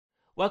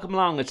Welcome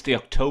along, it's the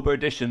October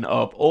edition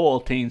of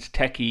All Things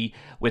Techie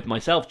with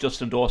myself,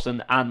 Justin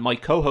Dawson, and my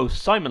co-host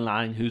Simon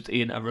Lang, who's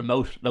in a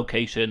remote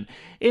location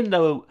in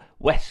the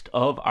west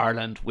of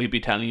Ireland. We'll be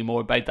telling you more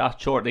about that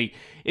shortly.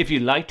 If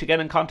you'd like to get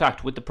in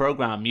contact with the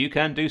programme, you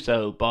can do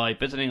so by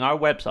visiting our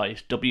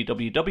website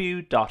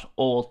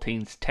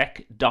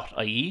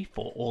www.allthingstech.ie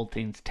for All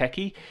Things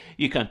Techie.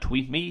 You can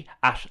tweet me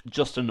at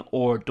Justin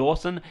or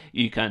Dawson.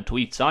 You can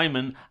tweet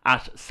Simon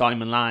at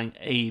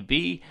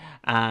SimonLangAV,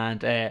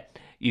 and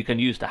you can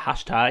use the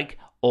hashtag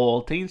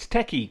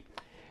AllThingsTechie.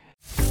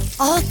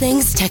 All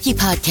Things Techie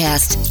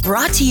Podcast,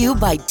 brought to you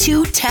by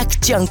two tech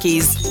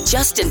junkies,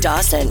 Justin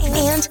Dawson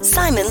and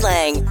Simon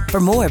Lang. For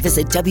more,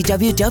 visit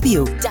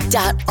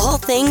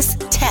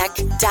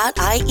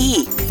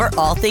www.allthingstech.ie for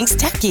All Things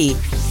Techie.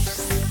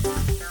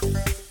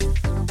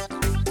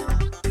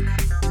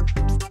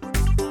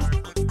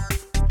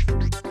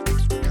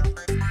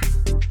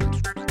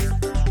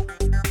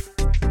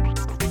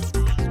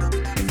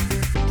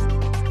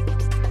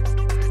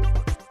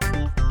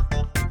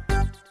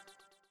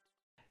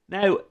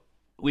 Now,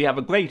 we have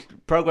a great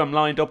program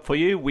lined up for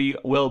you. We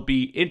will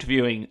be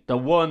interviewing the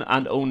one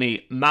and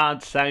only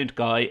Mad Sound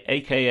Guy,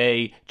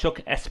 aka Chuck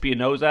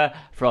Espinoza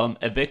from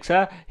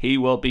Avixa. He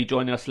will be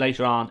joining us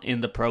later on in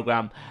the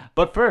program.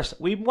 But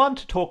first, we want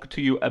to talk to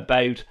you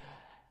about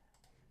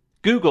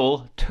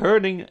Google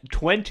turning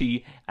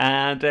 20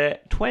 and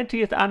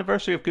 20th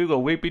anniversary of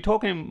Google. We'll be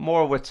talking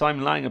more with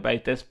Simon Lang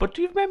about this. But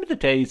do you remember the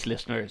days,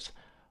 listeners,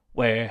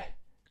 where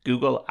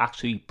Google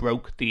actually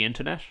broke the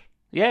internet?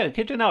 Yeah,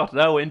 kid you not,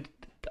 though,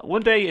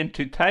 one day in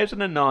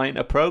 2009,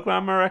 a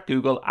programmer at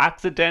Google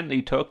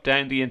accidentally took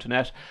down the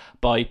internet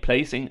by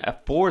placing a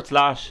 /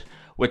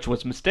 which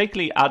was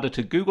mistakenly added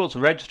to Google's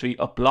registry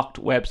of blocked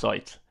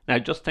websites. Now,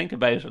 just think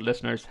about it,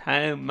 listeners.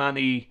 How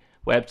many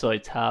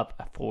websites have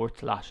a /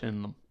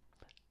 in them?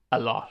 A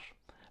lot.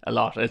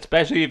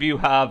 Especially if you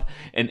have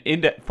an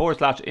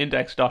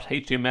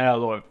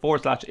 /index.html or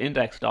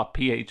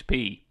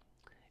 /index.php.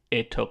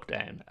 It took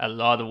down a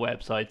lot of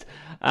websites,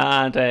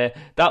 and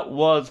that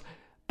was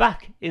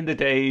back in the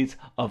days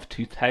of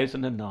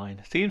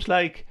 2009. Seems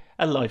like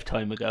a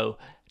lifetime ago.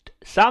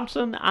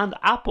 Samsung and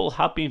Apple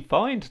have been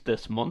fined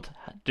this month.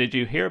 Did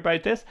you hear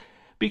about this?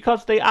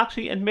 Because they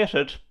actually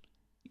admitted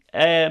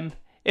it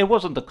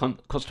wasn't the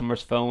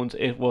customers' phones,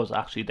 it was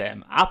actually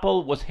them.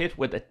 Apple was hit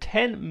with a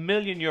 €10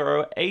 million,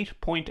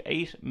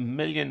 £8.8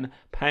 million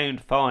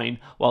fine,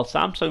 while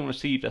Samsung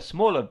received a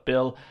smaller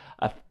bill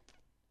of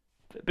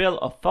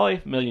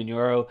 €5 million.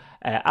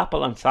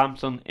 Apple and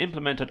Samsung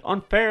implemented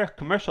unfair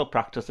commercial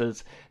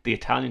practices, the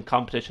Italian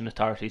competition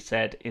authority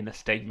said in a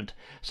statement.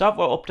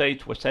 Software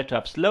updates were said to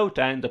have slowed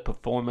down the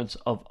performance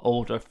of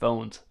older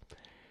phones.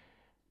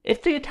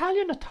 If the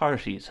Italian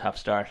authorities have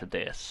started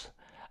this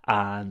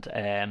and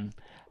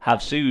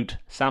have sued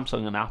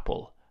Samsung and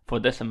Apple for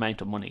this amount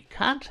of money,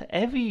 can't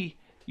every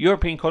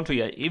European country,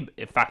 in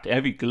fact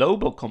every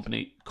global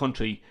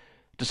country,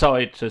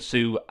 decide to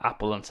sue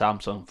Apple and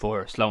Samsung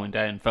for slowing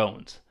down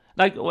phones?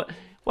 Like, what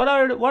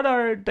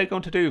are they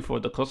going to do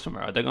for the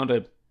customer? Are they going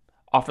to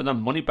offer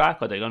them money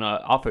back? Are they going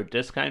to offer a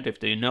discount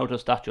if they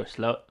notice that your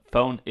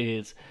phone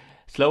is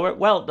slower?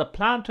 Well, the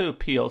plan to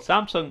appeal,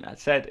 Samsung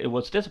said it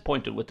was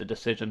disappointed with the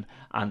decision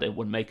and it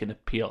would make an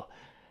appeal.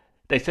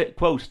 They said,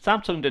 quote,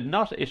 Samsung did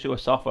not issue a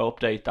software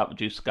update that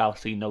reduced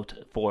Galaxy Note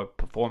 4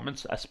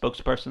 performance, a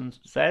spokesperson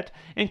said.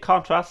 In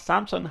contrast,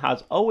 Samsung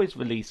has always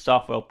released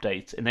software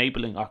updates,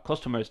 enabling our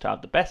customers to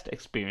have the best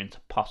experience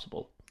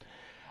possible.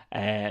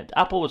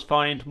 Apple was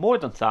fined more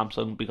than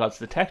Samsung because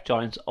the tech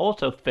giants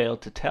also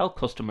failed to tell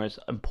customers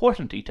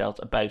important details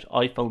about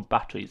iPhone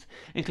batteries,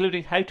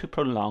 including how to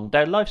prolong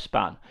their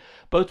lifespan.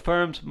 Both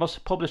firms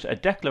must publish a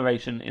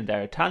declaration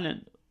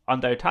on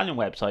their Italian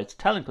websites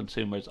telling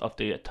consumers of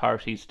the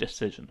authority's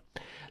decision.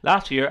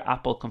 Last year,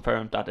 Apple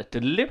confirmed that it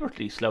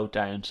deliberately slowed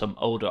down some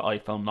older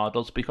iPhone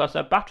models because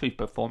their battery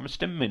performance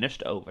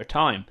diminished over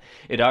time.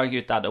 It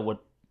argued that it would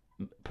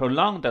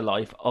prolong the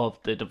life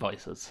of the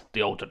devices,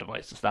 the older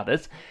devices that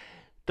is.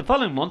 The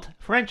following month,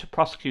 French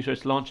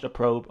prosecutors launched a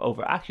probe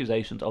over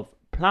accusations of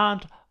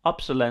planned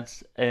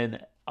obsolescence in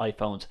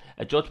iPhones,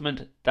 a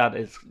judgment that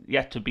is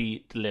yet to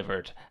be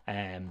delivered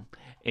in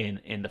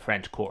the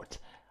French courts.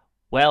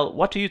 Well,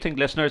 what do you think,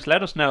 listeners?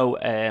 Let us know.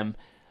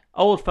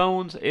 Old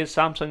phones, is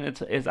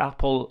Samsung, is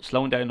Apple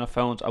slowing down their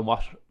phones, and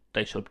what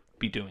they should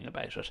be doing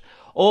about it.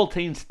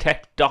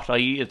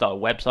 Allthingstech.ie is our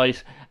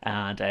website,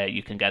 and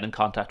you can get in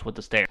contact with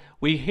us there.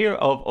 We hear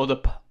of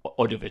other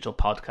audiovisual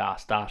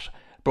podcasts that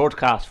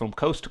broadcast from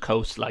coast to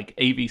coast, like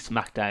AV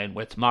Smackdown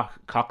with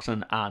Mark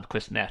Coxon and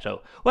Chris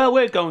Netto. Well,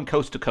 we're going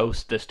coast to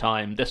coast this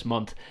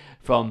month,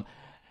 from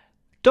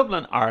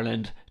Dublin,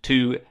 Ireland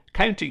to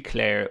County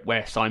Clare,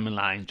 where Simon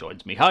Lang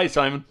joins me. Hi,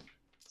 Simon.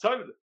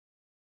 Simon,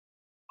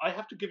 I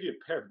have to give you a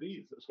pair of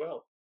these as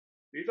well.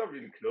 These are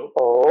really cool.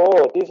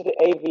 Oh, these are the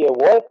AV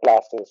Award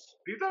glasses.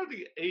 These are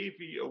the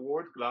AV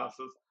Award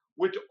glasses,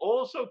 which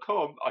also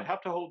come, I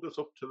have to hold this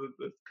up to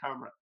the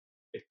camera.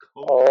 It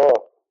comes with a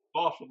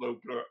bottle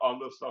opener on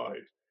the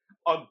side.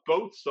 on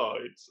both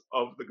sides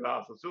of the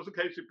glasses, just in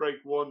case you break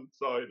one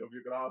side of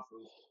your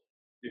glasses.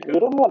 You You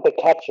can, don't want to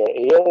catch your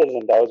ears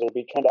in those or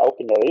be trying to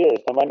open your ears.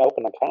 They might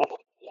open a can.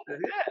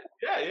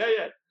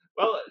 yeah.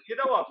 Well, you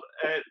know what?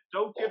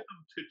 Don't give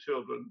them to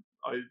children.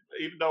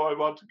 Even though I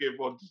want to give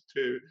one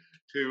to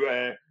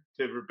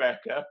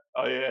Rebecca,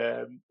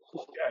 yeah.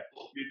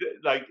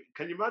 Like,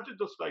 can you imagine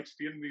just like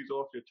stealing these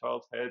off your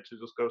child's head to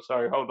just go,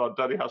 sorry, hold on,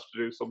 Daddy has to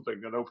do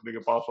something, and opening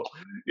a bottle?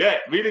 Yeah,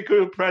 really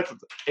cool present.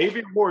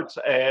 AV Awards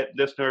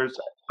listeners,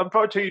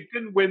 unfortunately,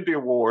 didn't win the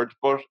award,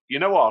 but you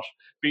know what?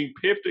 Being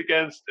pipped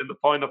against in the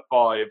final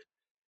five,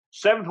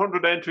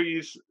 700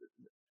 entries,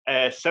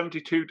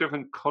 72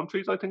 different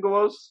countries, I think it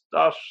was,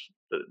 that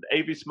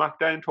AV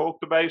SmackDown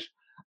talked about.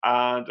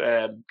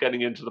 And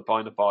getting into the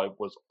final five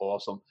was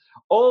awesome.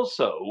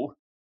 Also,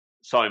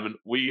 Simon,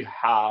 we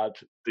had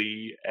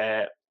the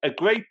a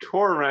great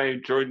tour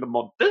around during the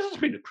month. This has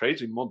been a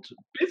crazy month,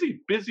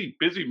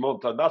 busy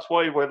month, and that's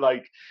why we're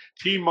like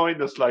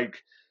T-minus like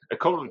a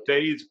couple of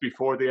days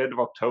before the end of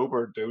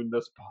October doing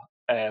this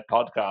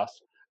podcast.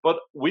 But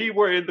we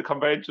were in the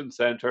convention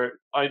centre,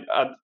 and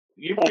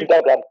you've In been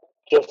Dublin,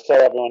 just so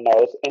everyone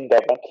knows, in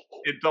Dublin.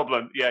 in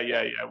Dublin.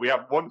 Yeah. We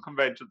have one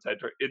convention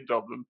centre in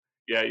Dublin.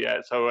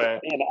 Yeah. So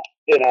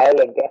In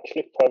Ireland,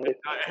 actually, probably.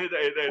 in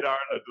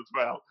Ireland as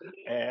well.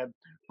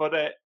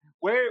 But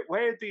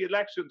where the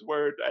elections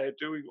were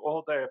doing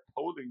all their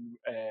polling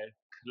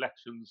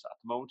collections at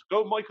the moment.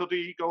 Go Michael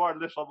D, go our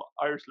little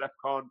Irish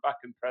leprechaun back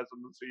in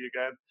presidency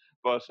again.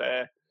 But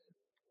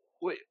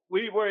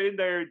we were in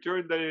there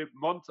during the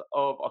month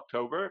of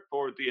October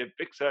for the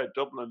Avixa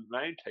Dublin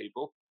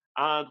Roundtable,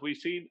 and we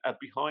seen a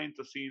behind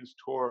the scenes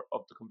tour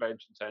of the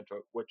convention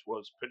centre, which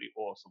was pretty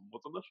awesome,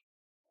 wasn't it?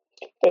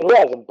 It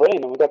was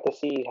brilliant, and we got to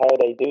see how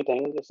they do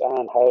things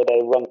and how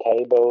they run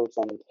cables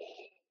and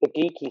the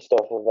geeky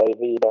stuff of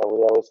AV that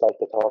we always like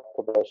to talk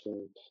about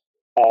and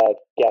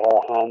get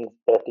our hands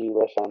dirty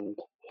with, and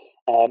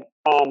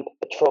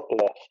the truck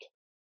lift.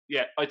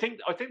 Yeah, I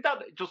think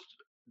that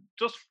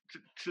just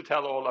to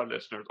tell all our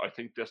listeners, I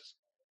think this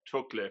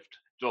truck lift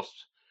just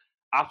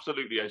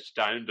absolutely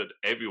astounded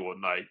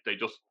everyone. Like, they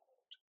just,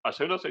 as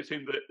soon as they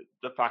seen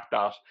the fact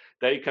that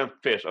they can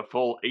fit a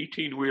full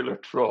 18-wheeler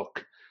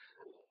truck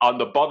on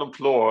the bottom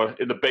floor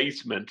in the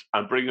basement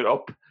and bring it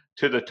up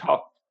to the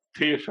top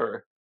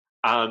theater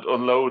and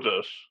unload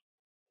it,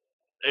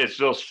 it's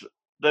just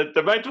the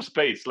amount of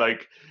space.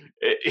 Like,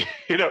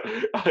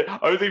 I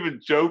was even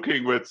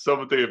joking with some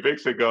of the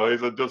Avixa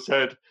guys and just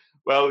said,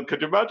 well,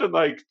 could you imagine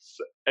like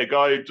a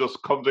guy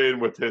just comes in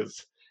with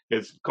his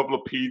couple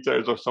of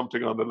pizzas or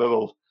something on the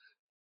little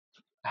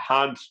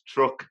hand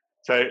truck,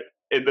 say,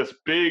 in this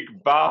big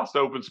vast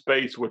open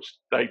space which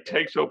like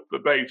takes up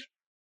about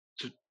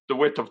the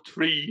width of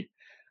three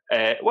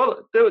the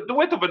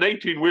width of an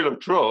 18-wheeler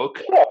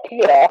truck.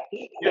 Yeah.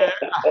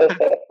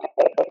 The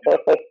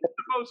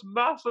most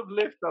massive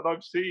lift that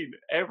I've seen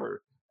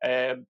ever.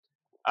 And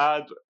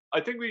I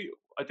think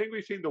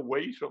we've seen the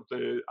weight of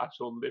the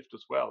actual lift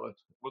as well. It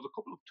was a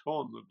couple of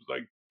tons. It was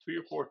like 3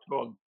 or 4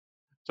 tons.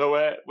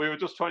 So we were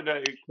just trying to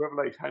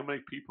equivalent how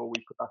many people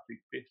we could actually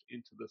fit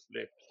into this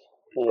lift.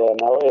 Yeah,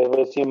 no, it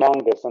was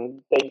humongous,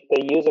 and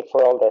they use it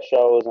for all their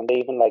shows, and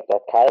even like their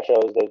car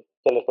shows, they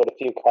fill it with a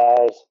few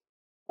cars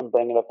and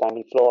bring it up to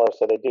any floor.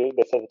 So they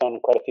said they've done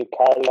quite a few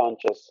car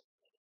launches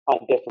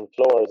on different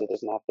floors. It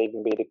doesn't have to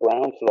even be the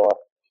ground floor.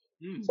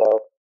 So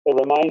it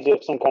reminds you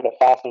of some kind of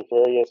Fast and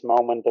Furious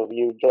moment of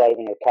you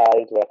driving a car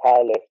into a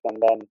car lift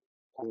and then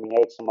coming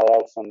out somewhere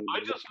else. And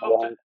I just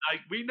love it. Like,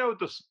 we know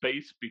the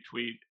space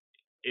between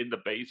in the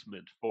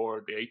basement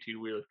for the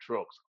 18-wheeler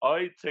trucks.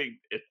 I think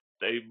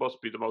they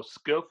must be the most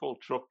skillful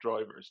truck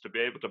drivers to be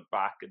able to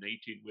back an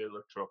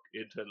 18-wheeler truck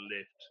into a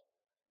lift.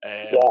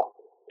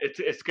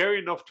 It's scary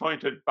enough trying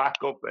to back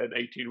up an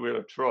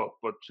 18-wheeler truck,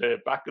 but to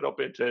back it up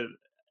into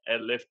a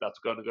lift that's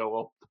going to go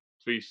up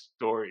 3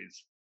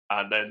 stories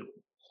and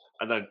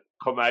then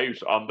come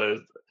out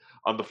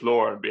on the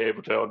floor and be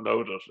able to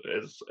unload it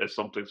is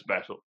something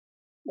special.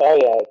 Oh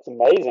yeah, it's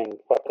amazing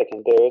what they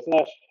can do,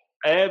 isn't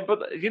it?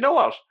 But you know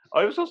what?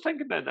 I was just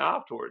thinking then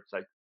afterwards,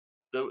 like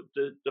the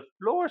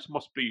floors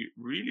must be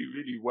really,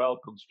 really well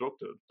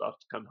constructed that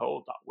can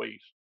hold that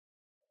weight.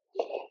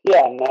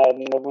 Yeah, and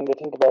when they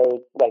think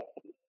about, like,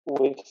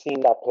 we've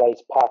seen that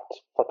place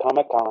packed for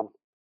Comic-Con.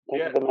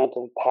 Think of the amount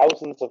of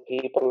thousands of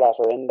people that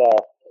are in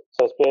there.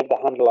 So it's be able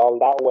to handle all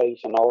that weight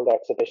and all the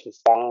exhibition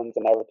stands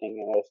and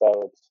everything.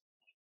 So it's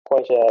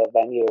quite a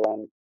venue.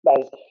 And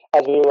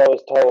as we were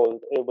always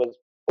told,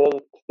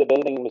 the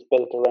building was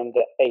built around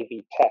the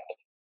AV Tech,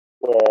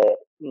 where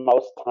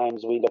most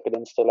times we look at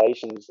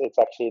installations, it's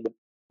actually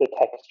the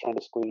tech's trying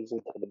to squeeze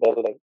into the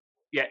building.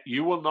 Yeah,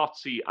 you will not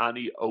see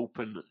any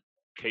open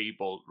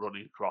cable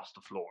running across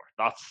the floor.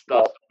 That's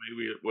the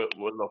way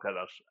we'll look at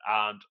it.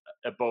 And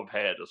above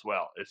head as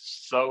well.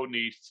 It's so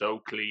neat, so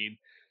clean.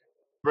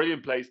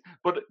 Brilliant place.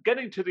 But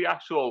getting to the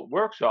actual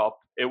workshop,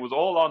 it was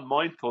all on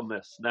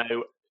mindfulness.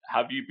 Now,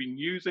 have you been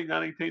using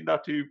anything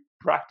that you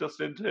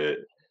practiced on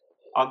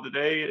the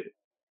day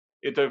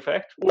into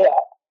effect? Yeah,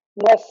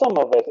 No, some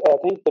of it. I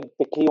think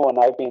the key one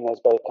I've been is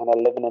about kind of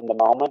living in the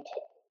moment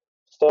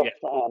stuff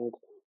Yeah, and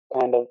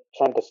kind of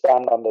trying to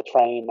stand on the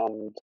train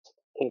and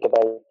think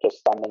about just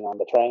standing on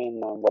the train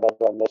and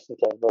whatever I'm listening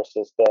to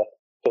versus the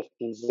 50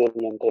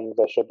 zillion things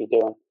I should be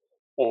doing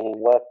in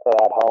work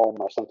or at home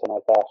or something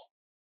like that.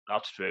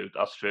 that's true.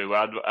 That's true.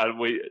 And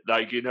we,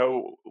 like,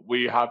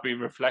 we have been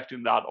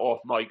reflecting that off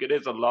mic. It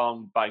is a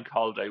long bank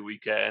holiday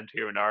weekend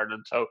here in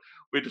Ireland, so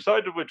we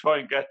decided we'd try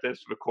and get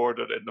this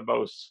recorded in the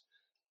most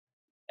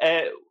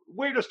uh,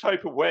 weirdest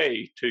type of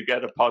way to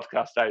get a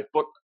podcast out.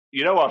 But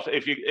you know what?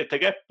 If they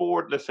get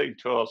bored listening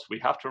to us, we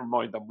have to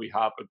remind them we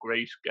have a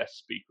great guest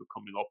speaker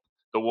coming up.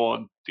 The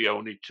one, the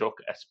only Chuck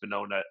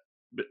Espinoza,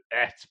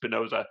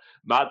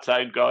 Mad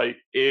Sound Guy,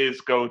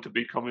 is going to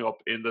be coming up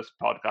in this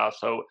podcast.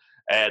 So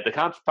they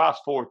can't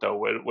fast forward though.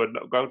 We're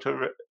going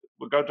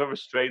to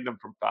restrain them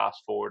from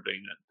fast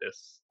forwarding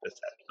this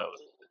episode.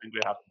 I think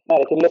we have. Now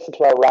they can listen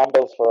to our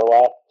rambles for a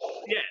while.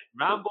 Yeah,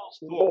 rambles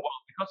for a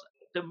while because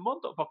the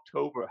month of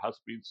October has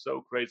been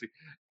so crazy.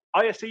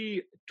 ISE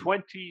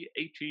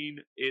 2018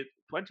 is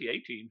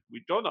 2018.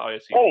 We've done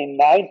ISE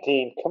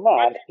 2019, come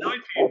on.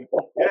 2019.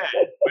 Yeah,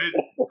 with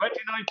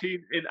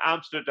 2019 in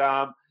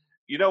Amsterdam.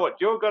 You know what?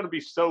 You're going to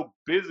be so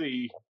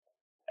busy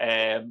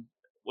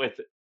with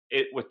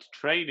with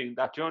training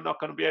that you're not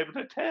going to be able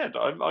to attend.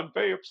 I'm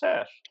very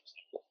upset.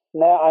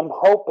 Now I'm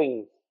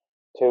hoping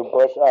to,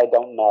 but I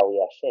don't know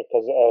yet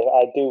because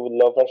I do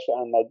love it,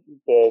 and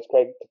it's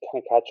great to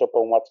kind of catch up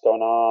on what's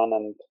going on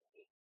and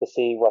to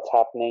see what's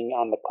happening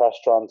on the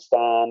Crestron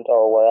stand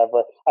or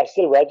wherever. I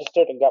still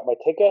registered and got my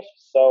ticket,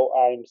 so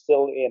I'm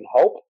still in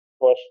hope,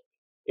 but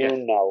Yes.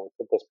 who knows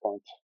at this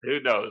point? Who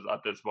knows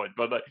at this point?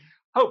 But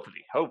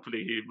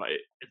hopefully he might.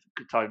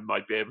 Time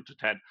might be able to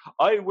attend.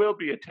 I will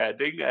be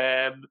attending.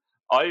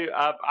 I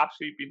have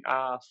actually been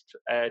asked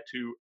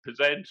to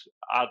present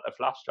at a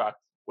flash track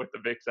with the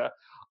Vixa.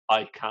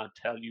 I can't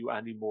tell you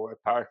any more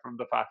apart from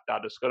the fact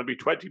that it's going to be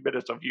 20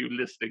 minutes of you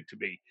listening to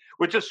me,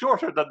 which is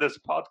shorter than this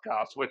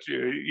podcast, which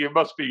you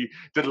must be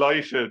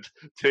delighted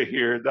to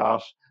hear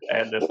that,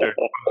 listener.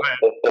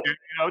 You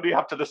only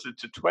have to listen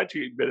to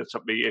 20 minutes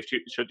of me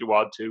should you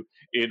want to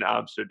in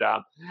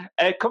Amsterdam.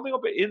 Coming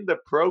up in the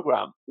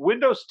program,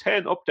 Windows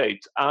 10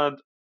 updates, and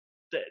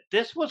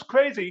this was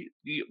crazy.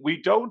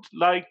 We don't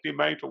like the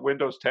amount of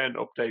Windows 10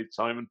 updates,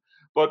 Simon,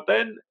 but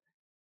then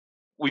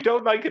we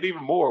don't like it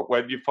even more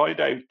when you find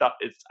out that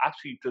it's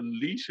actually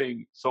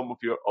deleting some of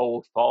your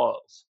old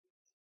files.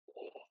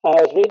 I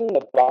was reading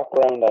the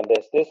background on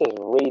this. This is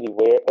really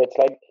weird. It's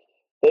like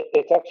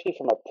it's actually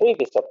from a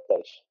previous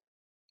update.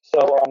 So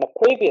on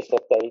a previous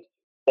update,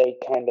 they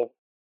kind of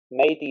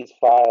made these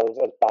files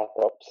as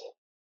backups,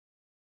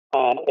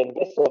 and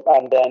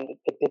then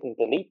it didn't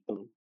delete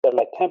them. They're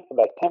like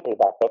temporary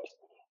backups.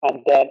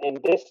 And then in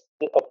this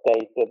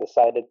update, they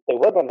decided they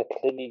were going to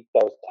delete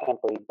those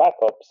temporary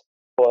backups,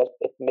 but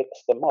it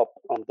mixed them up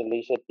and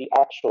deleted the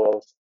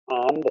actuals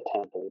and the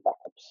temporary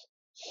backups.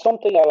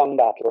 Something along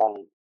that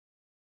line.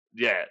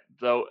 Yeah,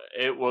 so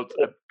it was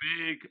a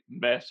big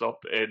mess up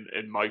in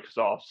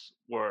Microsoft's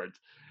words.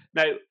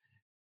 Now,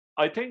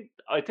 I think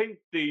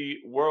the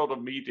world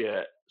of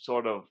media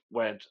sort of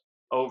went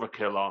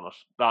overkill on it.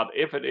 That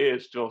if it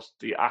is just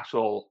the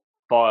actual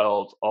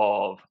files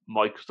of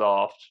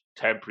Microsoft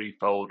temporary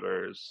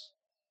folders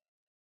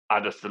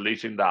and it's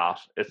deleting that,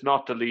 it's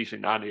not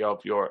deleting any of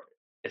your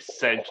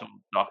essential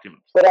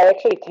documents. But I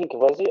actually think it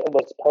was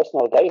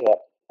personal data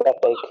that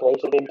they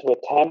created into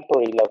a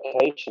temporary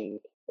location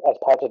as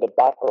part of the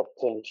backup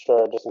to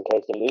ensure just in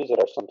case you lose it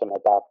or something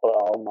like that.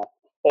 But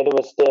it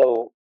was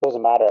still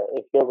doesn't matter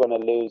if you're going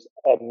to lose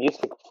a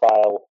music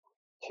file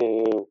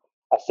to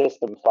a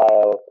system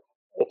file.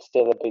 It's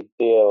still a big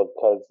deal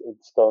because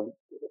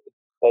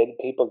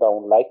people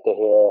don't like to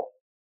hear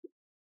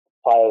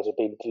files are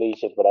being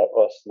deleted without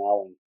us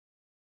knowing.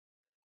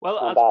 Well,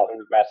 And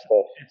as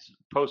its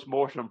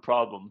post-mortem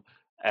problem,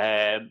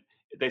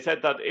 they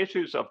said that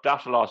issues of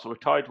data loss were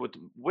tied with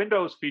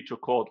Windows feature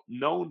called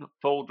known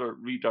folder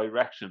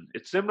redirection.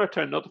 It's similar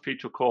to another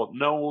feature called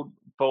known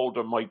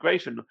folder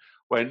migration,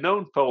 where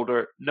known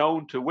folder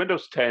known to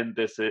Windows 10,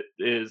 this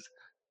is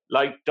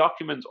like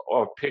documents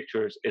or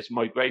pictures, is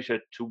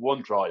migrated to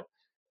OneDrive.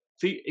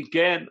 See,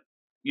 again,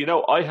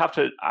 I have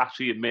to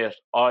actually admit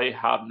I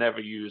have never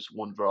used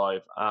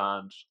OneDrive,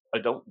 and I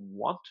don't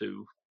want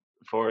to,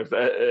 for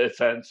a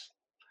sense.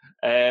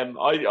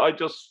 I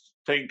just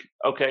think,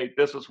 okay,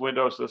 this is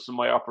Windows, this is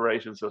my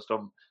operation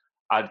system,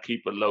 I'd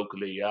keep it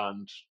locally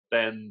and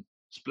then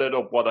split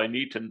up what I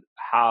need to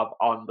have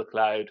on the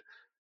cloud.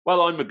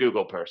 Well, I'm a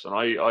Google person.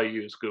 I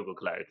use Google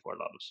Cloud for a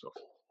lot of stuff.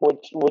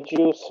 Would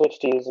you switch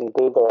to using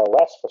Google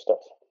OS for stuff?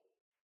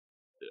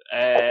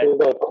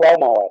 Google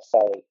Chrome OS,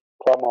 sorry,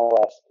 Chrome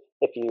OS.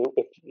 If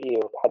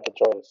you had the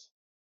choice,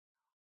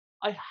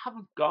 I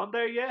haven't gone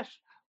there yet,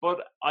 but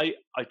I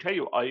tell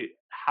you, I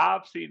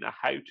have seen a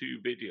how-to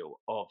video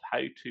of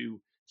how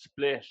to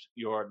split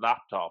your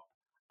laptop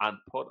and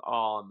put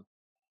on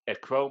a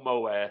Chrome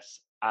OS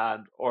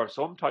or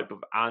some type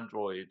of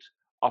Android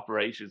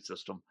operation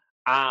system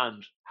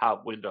and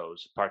have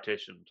Windows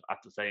partitioned at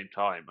the same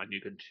time, and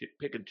you can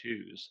pick and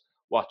choose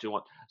what you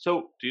want.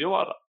 So, do you know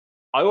what?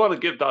 I want to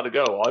give that a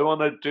go. I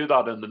want to do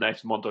that in the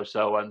next month or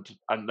so,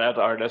 and let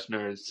our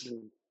listeners.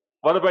 Mm.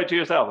 What about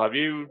yourself? Have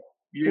you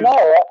No, used?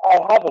 I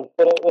haven't,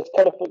 but it was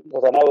kind of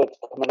because I know it's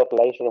coming up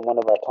later in one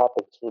of our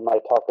topics. We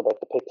might talk about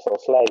the Pixel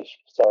Slate,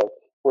 so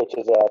which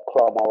is a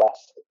Chrome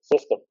OS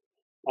system,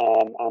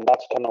 and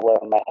that's kind of where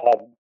my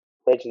head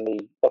originally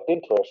looked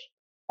into it.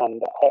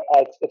 And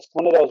it's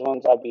one of those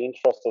ones I'd be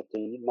interested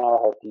to know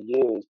how to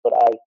use. But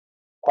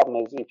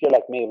problem is, if you're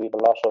like me, we have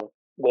a lot of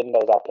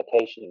Windows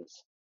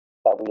applications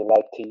that we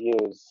like to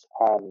use,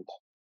 and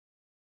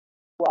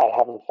I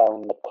haven't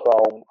found the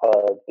Chrome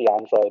or the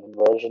Android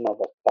version of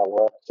it that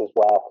works as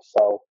well.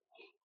 So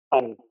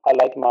I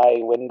like my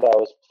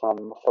Windows for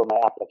my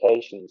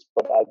applications,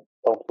 but I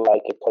don't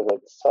like it because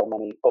it's so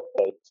many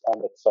updates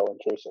and it's so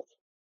intrusive.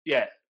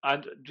 Yeah,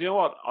 and do you know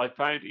what? I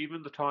found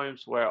even the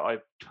times where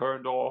I've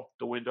turned off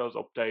the Windows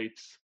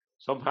updates,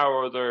 somehow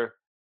or other,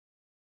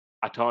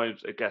 at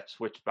times it gets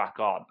switched back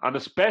on. And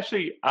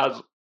especially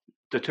as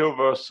the two of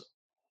us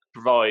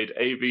provide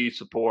AV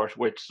support,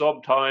 which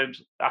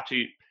sometimes,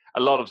 actually, a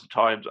lot of the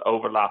times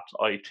overlaps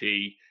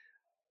IT.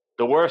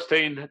 The worst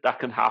thing that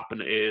can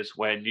happen is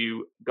when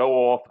you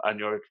go off and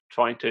you're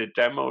trying to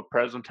demo a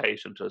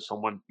presentation to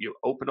someone, you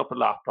open up a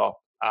laptop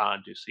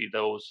and you see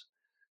those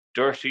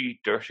dirty,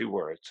 dirty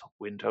words.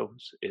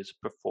 Windows is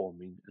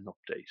performing an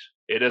update.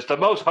 It is the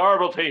most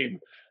horrible thing.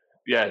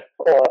 Yeah.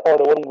 Or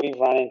the one we've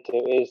run into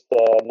is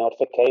the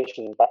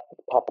notification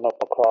popping up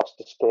across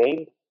the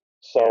screen.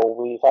 So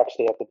we've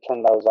actually had to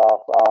turn those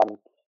off on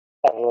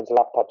everyone's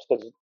laptops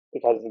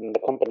because in the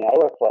company I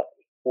work for,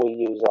 we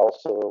use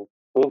also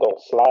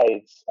Google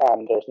Slides,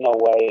 and there's no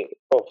way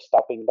of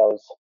stopping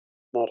those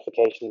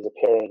notifications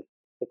appearing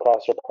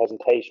across your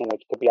presentation,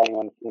 which could be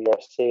anyone from your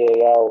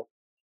CEO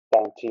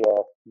down to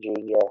your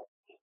junior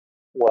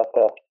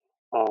worker,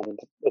 and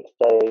it's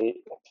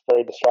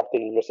very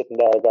distracting. And you're sitting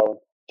there going,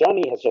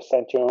 Johnny has just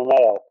sent you a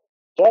mail.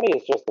 Johnny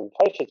has just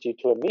invited you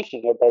to a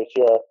meeting about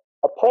your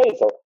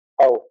appraisal.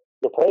 Oh,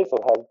 your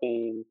appraisal has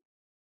been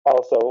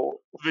also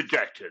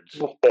Rejected.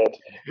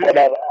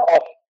 whatever,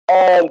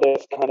 all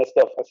this kind of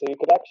stuff. So you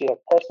could actually have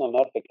personal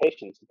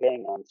notifications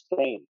appearing on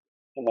screen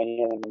when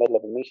you're in the middle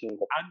of a meeting,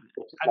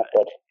 which is not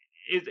good.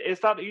 Is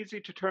that easy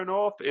to turn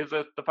off? Is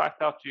it the fact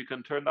that you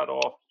can turn that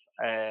off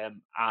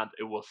and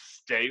it will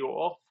stay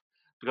off?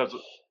 Because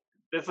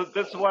this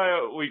is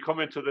why we come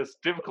into this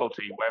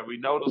difficulty where we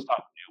notice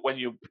that when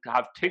you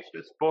have ticked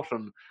this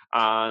button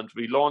and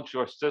relaunch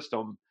your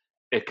system,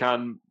 it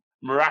can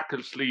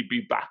miraculously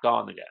be back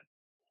on again.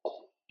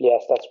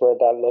 Yes, that's where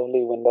that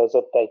lovely Windows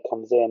update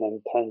comes in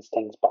and turns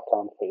things back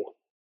on for you.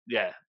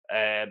 Yeah,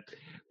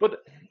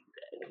 but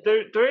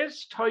there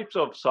is types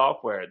of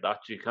software that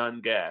you can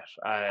get,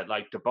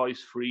 like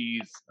device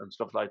freeze and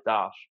stuff like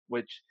that,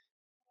 which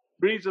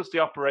freezes the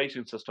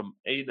operating system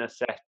in a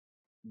set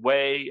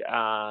way.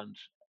 And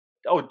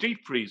deep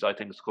freeze, I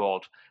think it's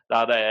called,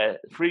 that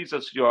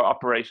freezes your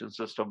operation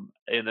system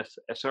in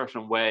a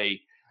certain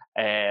way.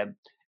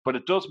 But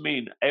it does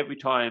mean every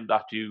time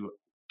that you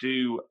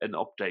do an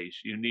update,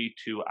 you need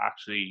to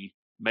actually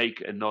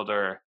make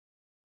another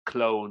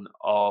clone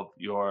of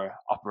your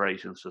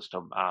operating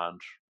system and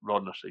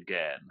run it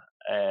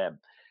again.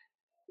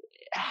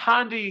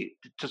 Handy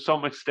to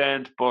some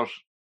extent, but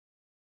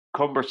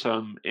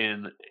cumbersome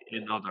in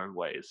other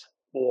ways.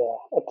 Yeah,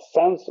 it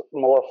sounds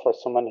more for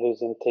someone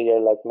who's into your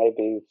like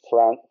maybe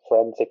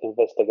forensic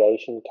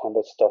investigation kind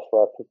of stuff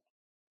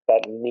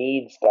that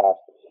needs that.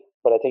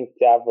 But I think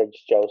the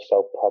average Joe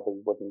So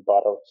probably wouldn't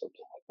bother with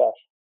something like that.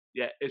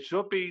 Yeah, it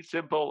should be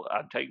simple.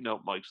 And take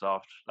note,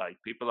 Microsoft. Like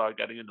people are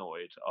getting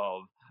annoyed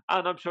of,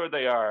 and I'm sure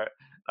they are.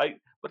 Like,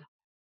 but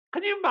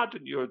can you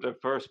imagine you're the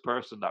first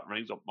person that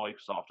rings up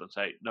Microsoft and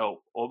say,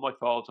 "No, all my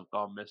files have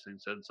gone missing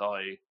since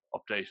I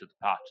updated the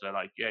patch." They're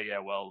like, "Yeah,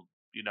 well,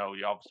 you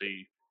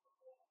obviously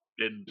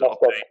didn't That's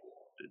stuff. update."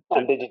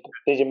 And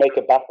did you make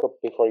a backup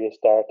before you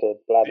started?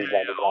 Blah blah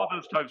blah All blah.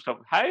 this type of stuff.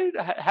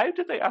 How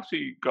did they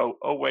actually go?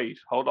 Oh wait,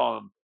 hold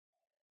on.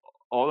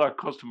 All our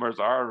customers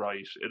are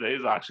right. It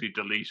is actually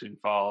deleting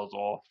files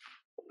off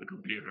the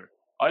computer.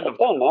 I I love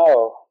don't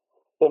know.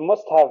 They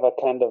must have a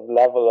kind of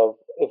level of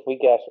if we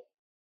get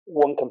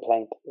one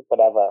complaint,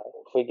 whatever.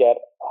 If we get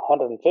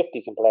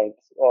 150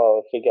 complaints, or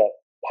if we get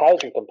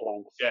 1,000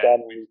 complaints, yeah.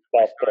 then We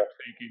start start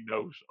taking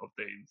note of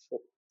things.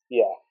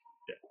 yeah.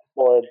 Yeah.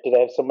 Or do they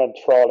have someone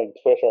trawling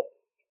Twitter?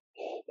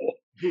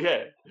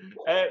 Yeah.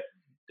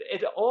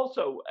 It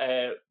also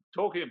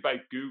talking about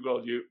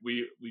Google.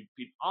 We've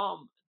been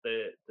on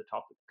the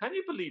topic. Can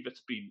you believe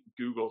it's been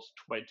Google's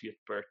 20th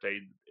birthday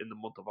in the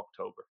month of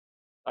October?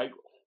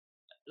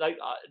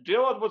 Do you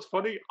know what was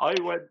funny? I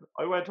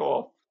went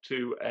off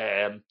to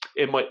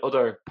in my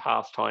other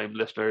pastime,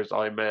 listeners.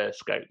 I'm a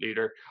scout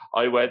leader.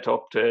 I went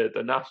up to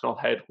the national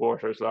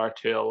headquarters,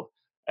 Larthill,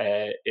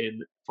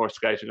 in for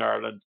Scouting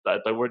Ireland.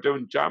 That they were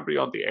doing Jamboree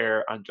on the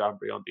air and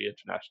Jamboree on the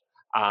internet,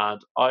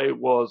 and I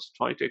was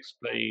trying to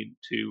explain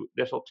to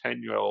little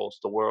 10-year-olds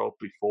the world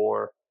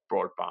before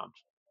broadband.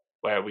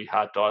 where we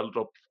had dialed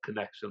up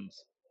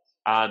connections,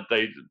 and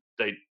they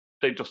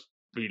just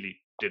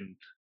really didn't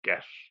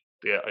get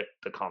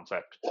the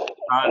concept.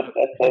 And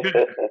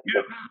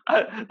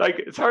like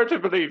it's hard to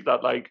believe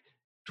that like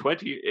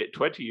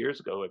 20 years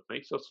ago, it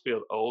makes us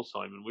feel old,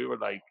 Simon. We were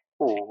like,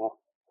 Oh.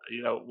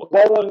 you know,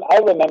 I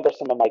remember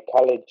some of my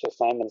college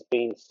assignments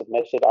being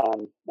submitted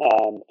on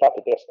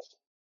floppy disks.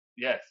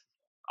 yes,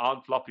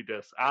 on floppy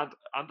disks, and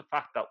the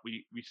fact that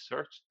we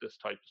researched this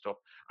type of stuff,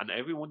 and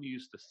everyone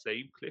used the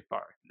same clip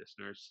art,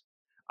 listeners,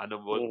 and it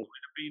would have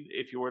been,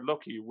 if you were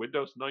lucky,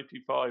 Windows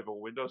 95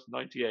 or Windows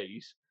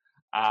 98,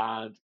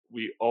 and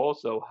we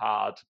also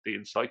had the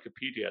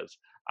encyclopedias,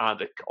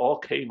 and it all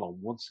came on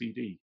one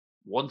CD.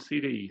 One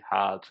CD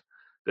had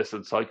this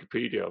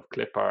encyclopedia of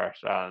clip art,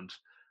 and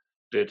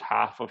did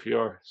half of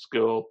your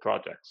school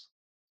projects.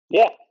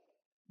 Yeah.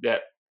 Yeah.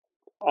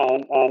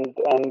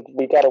 And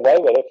we got away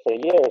with it for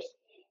years.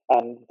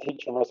 And the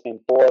teacher must have been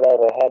bored out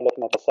of her head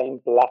looking at the same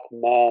black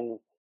men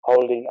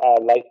holding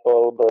a light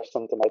bulb or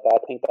something like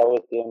that. I think that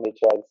was the image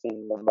I'd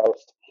seen the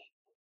most.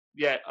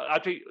 Yeah, I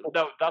think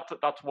no,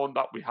 that's one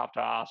that we have to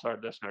ask our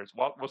listeners.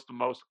 What was the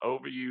most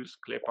overused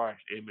clip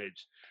art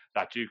image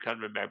that you can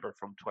remember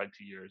from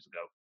 20 years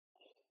ago?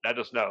 Let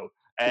us know.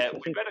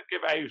 We better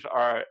give out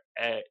our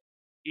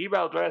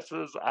email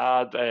addresses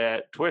and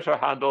Twitter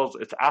handles.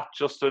 It's at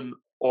Justin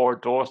or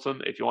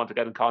Dawson if you want to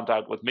get in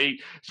contact with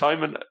me.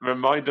 Simon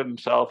reminded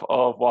himself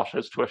of what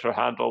his Twitter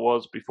handle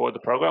was before the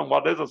program.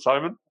 What is it,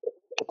 Simon?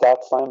 It's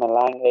at Simon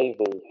Lang AV.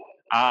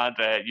 And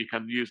you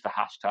can use the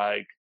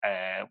hashtag,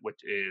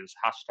 which is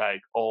hashtag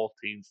All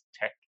Things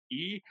Tech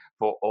E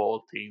for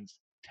All Things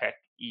Tech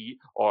E,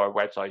 or our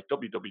website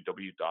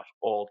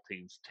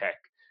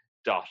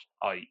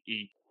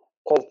www.allthingstech.ie.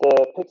 Because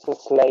the Pixel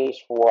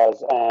Slate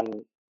was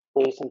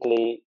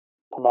recently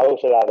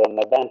promoted at an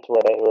event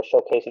where they were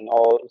showcasing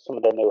some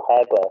of their new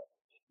hardware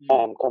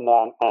coming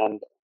on,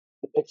 and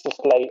the Pixel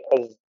Slate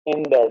is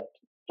in the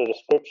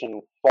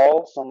description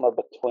falls somewhere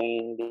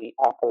between the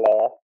Apple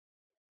Air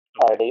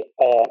or the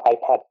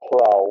iPad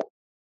Pro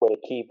with a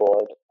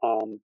keyboard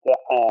and the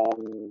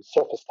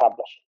Surface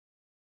tablet.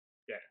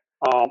 Yeah.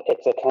 And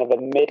it's a kind of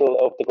a middle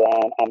of the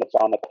ground, and it's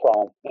on a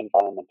Chrome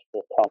environment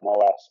with Chrome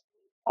OS.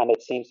 And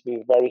it seems to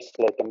be very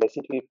slick, and they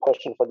seem to be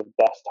pushing for the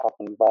desktop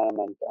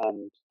environment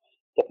and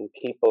getting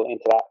people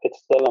into that. It's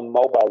still a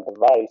mobile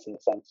device in the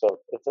sense of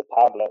it's a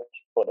tablet,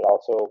 but it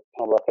also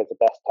can work as a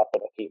desktop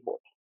with a keyboard.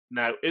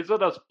 Now, is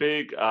it as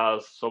big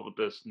as some of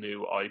this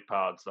new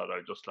iPads that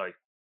are just like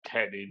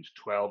 10-inch,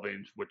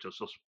 12-inch, which is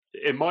just,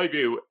 in my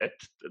view,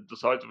 it's the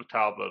size of a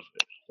tablet.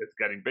 It's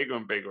getting bigger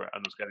and bigger,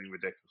 and it's getting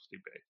ridiculously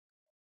big.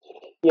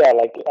 Yeah,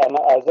 like I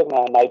was looking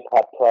at an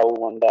iPad Pro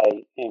one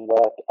day in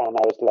work, and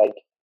I was like,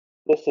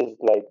 this is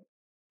like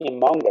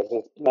humongous.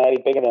 It's maybe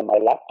bigger than my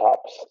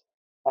laptops.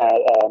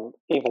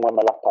 Even when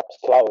my laptop's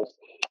closed,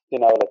 you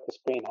know, like the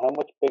screen. How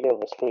much bigger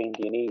of a screen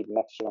do you need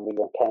next to when we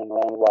go carrying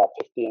around a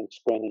 50-inch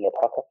screen in your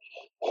pocket?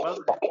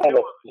 Well,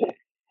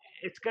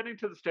 it's getting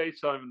to the stage,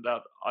 Simon,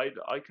 that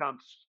I can't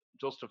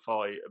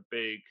justify a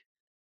big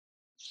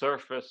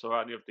Surface or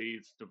any of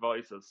these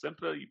devices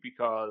simply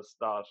because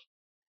that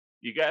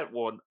you get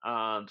one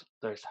and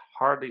there's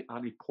hardly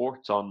any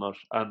ports on it,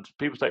 and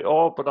people say,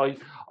 oh, but I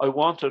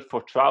want it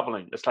for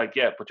traveling. It's like,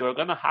 yeah, but you're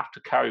going to have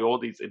to carry all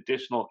these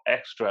additional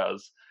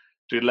extras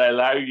to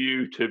allow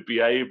you to be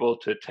able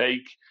to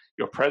take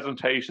your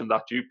presentation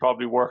that you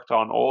probably worked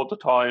on all the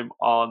time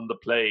on the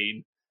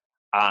plane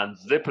and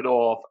zip it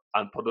off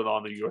and put it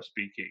on a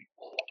USB key.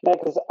 No,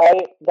 because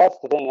that's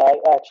the thing. I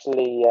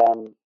actually,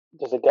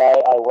 there's a guy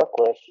I work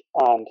with,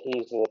 and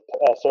he's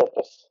at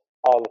Surface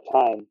all the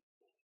time.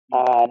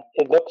 And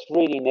it looks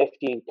really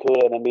nifty and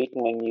cool in a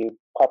meeting when you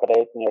pop it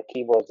out and your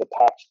keyboard's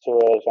attached to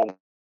it and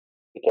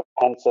you get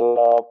pencil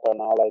up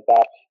and all like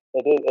that.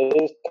 It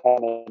is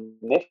kind of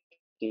nifty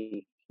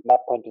from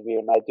that point of view,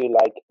 and I do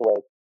like the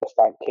way the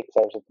stand kicks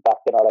out at the back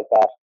and all like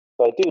that.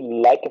 So I do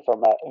like it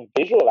from a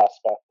visual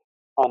aspect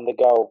on the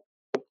go.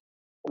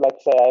 Like I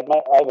say, I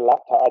have a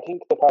laptop. I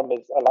think the problem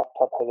is a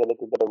laptop has a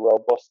little bit of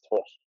robust to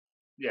it.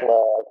 Yeah.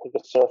 Where I think the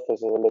Surface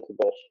is a little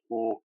bit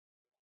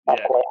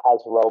not quite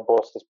as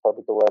robust is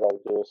probably the word I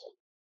would use.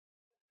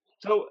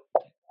 So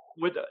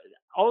with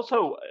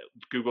also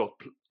Google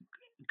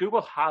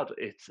had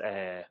its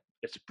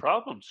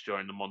problems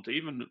during the month,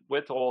 even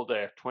with all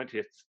their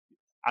 20th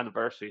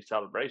anniversary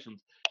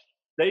celebrations.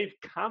 They've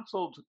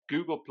cancelled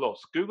Google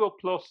Plus. Google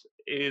Plus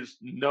is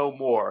no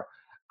more,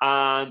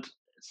 and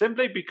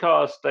simply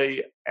because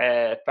they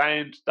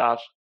found that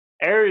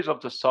areas of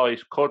the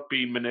site could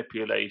be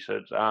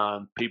manipulated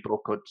and people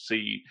could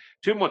see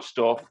too much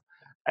stuff,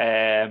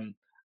 and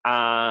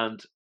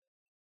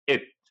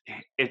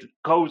it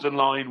goes in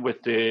line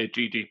with the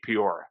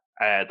GDPR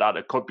that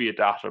it could be a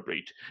data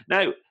breach.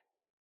 Now,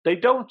 they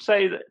didn't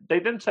say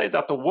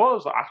that there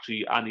was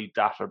actually any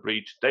data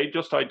breach. They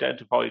just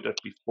identified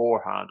it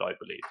beforehand, I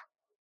believe.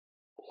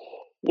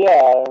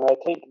 Yeah, and I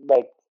think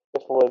like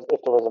if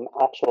there was an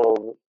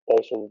actual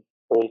data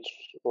breach,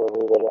 where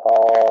we would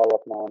all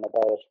have known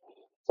about it.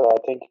 So I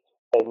think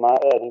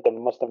I think they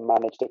must have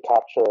managed to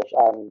capture it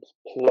and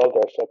plug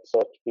it as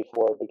such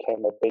before it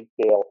became a big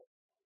deal.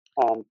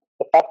 And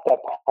the fact that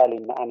hardly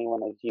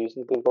anyone is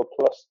using Google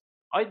Plus.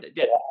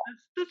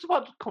 That's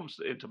what comes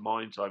into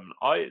mind, Simon.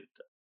 I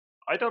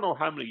don't know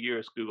how many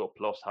years Google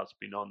Plus has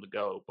been on the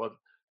go, but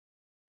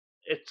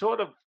it sort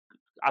of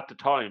at the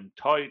time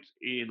tied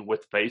in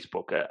with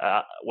Facebook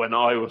when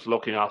I was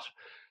looking at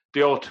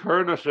the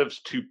alternatives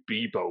to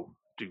Bebo.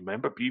 Do you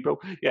remember Bebo?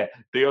 Yeah,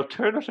 the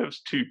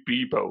alternatives to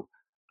Bebo,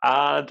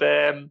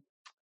 and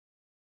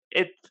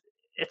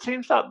it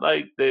seems that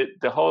like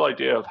the whole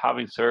idea of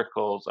having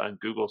circles and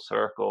Google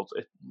Circles,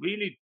 it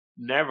really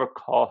never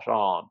caught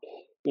on.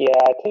 Yeah,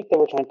 I think they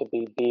were trying to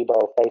be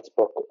Bebo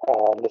Facebook.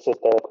 This is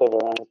their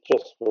equivalent, and it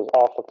just was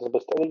awful because it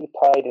was still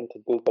tied into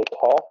Google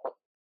Talk,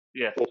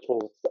 Yes, which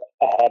was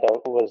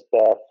was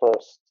their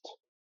first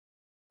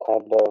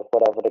kind of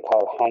whatever they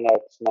call it,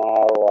 Hangouts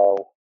now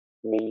or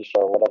Meet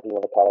or whatever you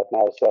want to call it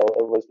now. So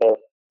it was their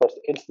first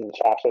instant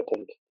chat, I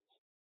think,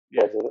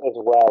 yeah, as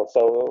well.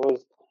 So it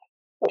was.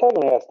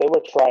 Yes, they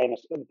were trying it.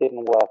 It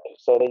didn't work.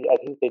 So I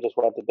think they just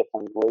went a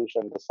different route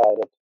and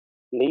decided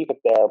leave it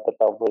there, but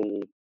don't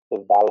really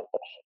develop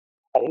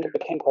it. I think it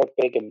became quite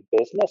big in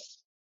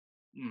business,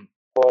 mm.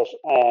 but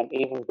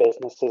even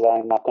businesses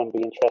are not going to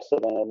be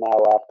interested in it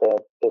now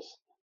after this.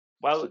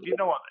 Well, you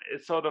know what?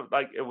 It's sort of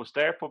like it was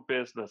there for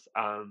business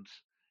and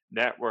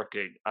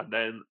networking, and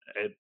then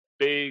a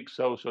big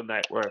social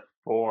network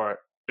for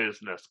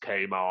business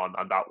came on,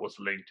 and that was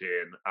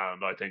LinkedIn.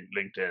 And I think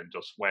LinkedIn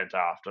just went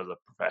after the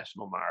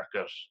professional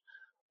market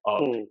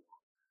of,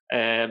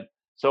 Hmm.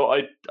 so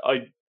I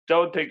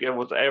don't think it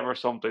was ever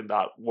something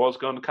that was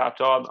going to catch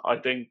on. I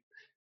think,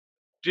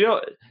 do you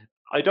know,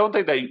 I don't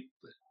think they.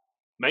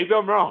 Maybe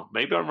I'm wrong.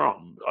 Maybe I'm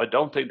wrong. I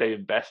don't think they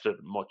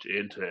invested much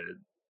into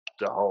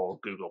the whole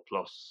Google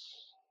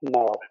Plus.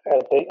 No, I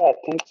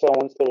think so.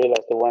 Once they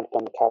realized they weren't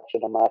going to capture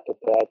the market,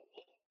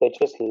 they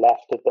just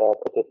left it there,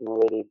 but didn't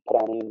really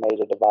put any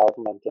major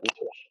development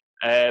into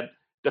it.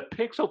 The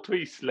Pixel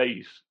 3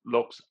 Slate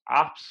looks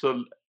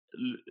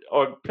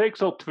or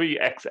Pixel 3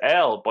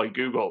 XL by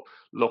Google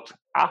looks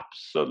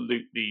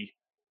absolutely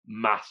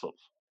massive.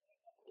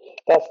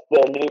 That's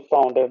their new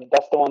phone.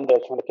 That's the one they're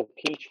trying to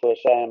compete with,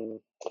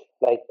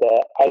 like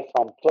the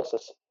iPhone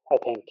Pluses. I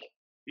think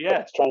Yeah,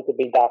 it's trying to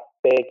be that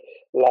big,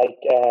 like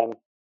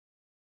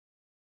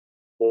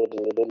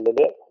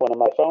one of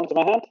my phones in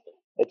my hand.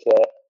 It's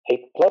a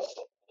 8 Plus,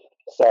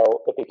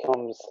 so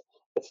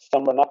it's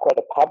somewhere not quite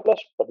a tablet,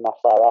 but not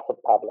far off a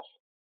tablet.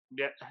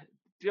 yeah.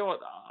 Do you know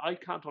what? I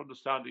can't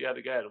understand yet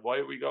again. Why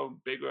are we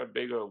going bigger and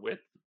bigger with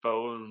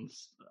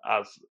phones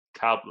as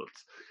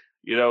tablets?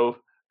 You know,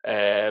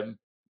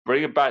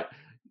 bring it back,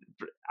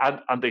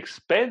 and the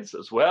expense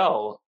as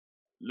well,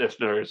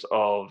 listeners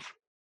of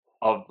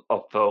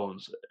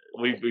phones.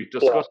 We Yeah,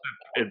 discussed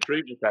it in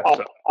previous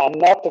episodes. and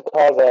not to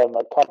cause a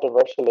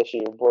controversial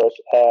issue, but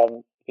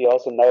we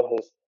also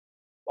notice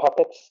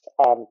pockets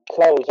and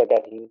clothes are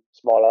getting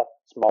smaller,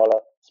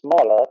 smaller,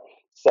 smaller.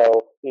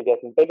 So you're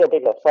getting bigger,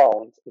 bigger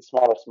phones and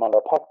smaller, smaller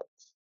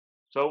pockets.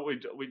 So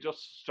we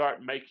just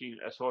start making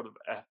a sort of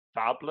a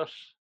phablet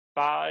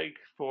bag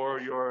for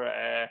your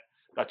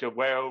that you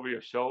wear over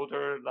your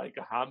shoulder, like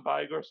a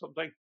handbag or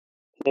something.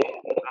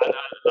 And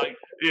like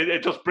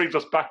it just brings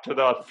us back to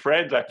that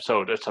Friends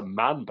episode. It's a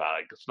man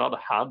bag. It's not a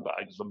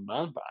handbag. It's a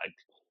man bag.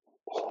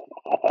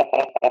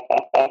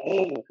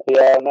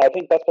 Yeah, and I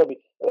think that's probably.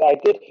 I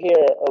did hear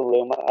a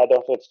rumor. I don't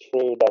know if it's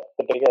true that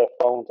the bigger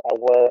phones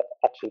were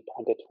actually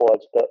pointed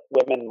towards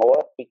women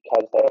more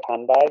because they're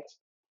handbags.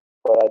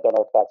 But I don't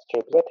know if that's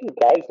true because I think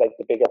guys like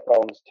the bigger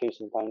phones too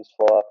sometimes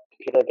for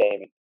computer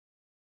gaming.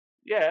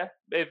 Yeah,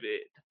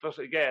 but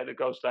again, it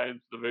goes down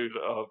to the root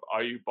of: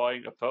 are you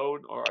buying a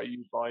phone or are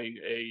you buying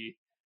a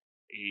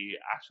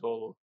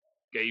actual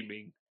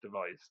gaming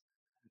device?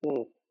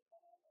 Hmm.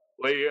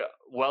 We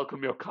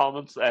welcome your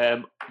comments.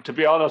 To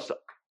be honest,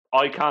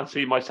 I can't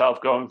see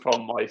myself going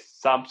from my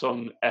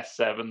Samsung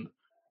S7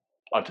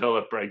 until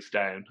it breaks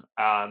down,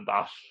 and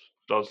that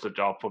does the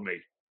job for me.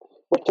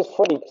 Which is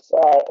funny because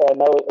I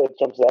know it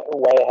jumps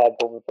way ahead,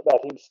 but I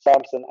think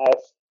Samsung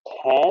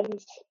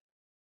S10s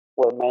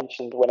were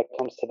mentioned when it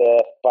comes to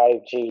the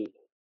 5G,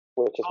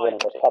 which is one of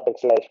the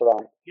topics later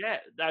on. Yeah,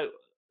 now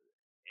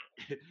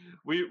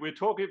we're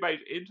talking about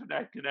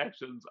internet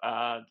connections,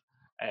 and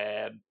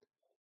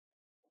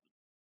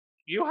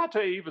you had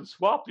to even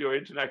swap your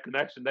internet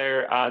connection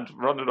there and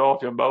run it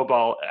off your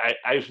mobile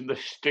out in the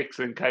sticks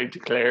in County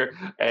Clare.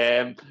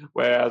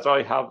 Whereas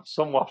I have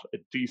somewhat a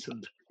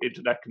decent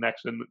internet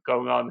connection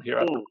going on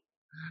here.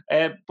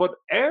 But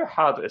Air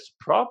had its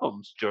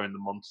problems during the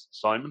months,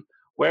 Simon,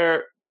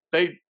 where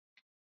they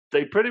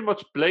pretty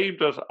much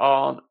blamed it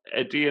on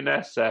a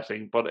DNS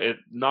setting, but it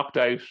knocked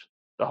out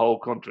the whole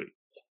country.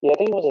 Yeah, I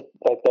think it was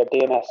like their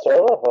DNS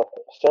server or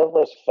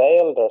servers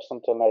failed or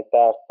something like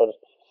that. But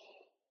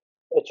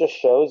it just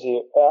shows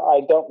you.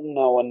 I don't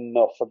know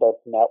enough about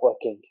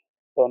networking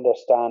to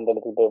understand a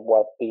little bit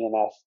what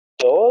DNS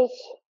does,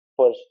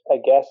 but I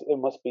guess it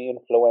must be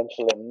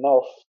influential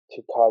enough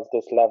to cause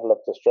this level of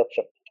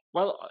disruption.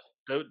 Well,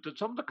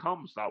 some of the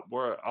comments that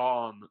were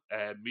on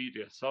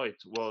media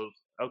sites was,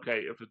 okay,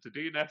 if it's a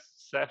DNS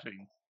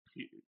setting,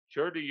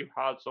 surely you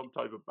had some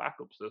type of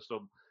backup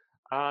system.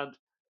 And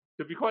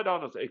to be quite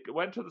honest, it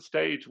went to the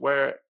stage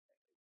where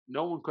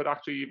no one could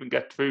actually even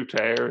get through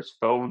to Air's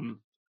phone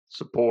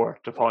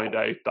support to find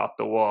out that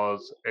there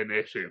was an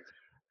issue.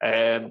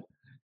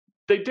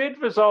 They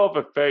did resolve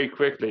it very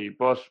quickly,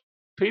 but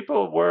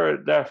people were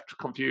left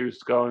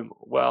confused, going,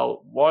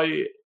 well,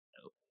 why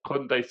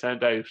couldn't they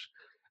send out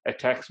a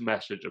text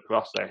message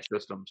across their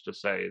systems to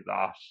say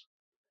that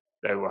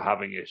they were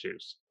having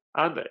issues?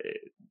 And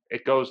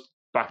it goes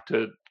back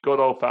to good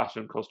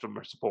old-fashioned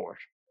customer support.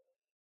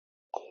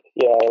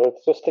 Yeah,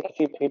 let's just stick a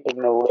few people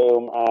in a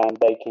room and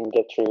they can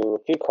get through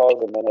a few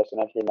calls a minute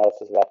and everyone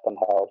else is left on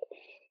hold.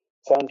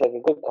 Sounds like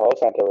a good call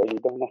center, really,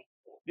 doesn't it?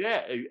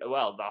 Yeah,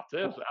 well, that's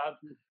it.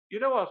 And you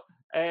know what?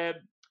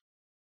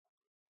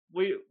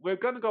 We're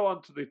going to go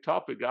on to the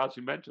topic, as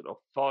you mentioned, of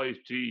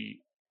 5G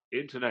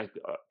internet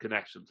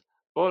connections.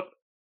 But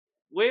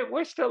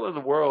we're still in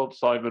a world,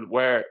 Simon,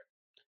 where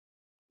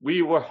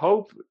we were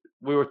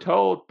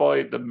told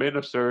by the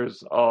ministers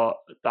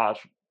that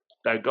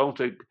they're going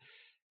to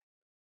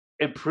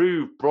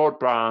improve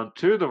broadband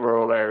to the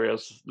rural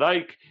areas,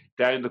 like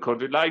down the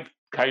country, like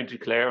County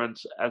Clare and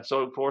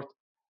so forth.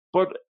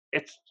 But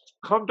it's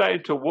come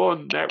down to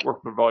one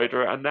network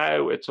provider, and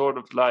now it's sort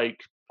of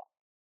like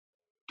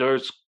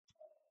there's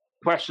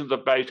questions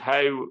about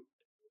how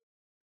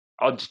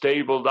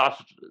unstable that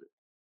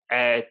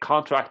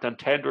contract and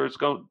tender is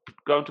going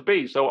to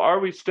be. So are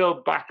we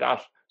still back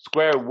at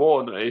square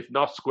one, if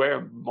not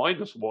square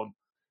minus one,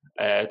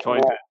 trying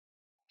to?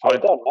 I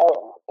don't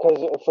know,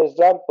 because for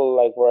example,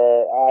 like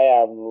where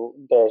I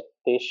am, there's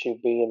the issue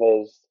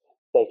being is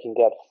they can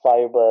get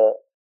fiber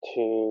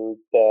to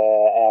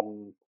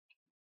the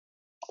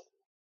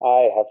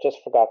I have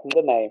just forgotten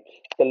the name.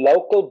 The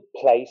local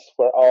place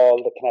where all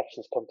the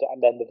connections come to,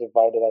 and then they're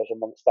divided out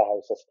amongst the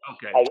houses.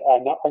 Okay.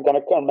 I'm going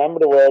to remember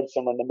the words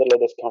somewhere in the middle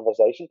of this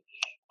conversation.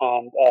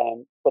 And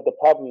but the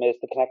problem is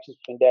the connections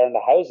between there and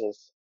the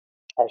houses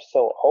are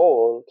so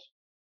old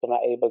they're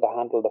not able to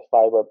handle the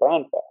fiber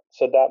broadband.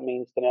 So that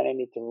means they now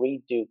need to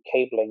redo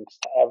cablings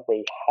to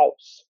every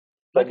house,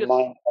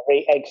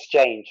 every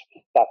exchange.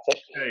 That's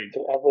it. Exchange.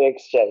 To every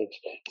exchange.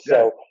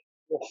 So.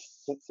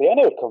 See, I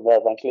knew it would come there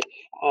eventually,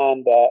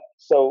 and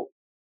so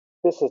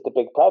this is the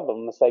big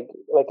problem. It's like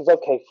it's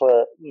okay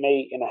for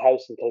me in a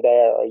house in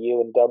Kildare or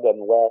you in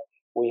Dublin where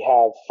we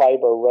have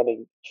fiber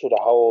running through the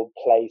whole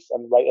place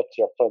and right up to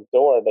your front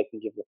door. They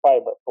can give you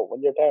fiber, but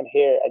when you're down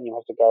here and you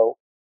have to go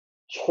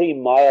 3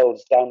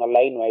 miles down a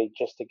laneway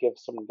just to give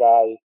some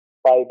guy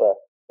fiber,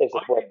 is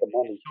it worth the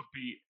money? It should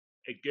be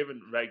a given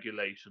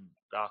regulation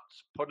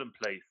that's put in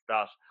place.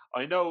 That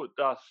I know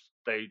that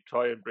they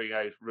try and bring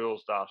out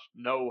rules that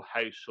no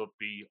house should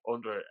be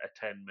under a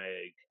 10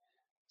 meg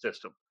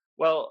system.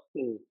 Well,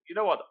 you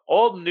know what?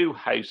 All new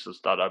houses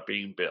that are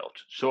being built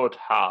should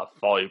have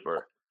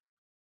fiber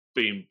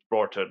being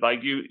brought to it.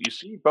 Like you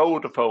see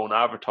Vodafone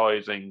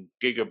advertising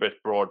gigabit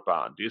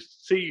broadband. You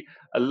see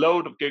a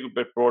load of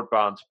gigabit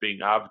broadbands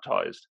being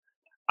advertised.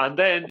 And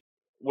then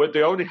we're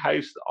the only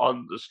house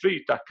on the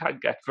street that can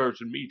get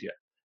Virgin Media,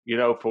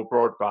 for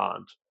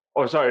broadband.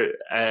 Or sorry,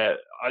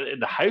 in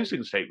the housing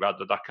estate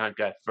rather, that can't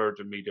get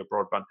Virgin Media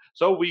broadband.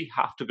 So we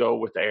have to go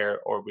with Air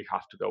or we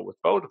have to go with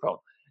Vodafone.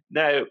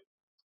 Now,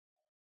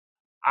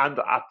 and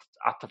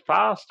at the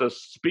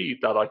fastest speed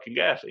that I can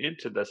get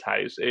into this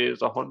house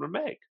is 100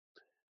 meg.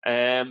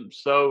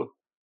 So,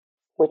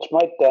 which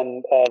might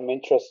then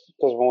interest,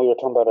 because when we were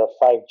talking about our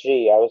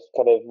 5G, I was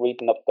kind of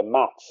reading up the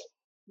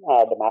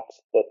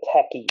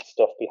techie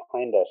stuff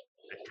behind it.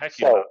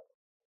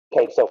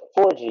 So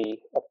 4G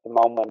at the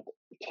moment,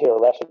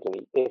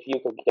 theoretically, if you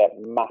could get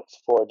max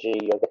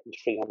 4G, you're getting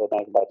 300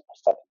 megabytes per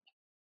second.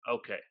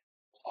 Okay.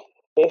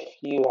 If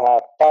you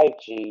have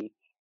 5G,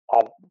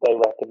 they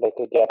reckon they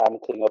could get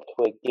anything up to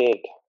 1 gig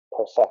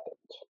per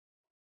second,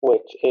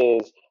 which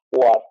is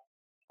what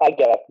I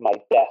get at my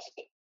desk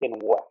in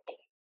work.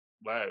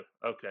 Wow.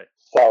 Okay.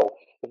 So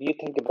if you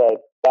think about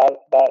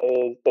that,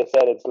 they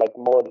said it's like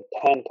more than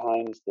 10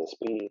 times the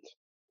speed.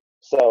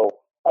 So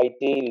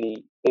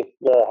ideally, if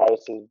your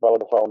house is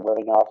Vodafone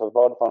running off a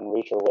Vodafone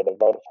router with a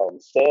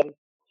Vodafone SIM,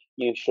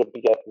 you should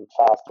be getting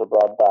faster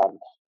broadband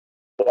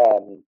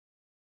than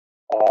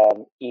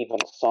even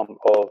some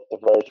of the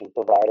Virgin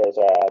providers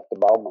are at the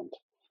moment.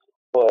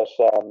 But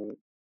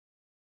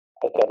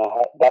I don't know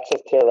how, that's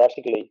just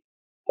theoretically.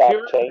 That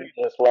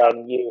changes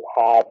when you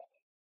have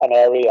an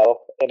aerial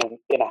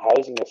in a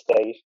housing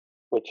estate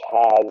which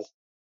has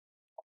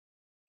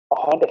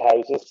 100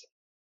 houses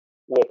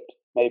with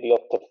maybe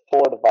up to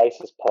 4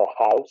 devices per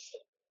house.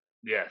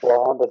 Yes.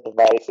 400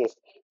 devices.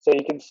 So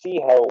you can see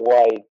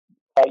why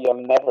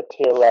you'll never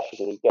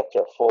theoretically get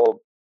your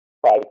full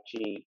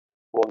 5G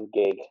 1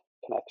 gig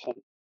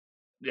connection.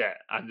 Yeah,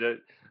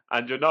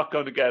 and you're not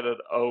going to get it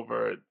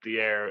over the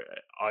air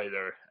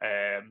either.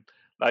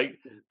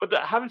 But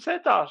having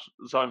said that,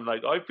 Simon,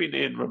 I've been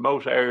in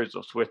remote areas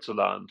of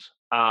Switzerland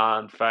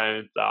and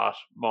found that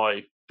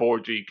my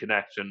 4G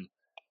connection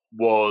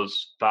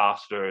was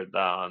faster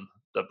than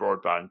the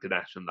broadband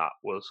connection that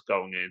was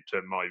going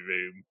into my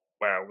room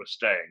where I was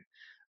staying.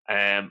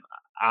 And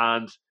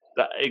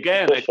that,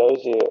 again, Just shows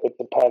you it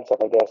depends on,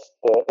 I guess,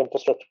 the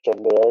infrastructure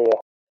in the area.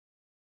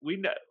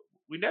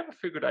 we never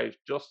figured out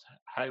just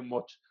how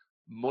much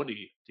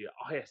money the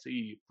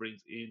ISE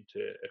brings into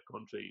a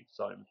country,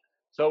 Simon.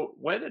 So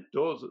when it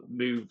does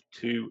move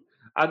to,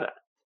 and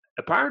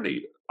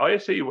apparently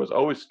ISE was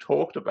always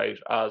talked about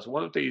as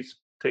one of these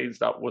things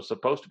that was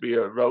supposed to be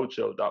a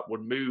roadshow that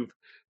would move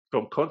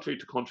from country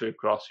to country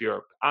across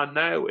Europe, and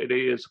now it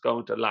is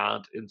going to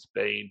land in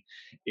Spain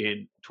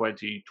in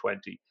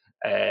 2020.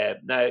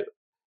 Now,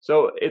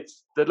 so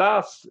it's the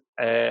last,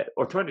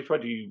 or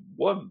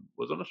 2021,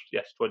 wasn't it?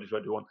 Yes,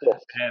 2021.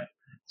 Yes.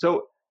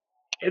 So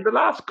in the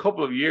last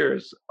couple of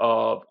years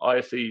of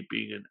ISE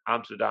being in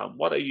Amsterdam,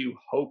 what are you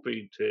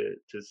hoping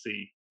to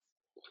see?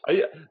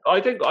 I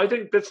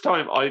think this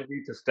time I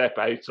need to step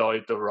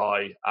outside the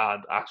Rye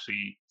and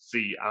actually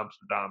see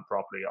Amsterdam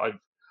properly.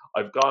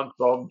 I've gone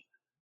from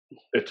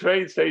the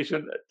train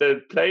station,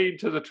 the plane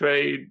to the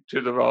train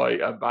to the Rye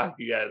and back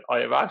again. I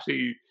have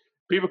actually,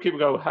 people keep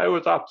going, how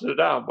is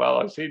Amsterdam? Well,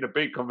 I've seen a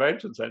big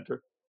convention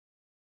centre.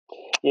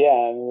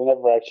 Yeah, and we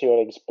never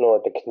actually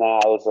explored the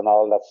canals and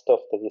all that stuff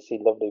that you see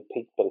lovely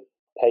people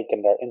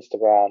taking their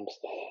Instagrams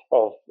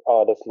of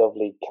all this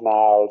lovely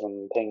canals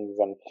and things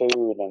and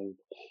food, and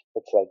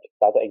it's like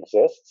that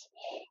exists.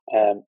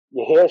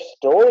 You hear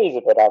stories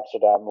about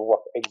Amsterdam and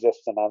what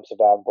exists in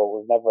Amsterdam, but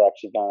we've never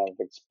actually gone and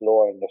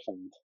exploring it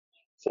and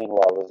seen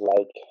what it was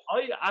like.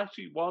 I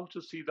actually want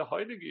to see the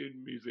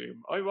Heineken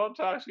Museum. I want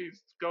to actually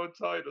go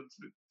inside and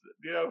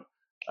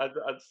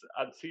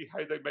and see how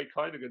they make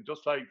Heineken,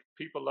 just like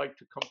people like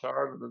to come to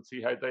Ireland and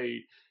see how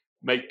they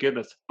make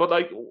Guinness. But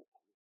like,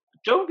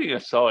 joking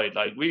aside,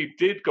 like, we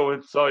did go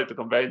inside the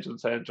convention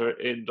centre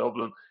in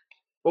Dublin,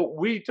 but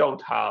we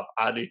don't have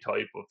any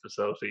type of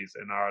facilities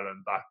in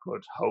Ireland that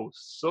could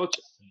host such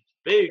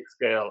big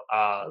scale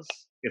as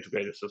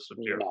Integrated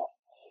Systems Europe.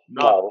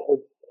 Not No.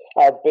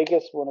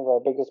 One of our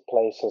biggest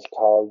places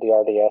called the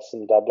RDS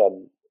in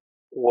Dublin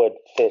would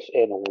fit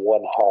in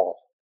one hall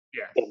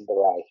yes, in the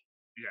Rye.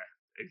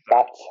 yeah,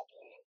 exactly.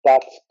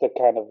 That's the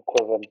kind of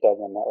equivalent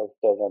Dublin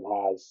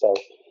has. So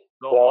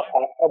So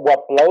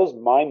what blows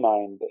my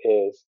mind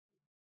is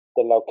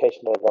the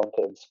location they're going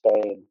to in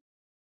Spain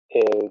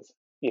is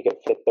you can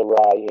fit the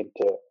Rye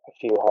into a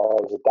few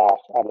halls of that,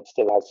 and it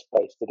still has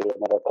space to do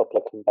another couple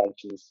of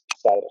conventions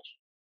beside it.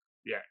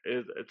 yeah,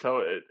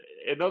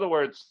 in other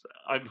words,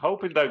 I'm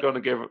hoping they're going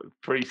to give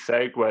free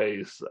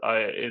segues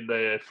in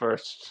the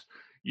first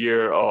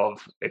year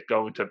of it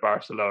going to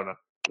Barcelona.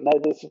 Now,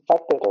 there's the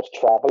fact that there's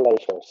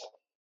travelators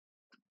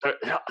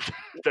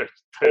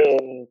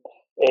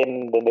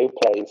in the new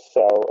place,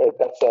 so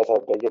that says how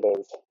big it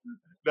is.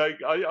 Like,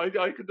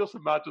 I can just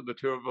imagine the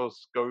two of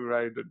us going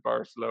around in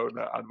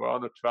Barcelona and we're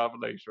on a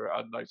travelator,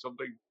 and like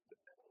something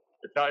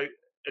that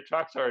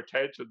attracts our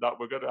attention that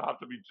we're going to have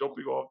to be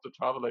jumping off the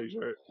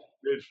travelator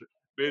mid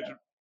mid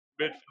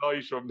mid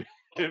flight or mid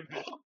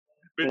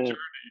Mm.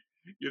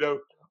 journey,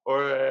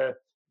 or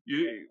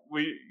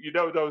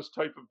those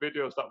type of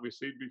videos that we've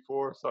seen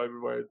before,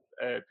 Simon, where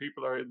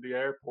people are in the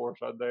airport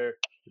and they're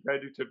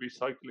ready to be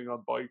cycling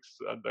on bikes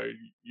and they're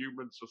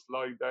humans just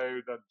lying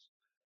down and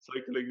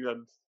cycling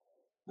and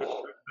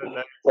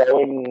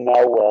Going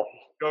nowhere.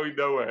 going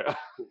nowhere.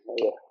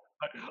 Yeah.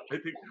 I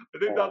think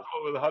that's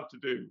what we'll have to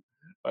do.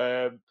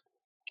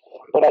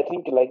 But I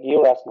think, like you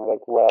were asking,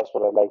 like what else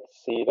would I like to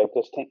see? Like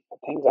there's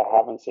things I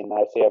haven't seen.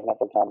 I see. I've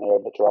never gone near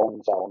the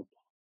drone zone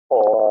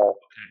or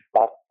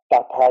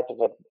that part of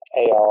it,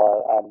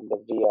 AR and the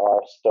VR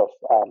stuff,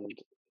 and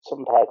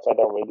some parts I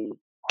don't really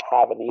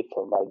have a need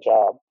for my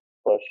job.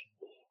 But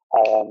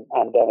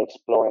and then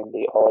exploring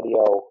the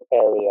audio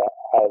area,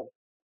 I've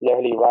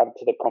literally ran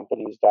to the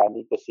companies that I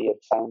need to see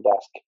at Sound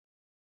Desk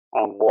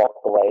and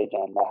walked away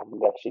again. I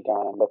haven't actually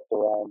gone and looked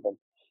around. And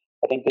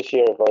I think this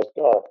year, if I was,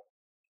 or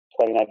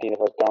 2019, if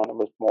I was going, it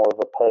was more of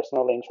a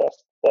personal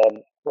interest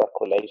than work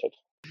related.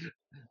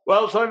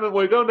 Well, Simon,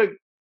 we're going to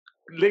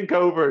link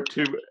over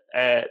to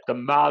the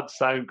Mad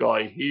Sound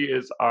Guy. He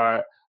is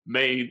our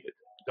main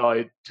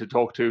guy to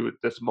talk to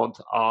this month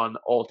on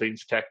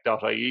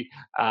allthingstech.ie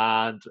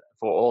and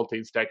for All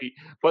Things Techie.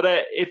 But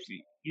if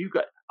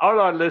all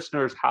our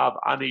listeners have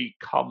any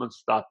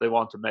comments that they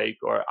want to make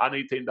or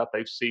anything that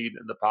they've seen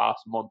in the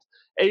past month,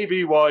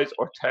 AV wise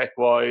or tech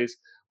wise,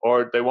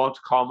 or they want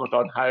to comment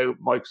on how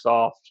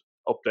Microsoft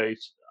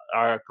updates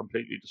are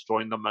completely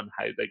destroying them and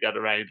how they get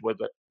around with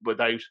it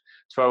without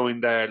throwing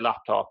their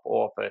laptop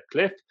off a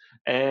cliff,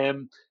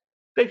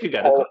 they could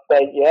get it. Or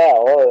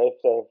if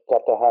they've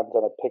got their hands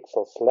on a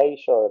Pixel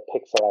Slate or a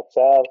Pixel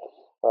XL,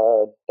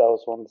 or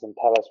those ones, and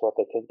tell us what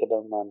they think of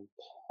them and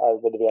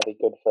would it be any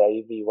good for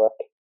AV work.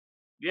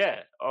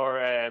 Yeah,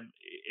 or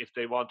if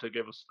they want to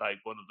give us like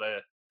one of the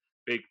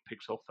big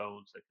Pixel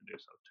phones, they can do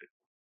so too.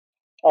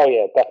 Oh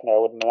yeah, definitely. I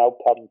wouldn't have no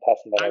problem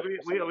testing that.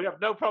 We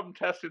have no problem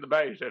testing them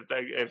out. If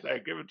they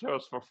give it to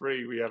us for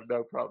free, we have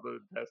no problem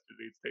testing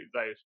these things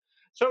out.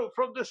 So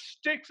from the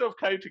sticks of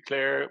County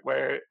Clare,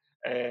 where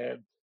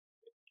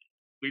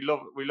We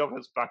love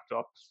his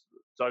backdrops.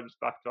 Simon's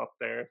backdrop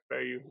there,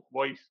 very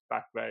white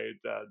background,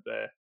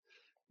 and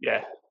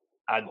yeah,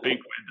 and big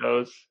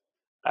windows.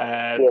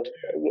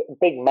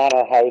 Big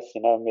manor house,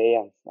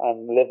 me.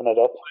 I'm living it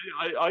up.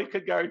 I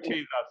can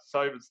guarantee that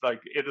Simon's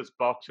like in his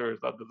boxers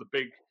under the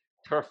big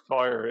turf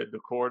fire in the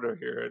corner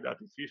here, and that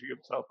he's heating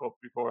himself up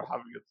before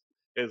having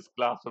his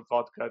glass of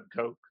vodka and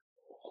coke.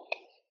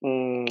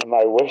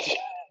 I wish.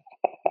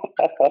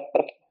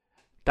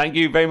 Thank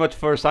you very much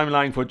for Simon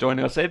Lang for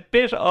joining us. A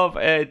bit of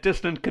a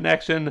distant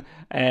connection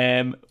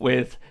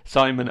with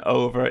Simon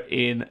over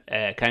in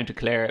County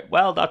Clare.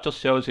 Well, that just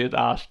shows you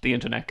that the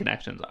internet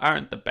connections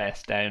aren't the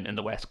best down in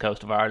the west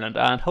coast of Ireland,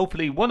 and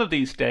hopefully one of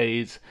these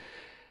days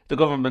the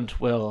government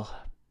will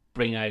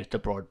bring out the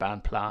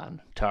broadband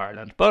plan to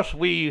Ireland, but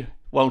we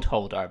won't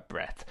hold our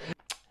breath.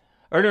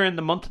 Earlier in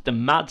the month, the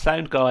Mad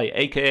Sound Guy,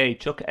 aka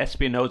Chuck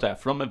Espinoza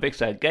from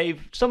Avixa,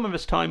 gave some of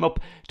his time up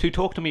to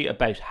talk to me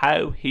about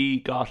how he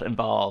got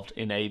involved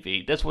in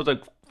AV. This was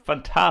a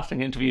fantastic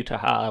interview to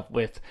have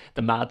with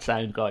the Mad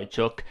Sound Guy,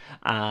 Chuck,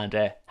 and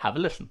have a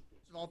listen.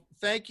 Well,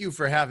 thank you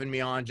for having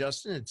me on,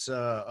 Justin. It's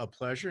a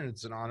pleasure and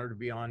it's an honor to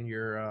be on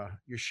your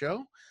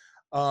show.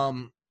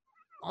 I'll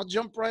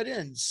jump right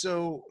in.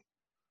 So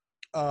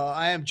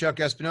I am Chuck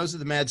Espinoza,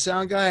 the Mad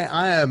Sound Guy.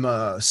 I am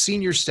a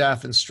senior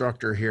staff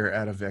instructor here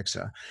at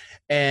Avixa.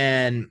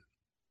 And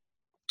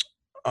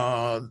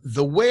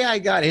the way I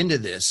got into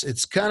this,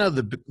 it's kind of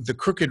the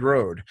crooked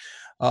road.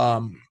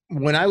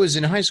 When I was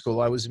in high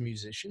school, I was a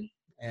musician,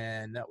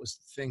 and that was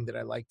the thing that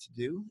I liked to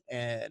do.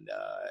 And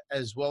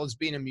as well as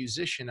being a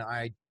musician,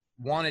 I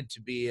wanted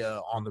to be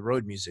a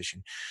on-the-road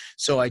musician.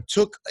 So I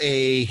took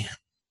a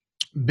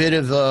bit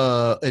of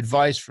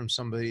advice from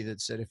somebody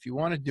that said, if you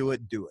want to do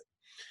it, do it.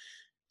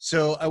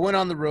 So I went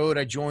on the road.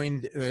 I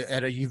joined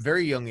at a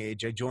very young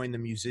age. I joined the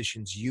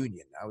Musicians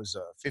Union. I was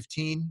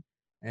 15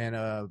 and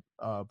a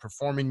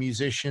performing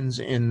musician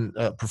in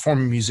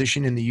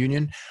the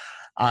union.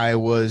 I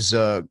was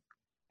I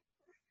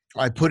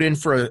put in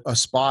for a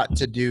spot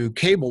to do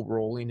cable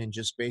rolling and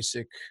just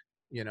basic,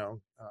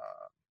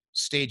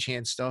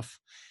 stagehand stuff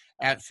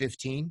at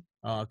 15.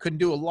 Couldn't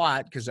do a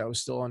lot because I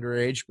was still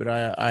underage, but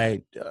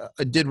I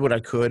did what I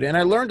could, and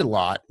I learned a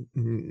lot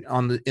in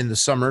the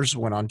summers.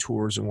 Went on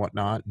tours and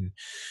whatnot, and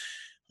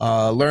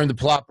learned the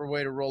proper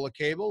way to roll a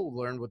cable.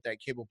 Learned what that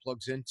cable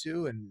plugs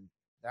into, and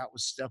that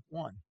was step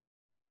one.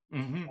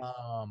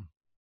 Mm-hmm.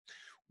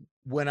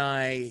 When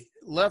I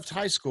left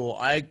high school,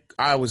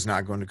 I was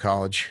not going to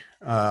college.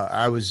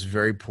 I was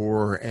very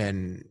poor,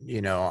 and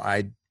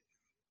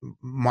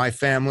my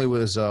family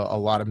was a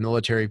lot of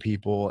military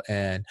people,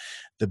 and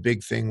the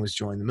big thing was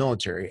join the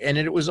military. And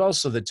it was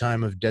also the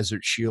time of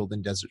Desert Shield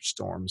and Desert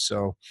Storm.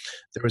 So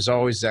there was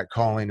always that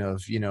calling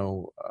of,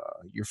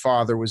 your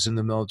father was in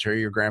the military,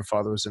 your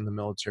grandfather was in the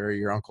military,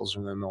 your uncles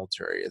were in the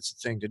military. It's a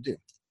thing to do.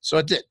 So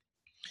I did.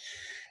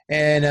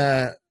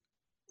 And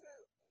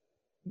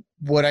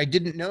what I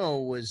didn't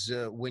know was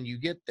when you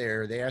get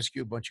there, they ask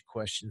you a bunch of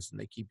questions and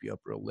they keep you up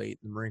real late.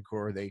 In the Marine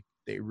Corps, they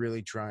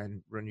really try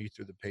and run you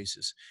through the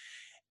paces.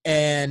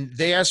 And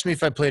they asked me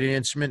if I played an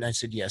instrument, and I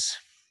said yes.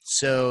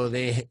 So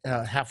they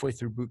halfway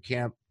through boot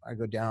camp, I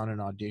go down and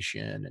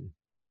audition,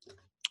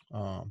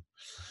 and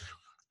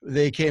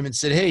they came and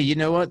said, "Hey, you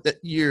know what? That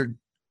you're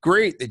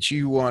great that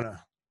you want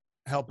to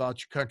help out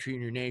your country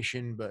and your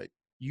nation, but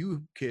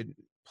you could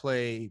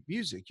play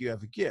music. You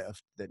have a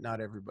gift that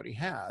not everybody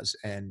has,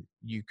 and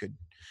you could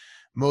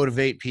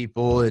motivate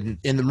people. And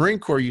in the Marine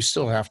Corps, you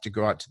still have to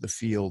go out to the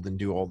field and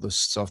do all this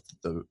stuff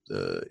that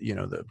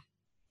the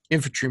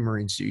infantry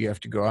Marines do. You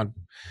have to go on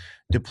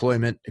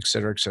deployment, et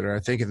cetera, et cetera. I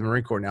think in the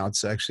Marine Corps now,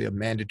 it's actually a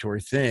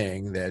mandatory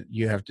thing that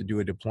you have to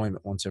do a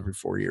deployment once every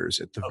 4 years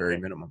at the very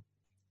minimum.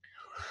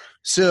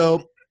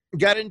 So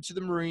got into the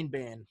Marine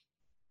band,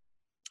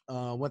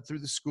 went through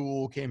the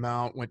school, came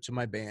out, went to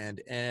my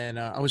band, and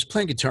I was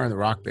playing guitar in the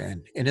rock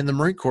band. And in the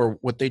Marine Corps,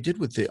 what they did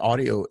with the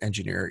audio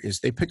engineer is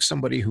they picked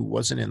somebody who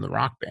wasn't in the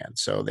rock band.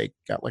 So they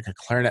got like a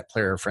clarinet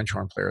player, a French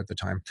horn player at the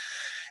time,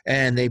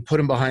 and they put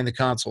him behind the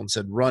console and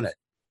said, run it.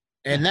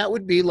 And that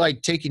would be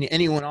like taking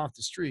anyone off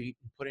the street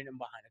and putting them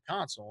behind a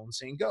console and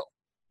saying, go.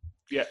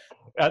 Yeah.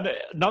 And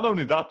not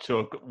only that,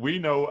 Chuck, we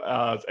know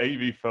as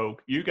AV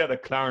folk, you get a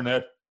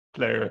clarinet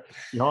player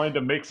behind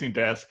a mixing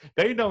desk.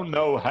 They don't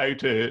know how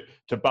to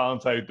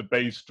balance out the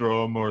bass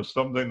drum or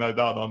something like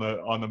that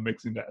on a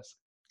mixing desk.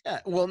 Yeah,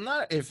 well,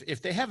 not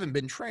if they haven't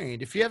been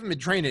trained. If you haven't been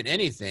trained at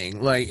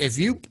anything, like if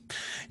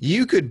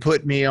you could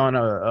put me on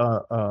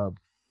a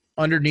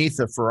underneath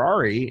a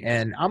Ferrari,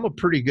 and I'm a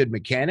pretty good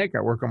mechanic.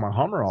 I work on my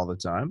Hummer all the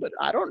time, but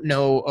I don't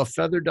know a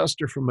feather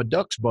duster from a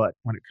duck's butt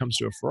when it comes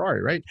to a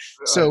Ferrari, right?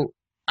 So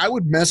I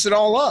would mess it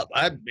all up.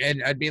 I'd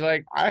be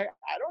like, I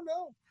don't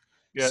know.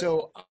 Yeah.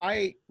 So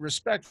I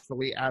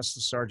respectfully asked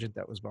the sergeant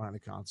that was behind the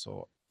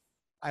console,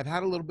 I've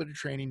had a little bit of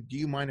training. Do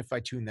you mind if I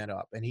tune that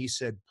up? And he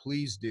said,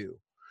 please do.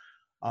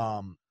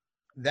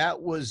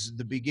 That was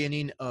the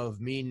beginning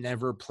of me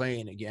never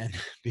playing again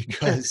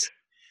because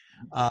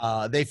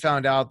They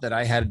found out that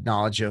I had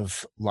knowledge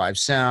of live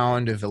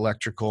sound, of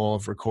electrical,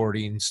 of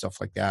recording,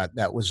 stuff like that.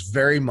 That was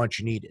very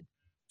much needed.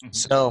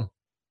 So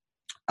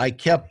I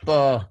kept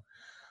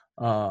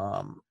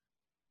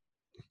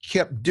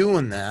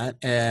doing that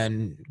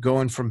and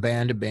going from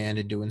band to band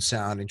and doing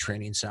sound and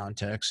training sound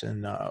techs.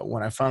 And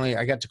when I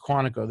got to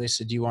Quantico, they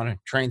said, "Do you want to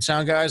train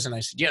sound guys?" And I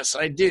said, "Yes,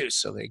 I do."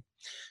 So they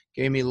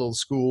gave me a little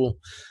school.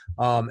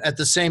 At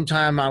the same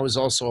time, I was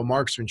also a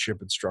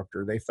marksmanship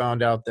instructor. They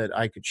found out that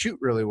I could shoot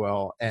really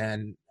well,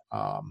 and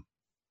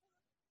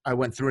I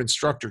went through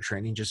instructor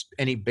training, just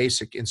any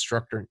basic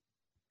instructor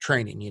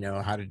training,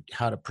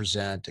 how to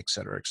present, et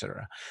cetera, et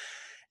cetera.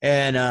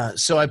 And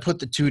so I put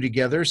the two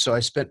together. So I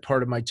spent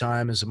part of my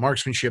time as a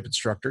marksmanship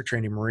instructor,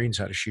 training Marines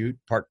how to shoot,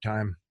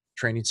 part-time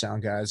training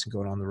sound guys and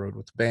going on the road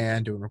with the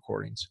band, doing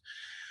recordings.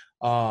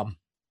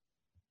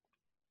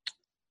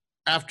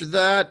 After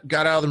that,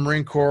 got out of the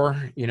Marine Corps.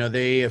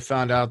 They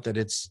found out that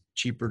it's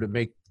cheaper to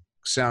make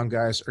sound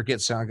guys or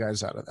get sound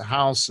guys out of the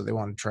house. So they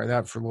wanted to try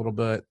that for a little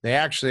bit.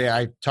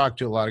 I talked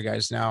to a lot of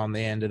guys now, and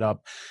they ended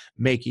up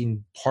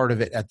making part of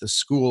it at the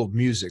School of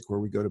Music, where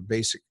we go to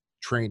basic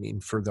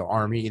training for the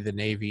Army, the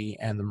Navy,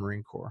 and the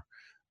Marine Corps.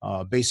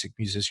 Basic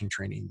musician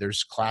training.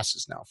 There's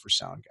classes now for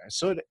sound guys.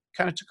 So it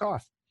kind of took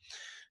off,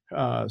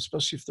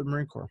 especially for the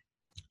Marine Corps.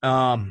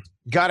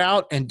 Got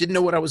out and didn't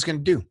know what I was going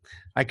to do.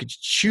 I could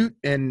shoot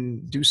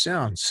and do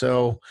sound.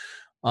 So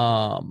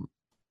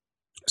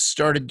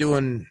started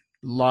doing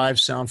live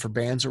sound for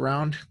bands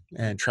around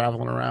and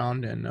traveling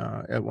around. And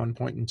at one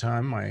point in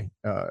time, my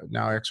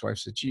now ex-wife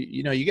said,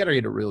 you got to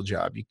get a real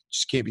job. You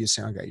just can't be a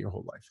sound guy your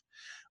whole life.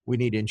 We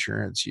need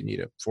insurance. You need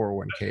a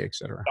 401k, et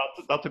cetera.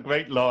 That's a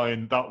great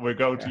line that we're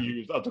going to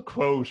use as a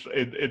quote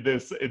in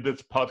this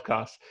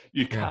podcast.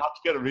 You can't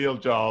get a real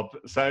job.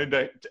 Sound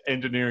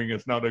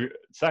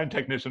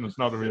technician is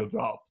not a real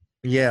job.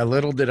 Yeah,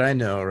 little did I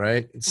know,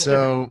 right?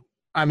 So,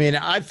 I mean,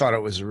 I thought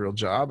it was a real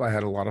job. I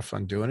had a lot of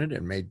fun doing it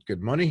and made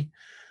good money.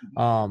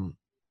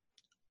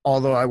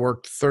 Although I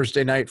worked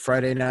Thursday night,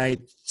 Friday night,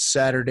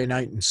 Saturday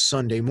night, and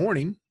Sunday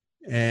morning.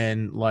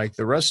 And like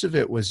the rest of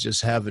it was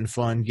just having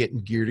fun,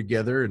 getting gear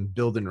together and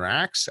building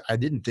racks. I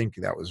didn't think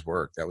that was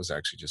work. That was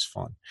actually just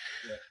fun.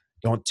 Yeah.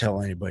 Don't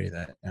tell anybody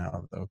that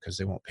now, though, because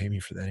they won't pay me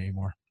for that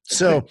anymore.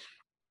 So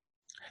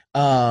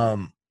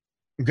got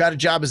a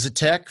job as a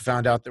tech,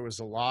 found out there was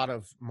a lot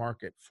of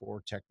market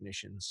for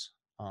technicians,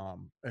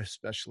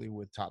 especially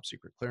with top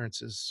secret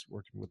clearances,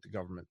 working with the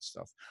government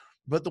stuff.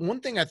 But the one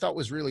thing I thought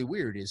was really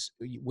weird is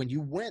when you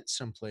went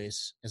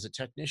someplace as a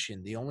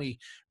technician, the only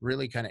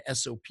really kind of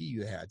SOP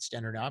you had,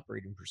 standard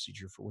operating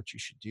procedure for what you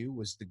should do,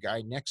 was the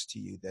guy next to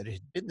you that had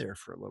been there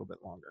for a little bit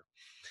longer.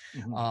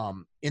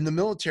 In the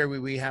military,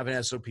 we have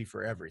an SOP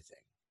for everything.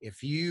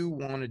 If you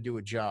want to do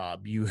a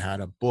job, you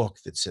had a book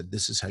that said,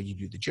 this is how you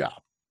do the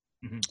job.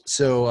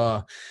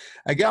 So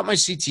I got my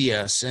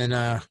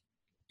CTS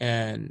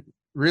and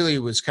really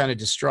was kind of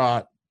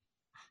distraught.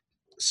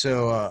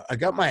 So I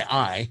got my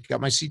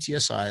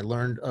CTSI,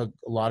 learned a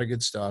lot of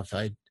good stuff.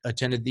 I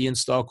attended the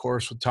install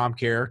course with Tom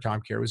Kerr.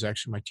 Tom Kerr was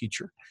actually my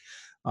teacher,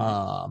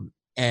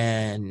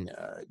 and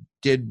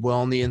did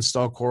well in the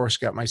install course,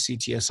 got my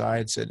CTSI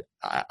and said,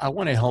 I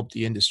want to help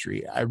the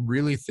industry. I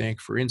really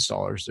think for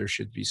installers, there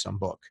should be some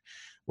book.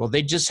 Well,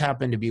 they just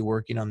happened to be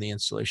working on the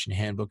installation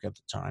handbook at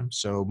the time.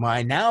 So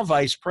my now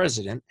vice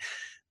president,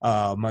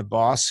 my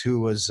boss, who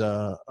was,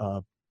 I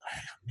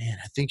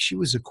think she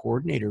was a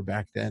coordinator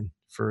back then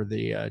for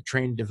the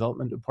training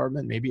development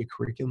department, maybe a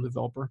curriculum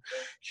developer.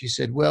 She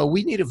said, well,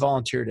 we need a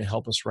volunteer to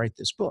help us write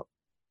this book,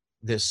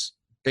 this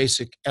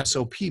basic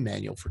SOP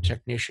manual for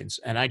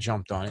technicians. And I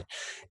jumped on it.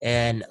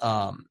 And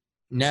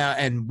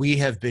and we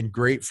have been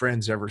great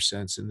friends ever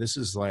since. And this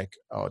is like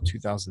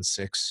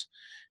 2006.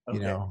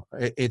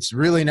 Okay. It's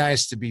really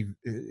nice to be,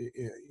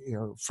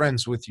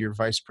 friends with your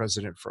vice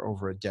president for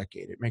over a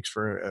decade. It makes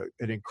for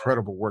an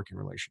incredible working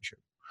relationship.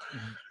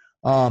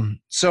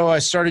 So I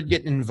started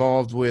getting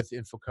involved with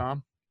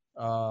Infocom.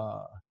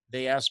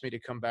 They asked me to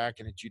come back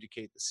and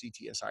adjudicate the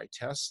CTSI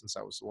test since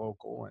I was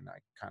local and I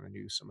kind of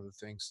knew some of the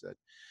things that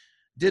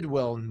did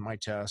well in my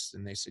test.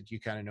 And they said, you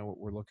kind of know what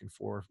we're looking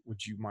for.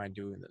 Would you mind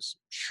doing this?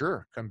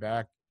 Sure. Come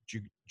back.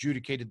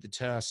 Adjudicated the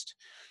test.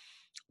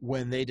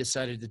 When they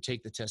decided to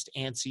take the test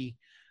ANSI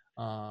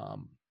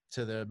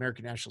to the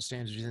American National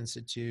Standards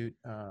Institute,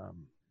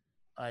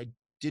 I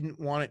didn't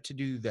want it to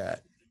do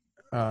that.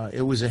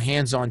 It was a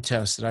hands-on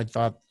test that I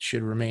thought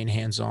should remain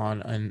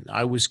hands-on, and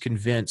I was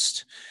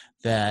convinced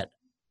that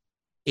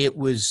it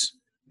was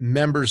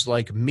members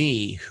like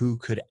me who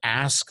could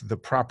ask the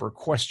proper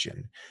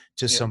question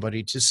to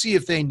somebody to see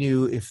if they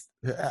knew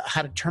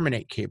how to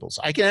terminate cables.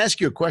 I can ask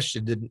you a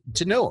question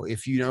to know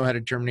if you know how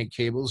to terminate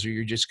cables or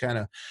you're just kind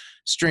of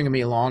stringing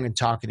me along and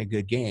talking a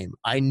good game.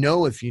 I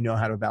know if you know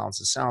how to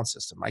balance a sound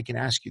system. I can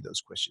ask you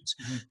those questions.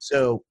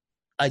 So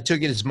I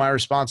took it as my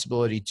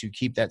responsibility to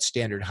keep that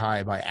standard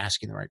high by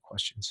asking the right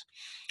questions.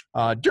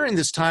 During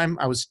this time,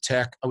 I was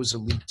tech. I was a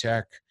lead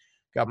tech,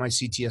 got my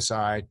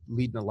CTSI,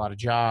 leading a lot of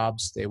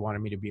jobs. They wanted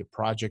me to be a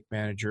project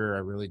manager. I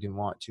really didn't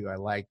want to. I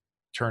liked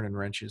turning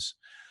wrenches.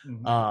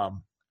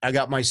 Mhm. I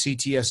got my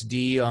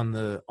CTSD on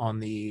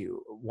the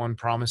one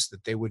promise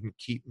that they wouldn't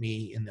keep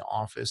me in the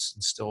office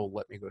and still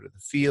let me go to the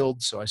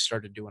field. So I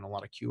started doing a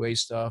lot of QA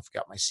stuff,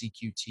 got my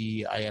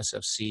CQT,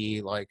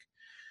 ISFC, like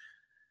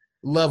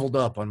leveled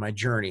up on my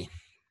journey.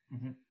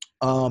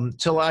 Mhm.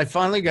 Till I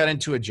finally got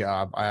into a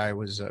job. I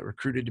was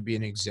recruited to be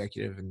an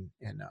executive and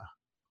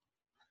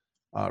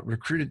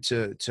recruited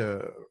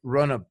to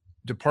run a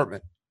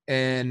department.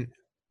 And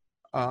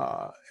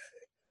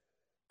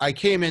I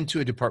came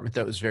into a department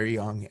that was very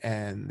young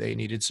and they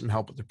needed some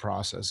help with the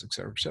process, et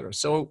cetera, et cetera.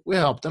 So we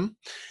helped them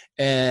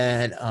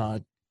and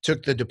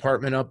took the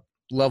department up,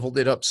 leveled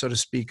it up, so to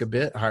speak, a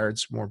bit, hired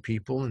some more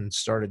people and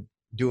started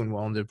doing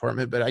well in the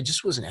department. But I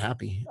just wasn't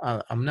happy.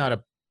 I am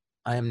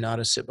not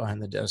a sit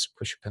behind the desk,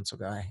 push a pencil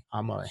guy.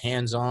 I'm a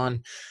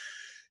hands-on,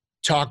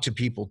 talk to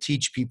people,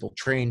 teach people,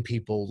 train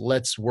people.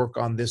 Let's work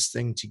on this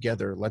thing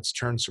together. Let's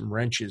turn some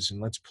wrenches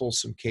and let's pull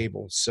some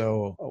cables.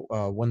 So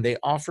when they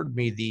offered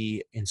me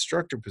the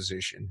instructor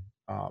position,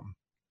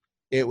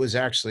 it was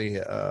actually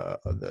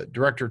the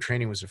director of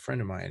training was a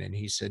friend of mine, and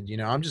he said,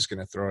 I'm just going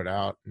to throw it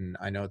out. And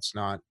I know it's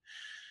not,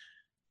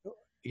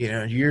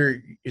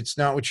 it's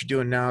not what you're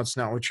doing now. It's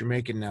not what you're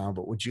making now,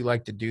 but would you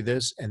like to do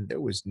this? And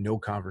there was no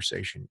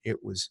conversation.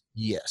 It was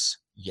yes,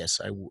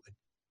 I would.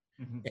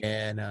 Mhm.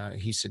 And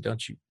he said,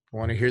 don't you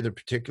want to hear the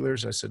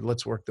particulars? I said,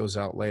 let's work those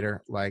out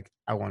later. Like,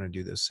 I want to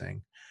do this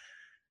thing.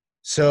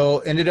 So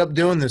ended up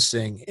doing this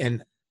thing.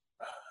 And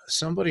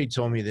somebody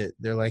told me that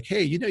they're like,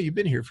 hey, you've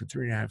been here for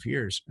 3.5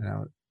 years. And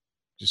I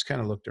just kind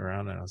of looked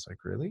around and I was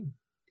like, really?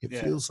 It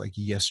Yeah. feels like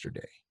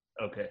yesterday.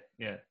 Okay.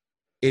 Yeah.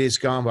 It has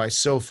gone by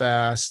so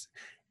fast.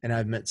 And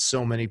I've met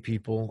so many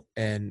people,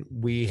 and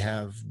we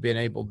have been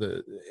able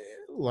to,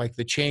 like,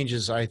 the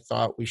changes I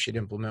thought we should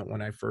implement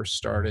when I first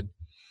started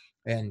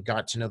and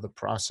got to know the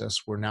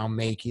process. We're now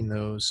making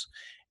those.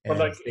 But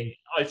And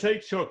I say,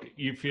 Chuck,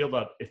 you feel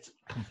that it's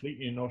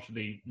completely and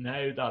utterly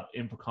now that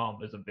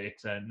Infocom is a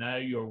Vixen. Now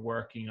you're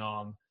working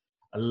on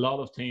a lot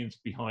of things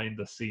behind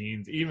the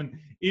scenes.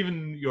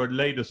 Even your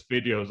latest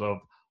videos of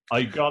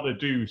I gotta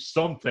do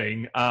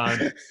something,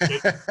 and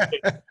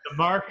the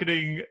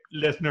marketing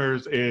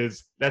listeners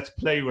is let's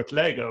play with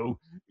Lego,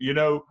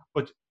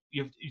 But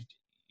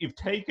you've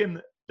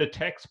taken the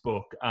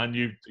textbook and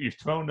you've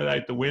thrown it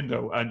out the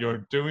window, and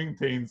you're doing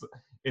things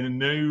in a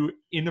new,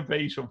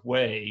 innovative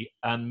way,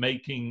 and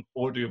making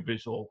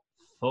audiovisual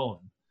fun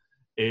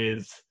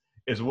is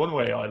one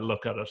way I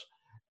look at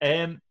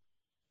it.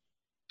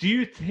 Do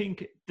you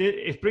think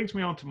it brings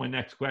me on to my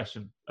next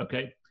question?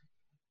 Okay,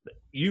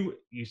 you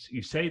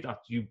say that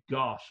you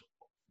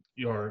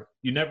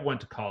never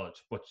went to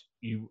college, but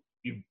you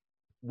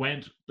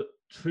went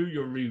through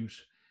your route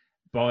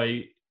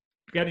by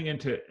getting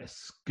into a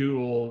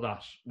school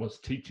that was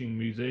teaching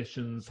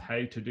musicians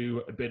how to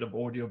do a bit of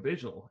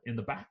audiovisual in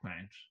the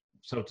background,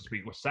 so to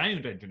speak, with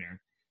sound engineering.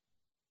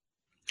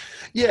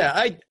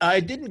 Yeah, I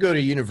didn't go to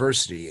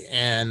university,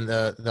 and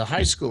the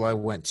high school I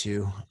went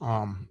to,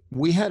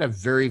 we had a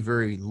very,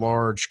 very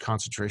large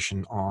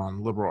concentration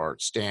on liberal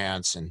arts,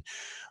 dance, and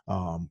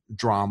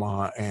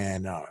drama.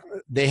 And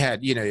they had,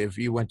 if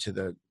you went to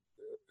the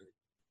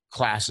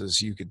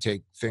classes, you could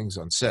take things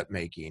on set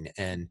making.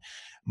 And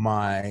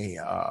my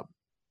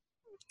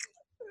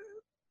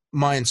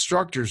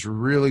instructors were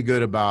really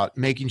good about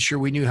making sure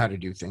we knew how to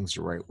do things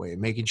the right way,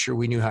 making sure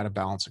we knew how to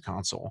balance a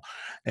console,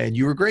 and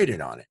you were graded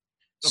on it.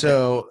 Okay.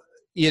 So,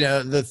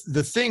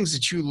 the things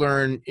that you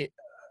learn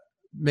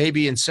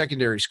maybe in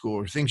secondary school,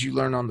 or things you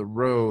learn on the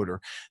road,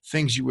 or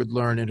things you would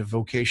learn in a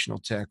vocational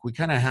tech, we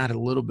kind of had a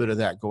little bit of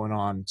that going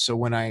on. So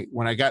when I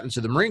got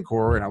into the Marine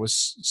Corps and I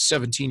was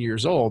 17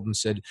 years old and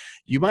said,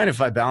 you mind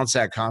if I balance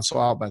that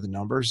console out by the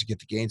numbers to get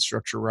the gain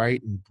structure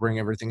right and bring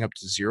everything up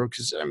to zero?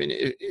 Because I mean,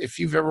 if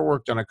you've ever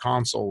worked on a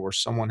console where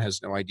someone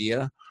has no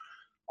idea,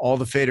 all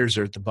the faders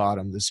are at the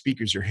bottom, the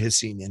speakers are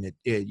hissing, and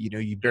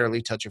you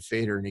barely touch a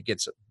fader and it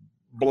gets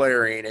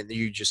blaring, and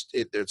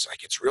it's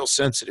like, it's real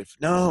sensitive.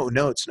 No,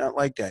 it's not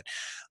like that.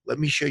 Let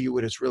me show you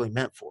what it's really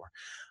meant for.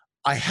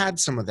 I had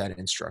some of that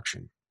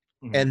instruction.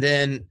 Mm-hmm. And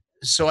then,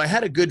 so I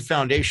had a good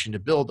foundation to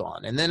build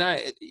on. And then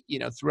I,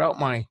 throughout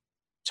my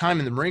time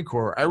in the Marine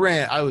Corps,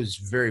 I was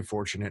very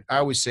fortunate. I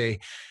always say,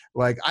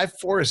 like, I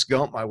Forrest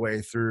Gump my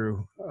way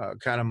through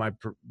kind of my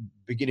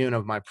beginning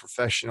of my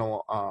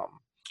professional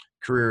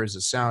career as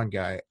a sound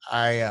guy.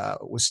 I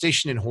was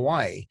stationed in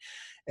Hawaii,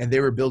 and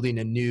they were building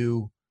a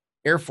new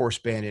Air Force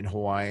band in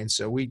Hawaii. And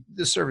so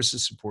the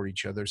services support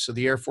each other. So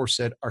the Air Force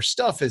said, our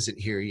stuff isn't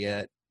here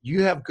yet.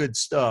 You have good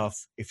stuff.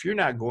 If you're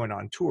not going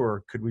on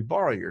tour, could we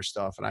borrow your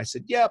stuff? And I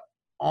said, yep,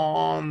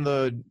 on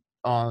the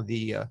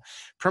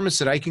premise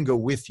that I can go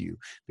with you,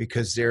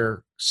 because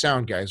their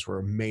sound guys were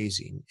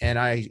amazing. And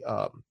I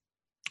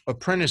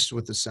apprenticed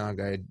with the sound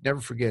guy. I'd never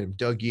forget him,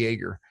 Doug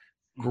Yeager.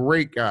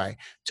 Great guy.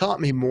 Taught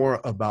me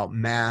more about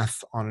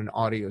math on an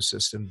audio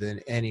system than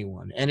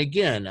anyone. And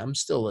again, I'm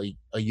still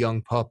a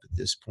young pup at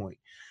this point.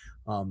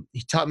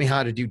 He taught me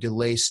how to do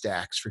delay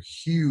stacks for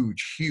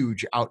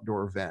huge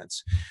outdoor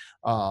events.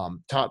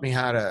 Taught me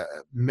how to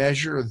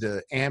measure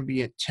the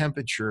ambient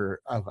temperature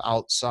of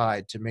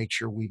outside to make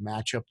sure we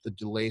match up the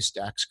delay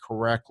stacks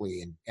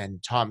correctly,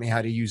 and taught me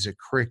how to use a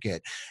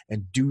Cricut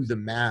and do the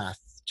math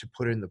to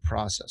put in the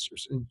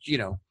processors. And, you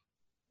know,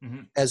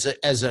 as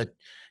a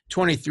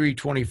 23,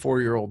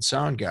 24-year-old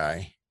sound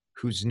guy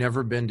who's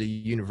never been to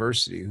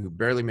university, who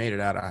barely made it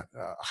out of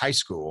high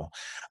school,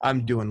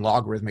 I'm doing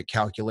logarithmic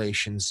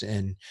calculations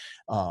and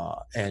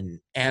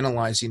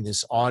analyzing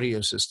this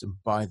audio system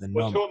by the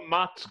number. Was your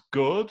maths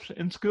good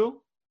in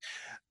school?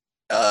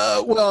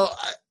 Well,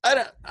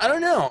 I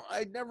don't know.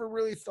 I never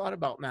really thought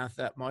about math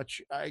that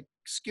much. I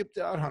skipped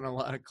out on a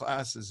lot of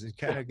classes and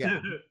kind of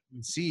got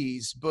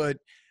C's, but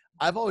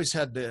I've always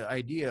had the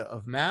idea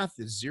of math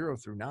is 0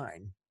 through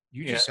 9.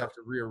 You just have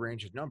to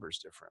rearrange the numbers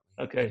differently.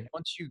 Okay. And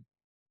once you,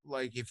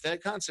 like, if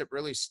that concept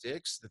really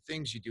sticks, the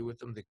things you do with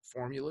them, the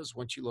formulas,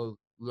 once you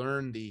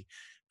learn the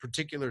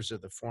particulars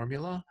of the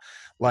formula,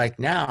 like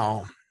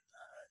now,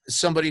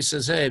 somebody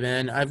says, hey,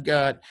 man, I've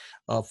got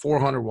a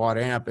 400 watt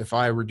amp. If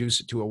I reduce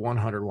it to a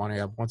 100 watt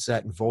amp, what's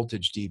that in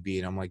voltage dB?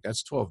 And I'm like,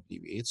 that's 12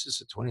 dB. It's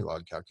just a 20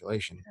 log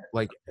calculation.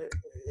 Like,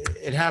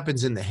 it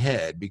happens in the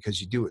head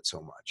because you do it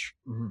so much.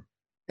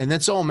 And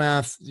that's all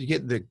math. You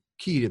get the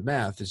key to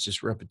math is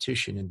just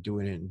repetition and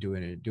doing it and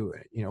doing it and doing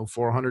it. You know,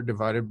 400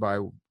 divided by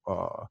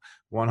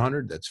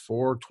 100, that's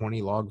 4.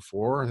 20 log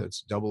 4,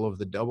 that's double of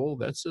the double.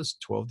 That's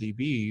just 12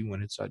 dB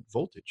when it's at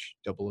voltage,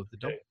 double of the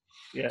double.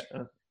 Yeah.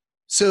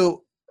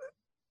 So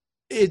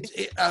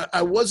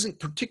I wasn't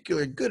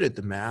particularly good at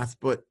the math,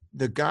 but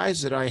the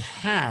guys that I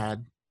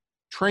had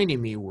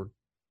training me were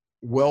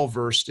well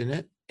versed in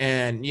it.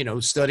 And, you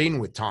know, studying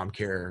with Tom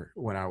Kerr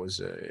when I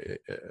was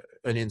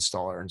an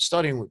installer, and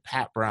studying with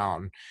Pat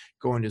Brown,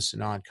 going to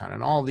SonadCon,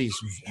 and all these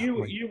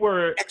you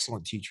were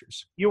excellent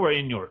teachers. You were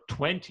in your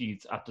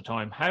 20s at the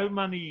time.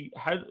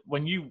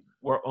 When you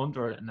were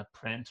under an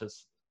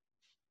apprentice,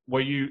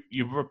 you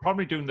were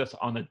probably doing this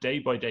on a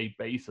day-by-day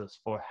basis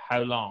for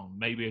how long?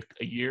 Maybe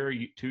a year,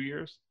 2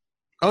 years?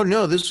 Oh,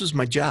 no, this was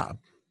my job.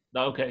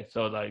 Okay,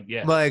 so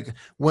like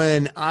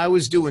when I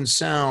was doing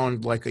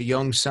sound, like a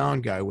young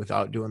sound guy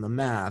without doing the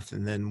math,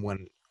 and then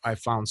when I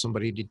found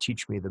somebody to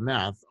teach me the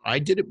math, I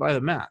did it by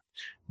the math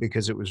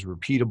because it was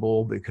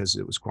repeatable, because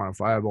it was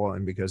quantifiable,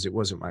 and because it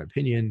wasn't my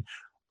opinion,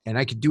 and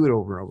I could do it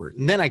over and over.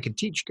 And then I could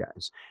teach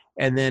guys,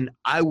 and then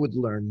I would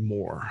learn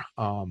more.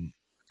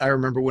 I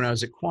remember when I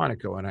was at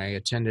Quantico and I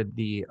attended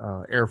the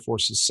Air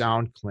Force's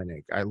sound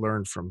clinic, I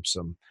learned from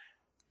some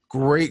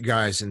great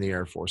guys in the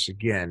Air Force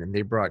again, and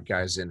they brought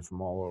guys in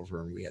from all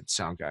over, and we had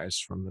sound guys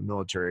from the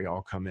military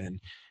all come in,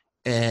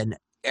 and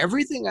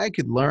everything I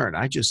could learn,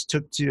 I just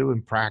took to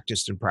and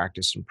practiced and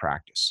practiced and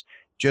practiced.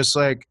 Just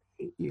like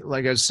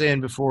I was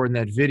saying before in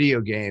that video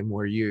game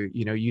where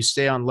you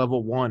stay on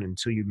level 1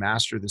 until you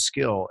master the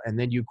skill, and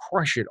then you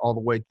crush it all the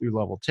way through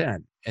level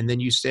 10, and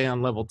then you stay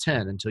on level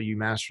 10 until you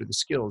master the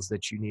skills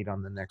that you need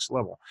on the next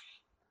level.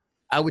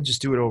 I would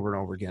just do it over and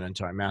over again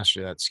until I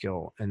master that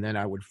skill, and then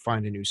I would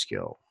find a new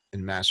skill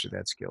and master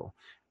that skill.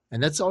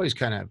 And that's always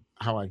kind of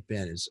how I've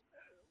been, is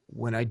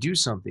when I do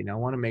something, I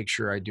want to make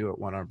sure I do it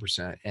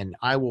 100%, and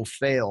I will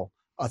fail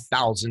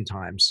 1,000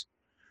 times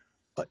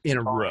in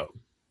a row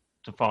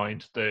to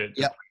find the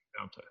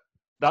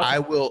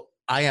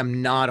I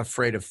am not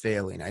afraid of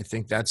failing. I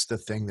think that's the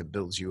thing that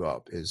builds you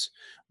up, is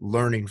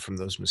learning from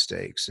those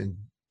mistakes and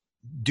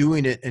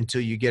doing it until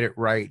you get it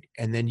right,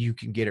 and then you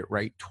can get it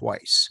right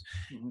twice.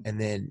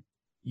 And then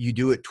you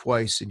do it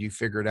twice and you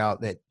figure it out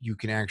that you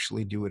can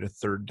actually do it a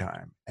third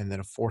time, and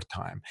then a fourth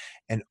time,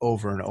 and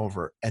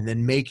over, and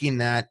then making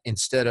that,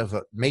 instead of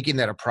making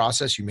that a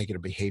process, you make it a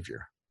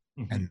behavior.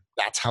 And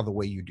that's how the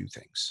way you do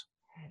things.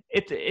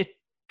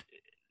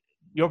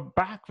 Your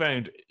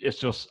background is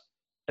just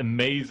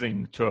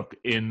amazing, Chuck,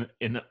 in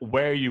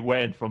where you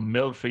went from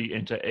military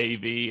into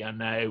AV, and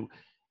now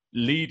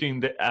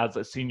leading as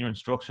a senior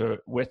instructor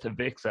with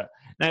Avixa.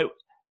 Now,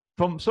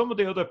 from some of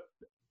the other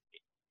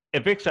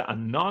Avixa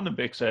and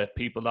non-Avixa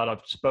people that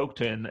I've spoke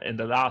to in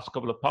the last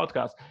couple of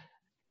podcasts,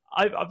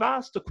 I've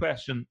asked the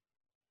question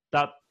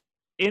that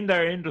in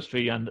their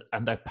industry and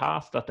their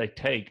path that they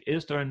take,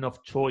 is there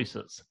enough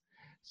choices?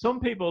 Some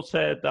people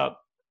said that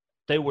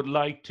they would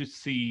like to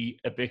see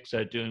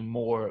Avixa doing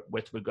more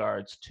with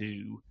regards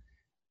to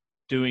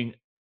doing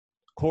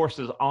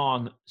courses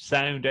on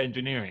sound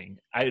engineering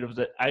out of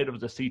the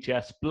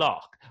CTS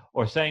block,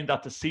 or saying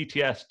that the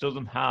CTS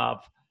doesn't have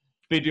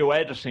video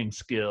editing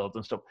skills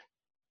and stuff.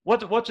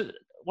 What's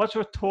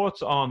your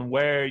thoughts on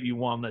where you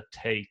want to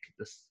take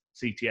the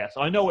CTS?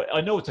 I know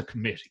it's a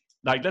committee.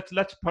 Like,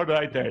 let's put it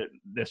out there,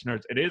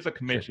 listeners. It is a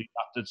committee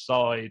that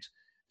decide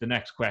the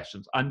next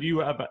questions. And you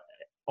have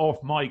off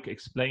mic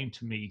explained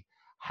to me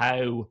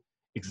how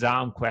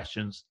exam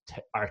questions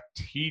are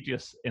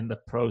tedious in the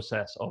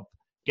process of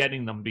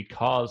getting them,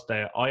 because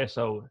they're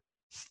ISO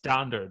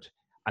standard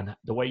and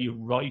the way you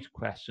write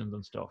questions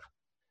and stuff.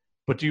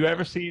 But do you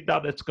ever see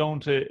that it's going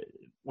to,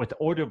 with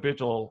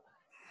audiovisual,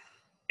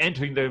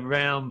 entering the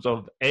realms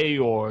of A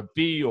or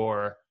B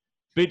or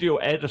video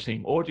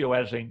editing, audio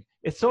editing,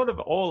 it sort of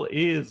all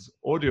is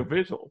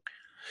audiovisual.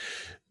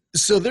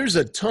 So there's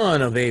a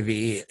ton of AV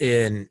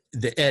in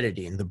the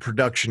editing, the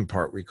production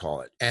part, we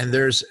call it. And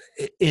there's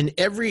in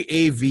every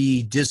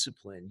AV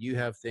discipline, you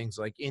have things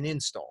like an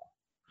install.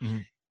 Mm-hmm.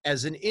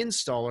 As an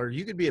installer,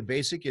 you could be a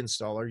basic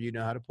installer. You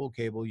know how to pull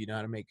cable, you know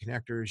how to make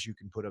connectors, you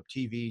can put up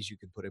TVs, you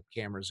can put up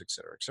cameras, et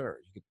cetera, et cetera.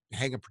 You can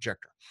hang a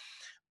projector.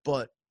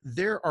 But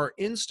there are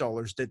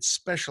installers that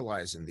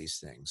specialize in these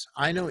things.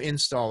 I know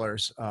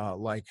installers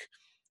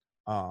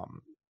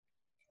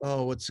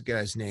what's the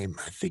guy's name?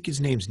 I think his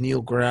name's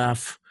Neil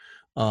Graff.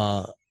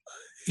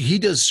 He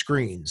does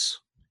screens.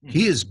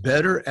 He is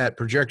better at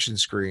projection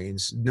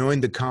screens,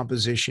 knowing the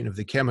composition of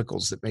the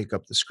chemicals that make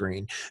up the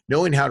screen,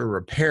 knowing how to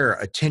repair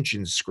a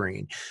tension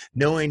screen,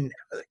 knowing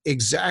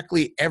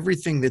exactly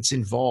everything that's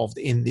involved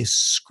in this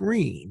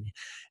screen.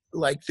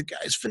 Like, the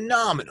guy's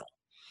phenomenal.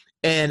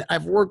 And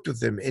I've worked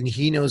with him, and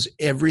he knows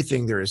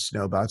everything there is to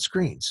know about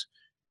screens.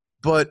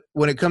 But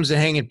when it comes to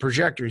hanging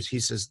projectors, he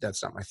says,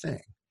 that's not my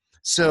thing.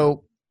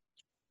 So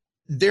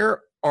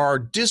there are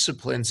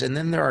disciplines, and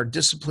then there are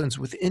disciplines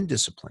within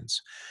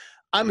disciplines.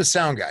 I'm a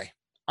sound guy.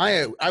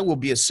 I will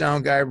be a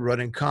sound guy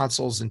running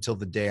consoles until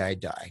the day I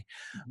die.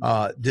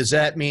 Does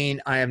that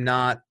mean I am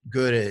not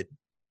good at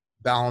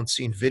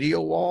balancing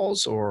video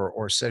walls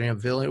or setting up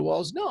video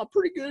walls? No, I'm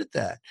pretty good at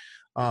that.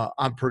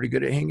 I'm pretty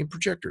good at hanging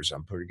projectors.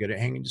 I'm pretty good at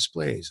hanging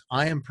displays.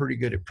 I am pretty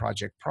good at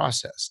project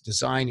process,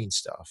 designing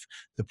stuff,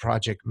 the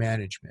project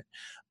management,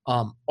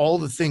 all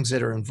the things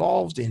that are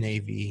involved in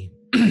AV.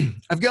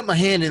 I've got my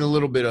hand in a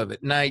little bit of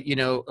it. And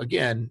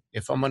again,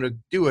 if I'm going to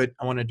do it,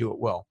 I want to do it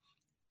well.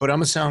 But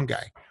I'm a sound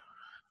guy.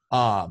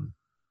 I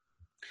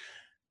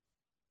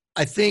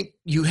think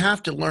you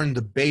have to learn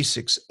the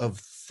basics of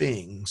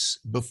things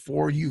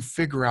before you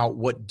figure out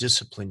what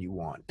discipline you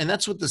want. And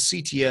that's what the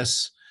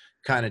CTS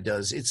kind of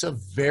does. It's a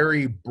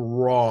very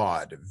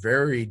broad,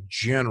 very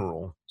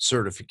general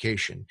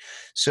certification.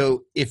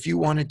 So if you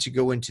wanted to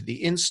go into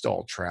the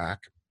install track,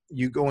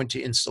 you go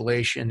into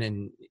installation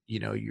and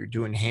you're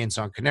doing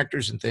hands-on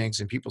connectors and things,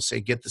 and people say,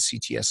 get the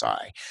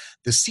CTSI.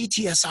 The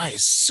CTSI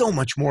is so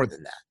much more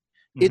than that.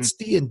 Mm-hmm. It's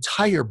the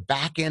entire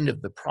back end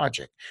of the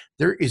project.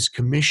 There is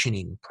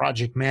commissioning,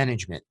 project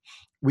management.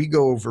 We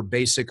go over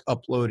basic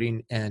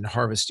uploading and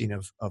harvesting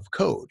of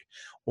code,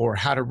 or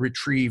how to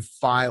retrieve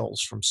files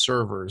from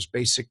servers,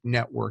 basic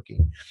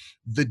networking.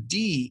 The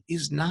D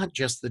is not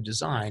just the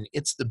design,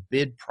 it's the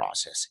bid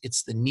process,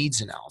 it's the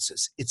needs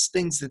analysis, it's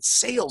things that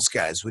sales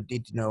guys would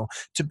need to know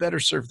to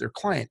better serve their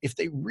client. If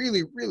they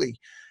really, really,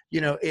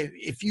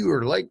 if you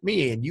are like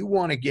me and you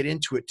want to get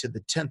into it to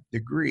the 10th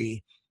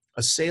degree,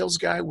 a sales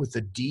guy with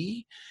a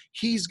D,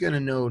 he's going to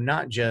know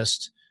not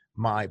just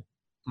my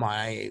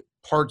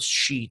parts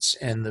sheets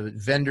and the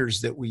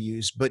vendors that we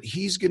use, but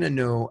he's going to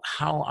know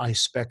how I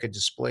spec a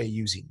display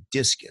using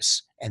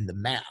Discus and the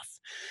math.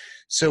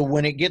 So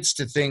when it gets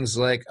to things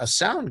like a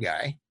sound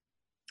guy,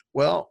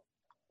 well,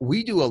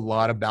 we do a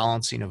lot of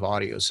balancing of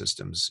audio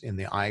systems in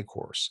the I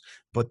course,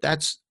 but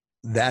that's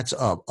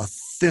a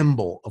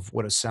thimble of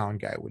what a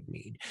sound guy would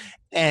need.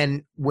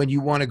 And when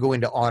you want to go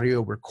into audio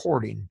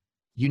recording,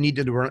 you need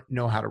to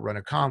know how to run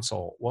a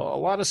console. Well, a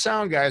lot of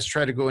sound guys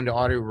try to go into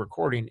audio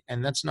recording,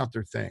 and that's not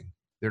their thing.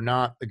 They're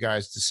not the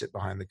guys to sit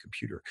behind the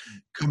computer.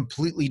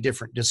 Completely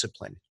different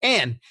discipline.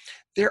 And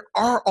there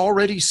are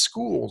already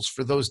schools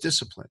for those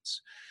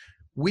disciplines.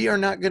 We are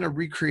not going to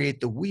recreate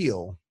the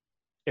wheel.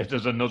 If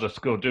there's another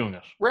school doing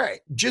it. Right.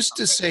 Just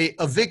to say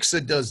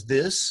Avixa does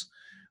this,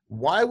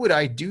 why would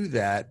I do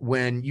that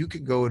when you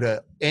could go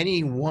to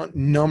any one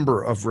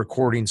number of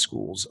recording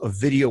schools, of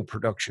video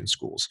production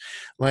schools?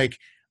 Like,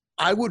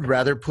 I would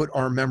rather put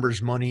our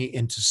members' money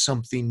into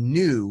something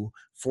new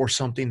for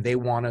something they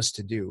want us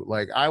to do.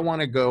 Like, I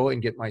want to go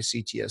and get my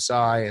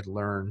CTSI and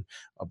learn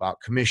about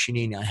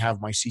commissioning. I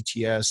have my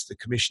CTS. The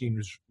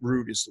commissioning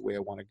route is the way I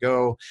want to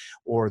go,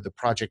 or the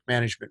project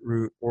management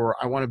route, or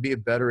I want to be a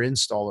better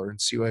installer and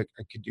see what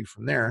I could do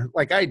from there.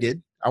 Like I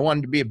did. I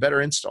wanted to be a better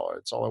installer.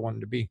 That's all I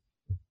wanted to be.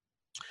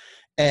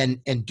 And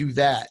do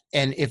that.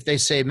 And if they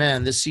say,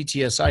 man, this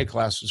CTSI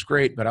class was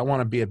great, but I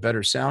want to be a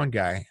better sound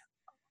guy,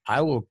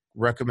 I will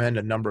recommend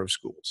a number of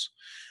schools.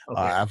 Okay.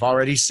 I've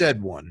already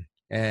said one,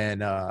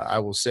 and I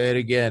will say it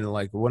again.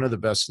 Like, one of the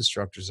best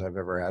instructors I've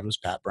ever had was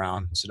Pat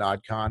Brown,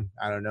 SynodCon.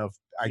 I don't know if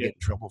I get in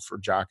trouble for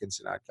jocking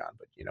SynodCon,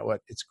 but you know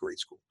what? It's a great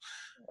school.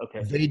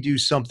 Okay. They do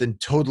something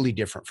totally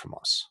different from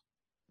us,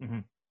 mm-hmm.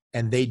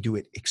 and they do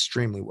it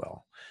extremely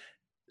well.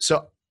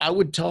 So I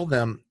would tell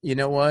them, you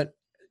know what?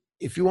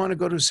 If you want to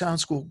go to a sound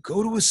school,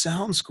 go to a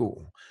sound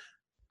school.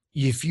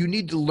 If you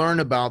need to learn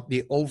about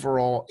the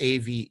overall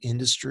AV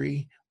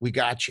industry, we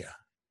got you.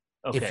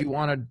 Okay. If you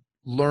want to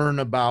learn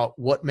about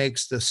what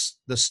makes the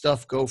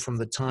stuff go from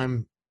the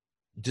time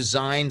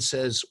design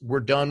says we're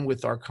done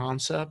with our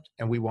concept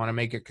and we want to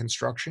make it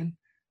construction,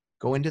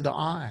 go into the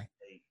I.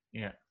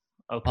 Yeah.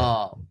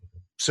 Okay.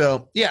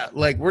 So yeah,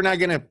 like, we're not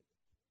going to.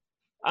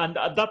 And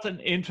that's an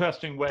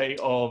interesting way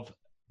of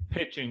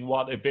pitching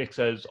what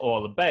Avixa is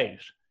all about.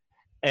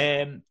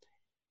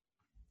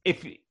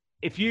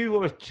 If you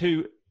were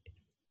to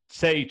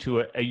say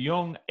to a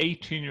young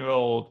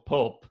 18-year-old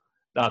pup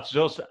that's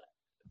just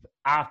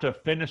after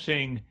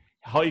finishing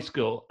high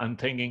school and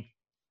thinking,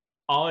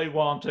 I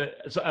want to.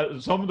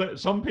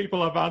 Some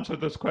people have answered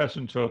this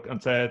question, Chuck,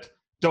 and said,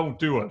 "Don't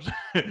do it."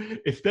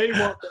 If they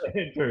want to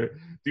enter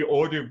the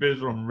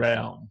audiovisual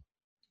realm,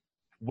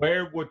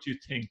 where would you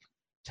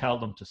tell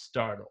them to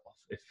start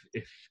off?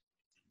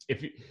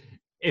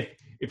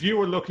 If you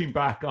were looking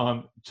back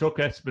on Chuck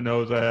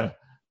Espinoza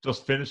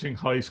just finishing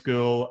high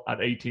school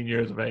at 18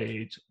 years of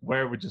age,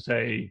 where would you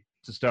say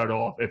to start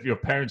off if your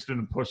parents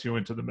didn't push you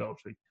into the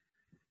military?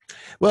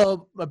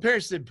 Well, my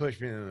parents didn't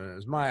push me. It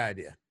was my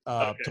idea.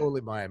 Okay.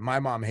 Totally my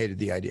mom hated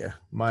the idea.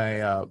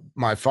 My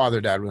father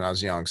died when I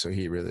was young, so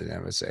he really didn't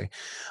have a say.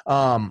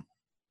 Young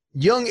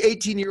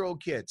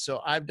 18-year-old kid.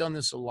 So I've done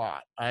this a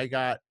lot. I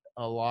got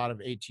a lot of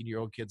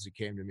 18-year-old kids that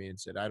came to me and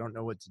said, I don't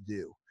know what to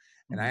do.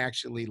 And I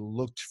actually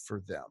looked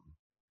for them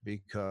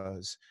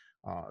because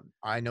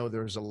I know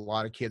there's a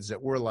lot of kids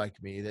that were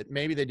like me that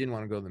maybe they didn't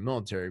want to go to the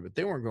military, but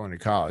they weren't going to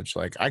college.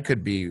 Like I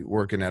could be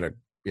working at a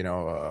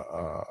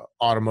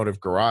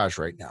automotive garage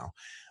right now.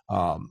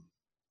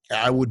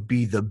 I would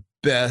be the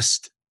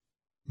best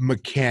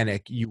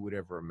mechanic you would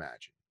ever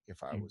imagine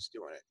if I was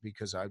doing it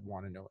because I'd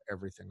want to know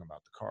everything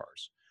about the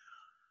cars.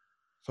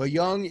 If a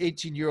young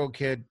 18-year-old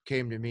kid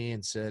came to me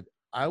and said,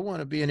 I want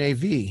to be an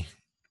AV,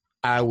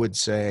 I would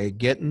say,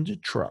 get in the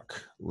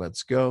truck.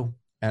 Let's go.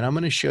 And I'm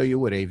going to show you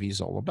what AV is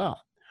all about.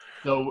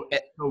 So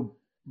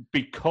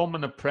become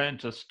an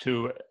apprentice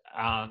to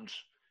and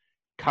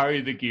carry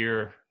the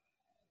gear.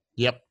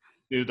 Yep.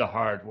 Do the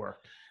hard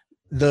work.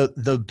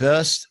 The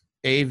best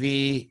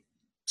AV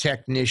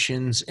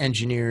technicians,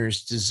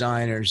 engineers,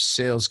 designers,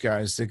 sales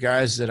guys, the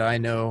guys that I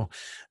know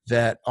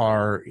that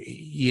are,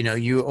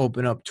 you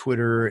open up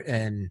Twitter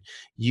and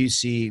you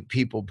see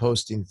people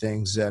posting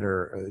things that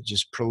are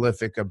just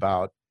prolific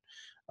about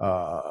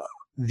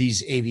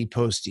these AV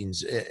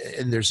postings.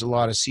 And there's a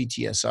lot of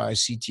CTSI,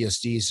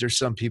 CTSDs. There's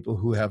some people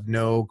who have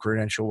no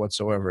credential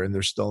whatsoever, and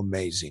they're still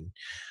amazing.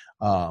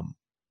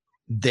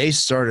 They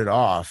started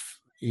off,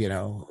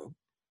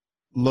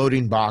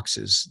 loading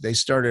boxes. They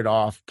started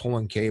off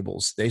pulling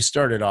cables. They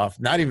started off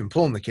not even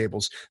pulling the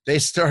cables. They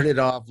started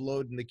off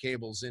loading the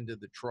cables into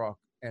the truck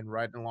and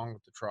riding along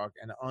with the truck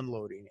and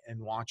unloading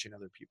and watching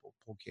other people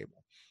pull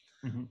cable.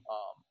 Mm-hmm.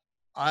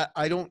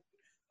 I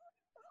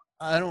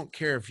don't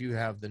care if you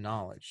have the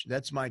knowledge.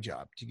 That's my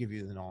job, to give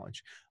you the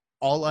knowledge.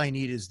 All I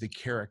need is the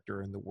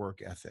character and the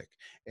work ethic.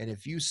 And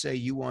if you say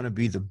you want to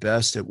be the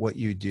best at what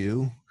you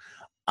do,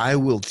 I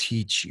will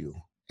teach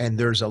you. And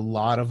there's a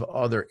lot of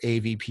other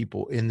AV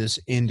people in this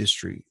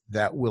industry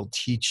that will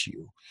teach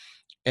you.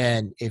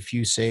 And if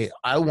you say,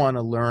 I want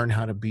to learn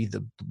how to be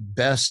the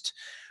best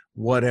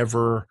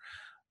whatever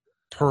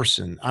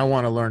person, I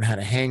want to learn how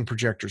to hang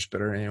projectors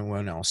better than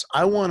anyone else,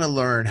 I want to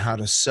learn how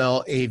to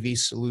sell AV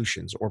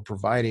solutions or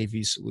provide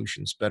AV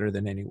solutions better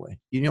than anyone,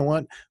 you know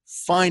what?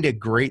 Find a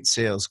great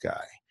sales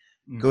guy.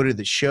 Go to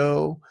the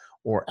show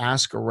or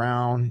ask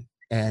around.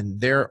 And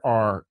there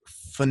are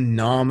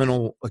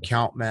phenomenal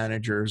account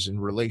managers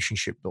and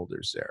relationship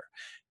builders there.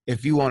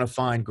 If you want to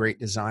find great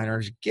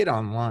designers, get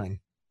online.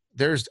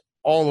 There's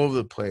all over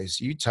the place.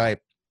 You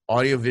type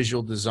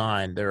audiovisual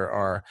design. There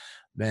are,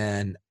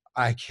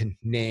 I can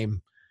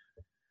name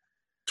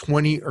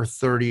 20 or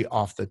 30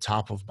 off the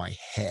top of my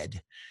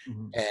head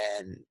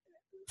and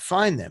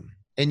find them.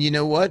 And you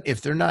know what? If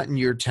they're not in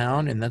your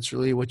town and that's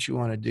really what you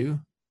want to do,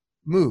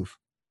 move.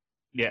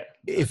 Yeah.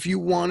 If you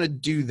want to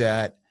do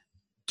that,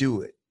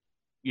 do it.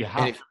 You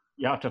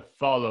have to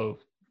follow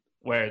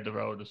where the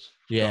road is.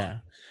 Yeah.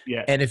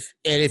 Yeah. And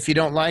if you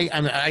don't like,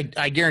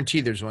 I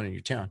guarantee there's one in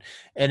your town.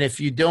 And if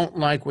you don't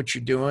like what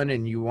you're doing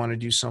and you want to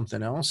do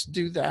something else,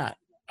 do that.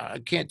 I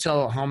can't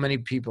tell how many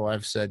people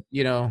I've said,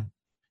 you're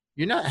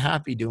not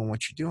happy doing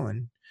what you're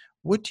doing.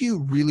 What do you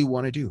really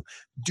want to do?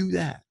 Do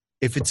that.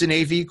 If it's an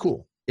AV,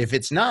 cool. If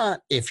it's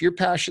not, if you're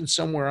passionate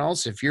somewhere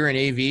else, if you're an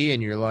AV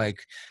and you're like,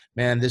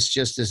 man, this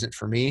just isn't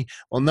for me.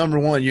 Well, number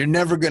one, you're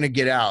never going to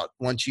get out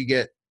once you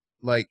get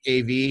like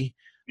AV.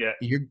 Yeah.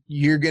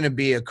 You're going to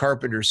be a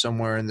carpenter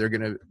somewhere and they're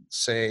going to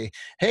say,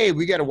 hey,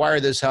 we got to wire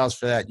this house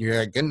for that. And you're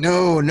like,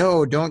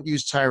 no, don't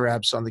use tie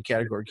wraps on the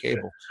category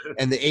cable.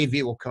 And the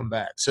AV will come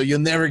back. So you'll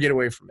never get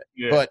away from it.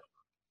 Yeah. But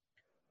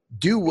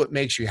do what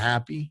makes you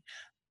happy.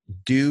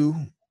 Do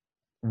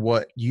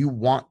what you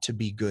want to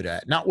be good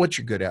at, not what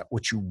you're good at,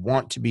 what you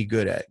want to be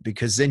good at,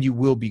 because then you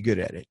will be good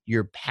at it.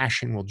 Your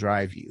passion will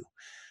drive you.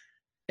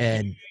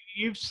 And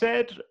you've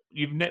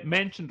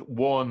mentioned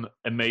one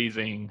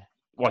amazing,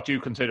 what you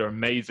consider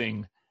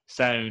amazing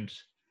sound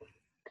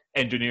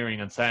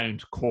engineering and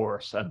sound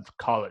course and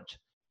college.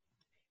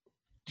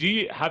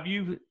 Have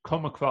you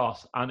come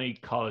across any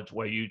college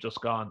where you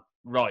just gone,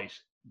 right,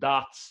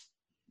 that's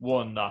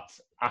one that's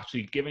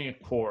actually giving a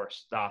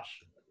course that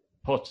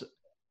puts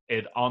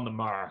it on the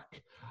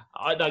mark?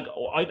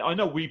 I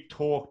know we've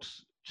talked,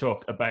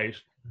 Chuck, about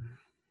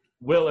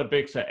will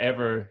Avixa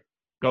ever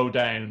go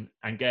down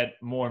and get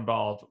more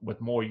involved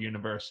with more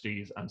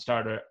universities and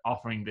start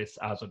offering this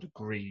as a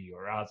degree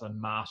or as a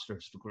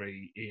master's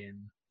degree in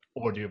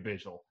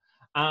audiovisual.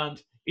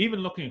 And even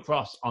looking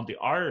across on the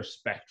Irish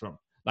spectrum,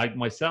 like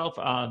myself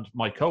and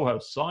my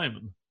co-host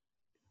Simon,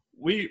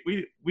 we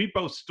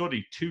both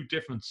studied two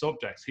different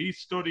subjects. He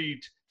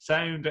studied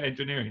sound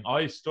engineering.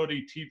 I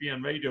studied TV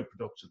and radio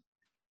production,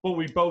 but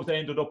we both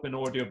ended up in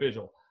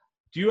audiovisual.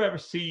 Do you ever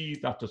see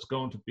that there's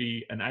going to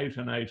be an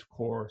out-and-out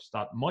course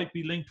that might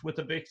be linked with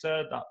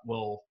Avixa that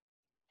will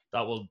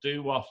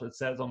do what it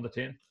says on the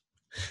tin?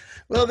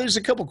 Well, there's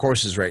a couple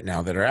courses right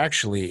now that are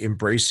actually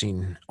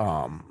embracing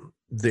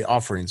the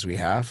offerings we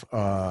have.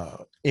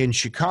 In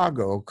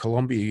Chicago,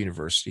 Columbia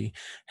University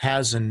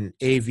has an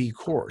AV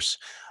course.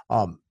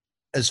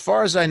 As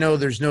far as I know,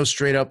 there's no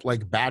straight up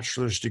like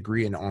bachelor's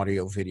degree in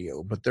audio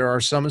video, but there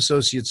are some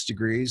associate's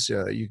degrees.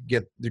 You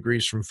get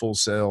degrees from Full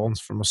Sail and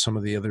from some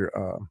of the other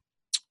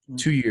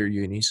 2-year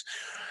unis.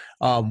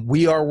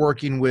 We are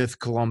working with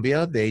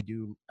Columbia. They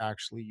do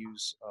actually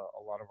use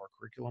a lot of our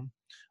curriculum.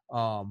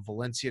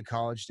 Valencia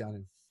College down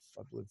in,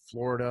 I believe,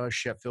 Florida,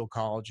 Sheffield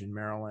College in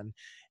Maryland.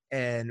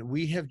 And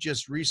we have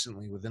just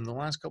recently, within the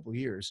last couple of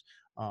years,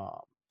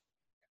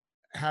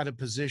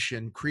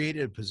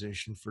 created a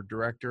position for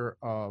director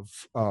of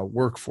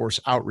workforce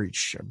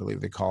outreach, I believe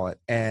they call it.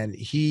 And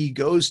he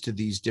goes to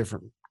these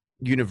different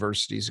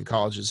universities and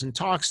colleges and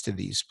talks to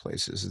these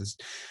places.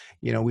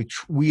 You know,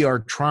 we are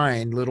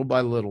trying little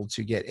by little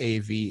to get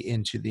AV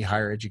into the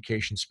higher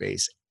education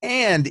space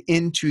and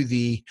into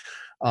the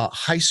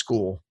high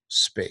school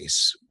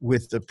space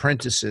with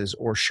apprentices,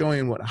 or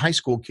showing what high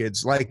school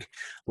kids like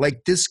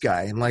this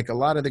guy, and like a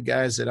lot of the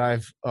guys that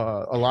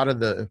a lot of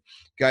the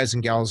guys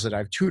and gals that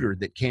I've tutored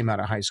that came out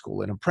of high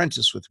school and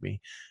apprentice with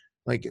me,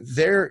 like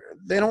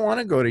they don't want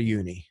to go to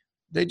uni.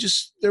 They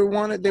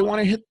want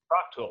to hit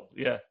practical.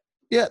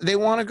 Yeah, they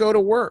want to go to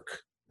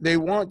work. They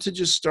want to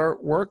just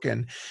start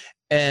working.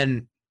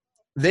 And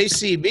they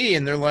see me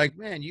and they're like,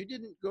 man, you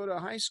didn't go to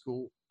high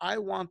school. I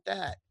want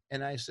that.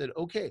 And I said,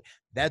 okay,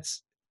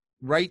 that's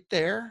right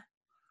there.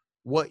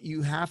 What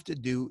you have to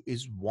do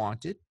is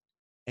want it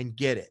and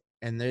get it.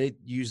 And they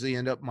usually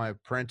end up my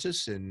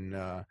apprentice. And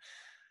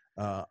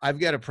I've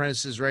got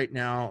apprentices right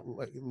now.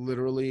 Like,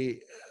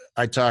 literally,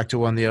 I talked to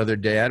one the other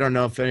day. I don't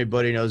know if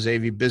anybody knows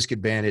AV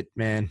Biscuit Bandit,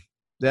 man.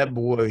 That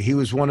boy, he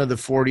was one of the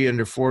 40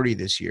 under 40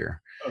 this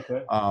year.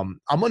 Okay. I'm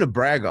going to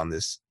brag on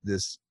this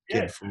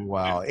kid for a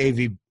while.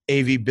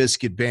 AV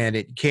Biscuit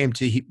Bandit came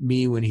to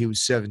me when he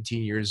was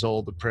 17 years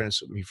old,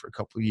 apprenticed with me for a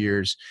couple of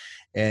years,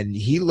 and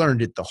he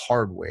learned it the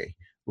hard way,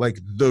 like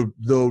the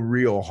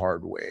real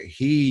hard way.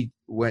 He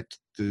went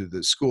to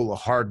the school of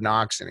hard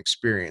knocks and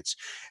experience,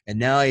 and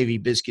now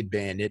AV Biscuit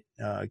Bandit,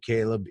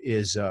 Caleb,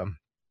 is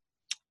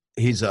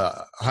he's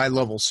a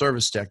high-level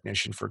service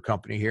technician for a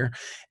company here,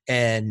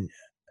 and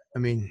I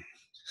mean,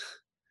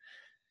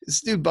 this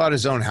dude bought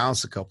his own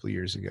house a couple of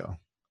years ago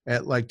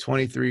at like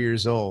 23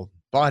 years old.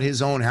 Bought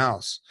his own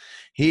house.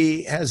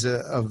 He has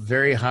a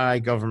very high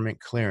government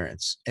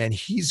clearance, and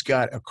he's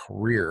got a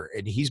career,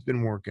 and he's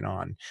been working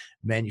on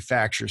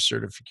manufacturer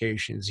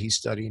certifications. He's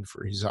studying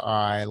for his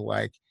eye.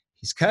 Like,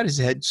 he's got his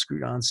head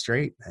screwed on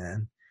straight,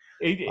 man.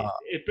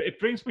 It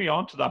brings me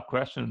on to that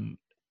question,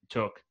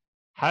 Chuck.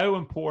 How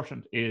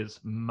important is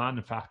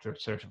manufacturer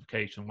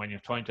certification when you're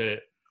trying to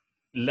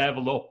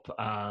level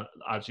up,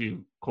 as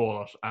you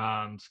call it,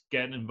 and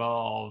get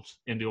involved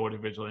in the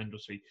audiovisual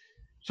industry?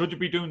 Should you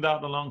be doing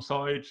that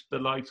alongside the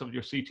likes of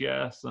your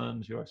CTS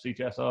and your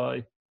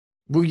CTSI?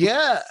 Well,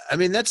 yeah. I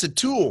mean, that's a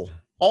tool.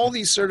 All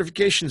these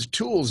certifications are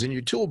tools in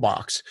your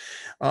toolbox.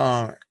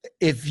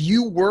 If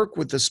you work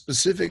with a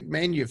specific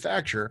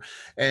manufacturer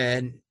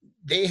and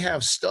they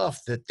have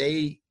stuff that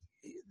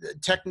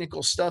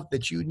technical stuff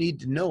that you need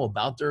to know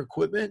about their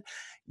equipment,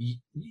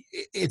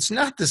 it's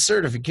not the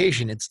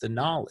certification, it's the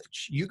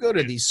knowledge. You go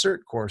to these cert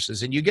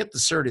courses and you get the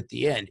cert at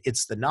the end,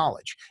 it's the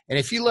knowledge. And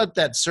if you let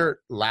that cert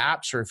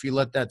lapse, or if you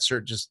let that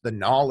cert, just the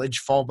knowledge,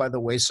 fall by the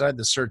wayside,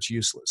 the cert's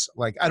useless.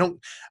 Like,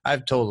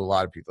 I've told a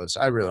lot of people this,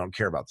 I really don't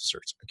care about the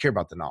certs. I care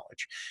about the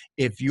knowledge.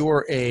 If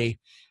you're a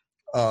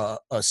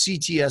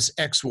CTS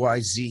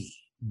XYZ,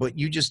 but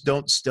you just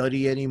don't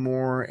study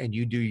anymore, and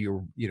you do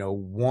your,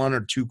 1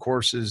 or 2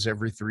 courses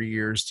every 3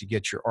 years to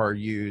get your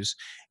RUs,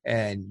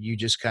 and you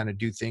just kind of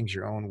do things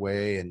your own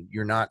way, and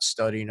you're not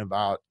studying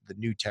about the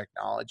new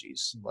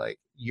technologies, like,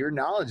 your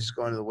knowledge is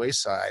going to the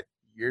wayside.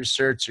 Your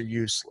certs are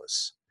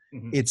useless.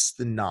 Mm-hmm. It's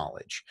the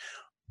knowledge.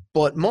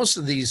 But most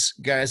of these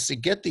guys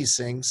that get these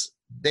things,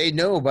 they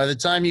know by the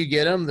time you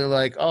get them, they're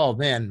like, oh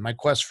man, my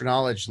quest for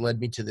knowledge led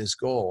me to this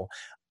goal.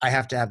 I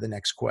have to have the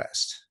next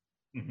quest.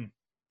 Mm-hmm.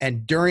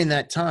 And during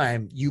that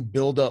time, you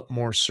build up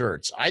more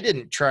certs.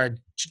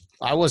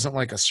 I wasn't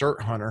like a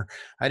cert hunter.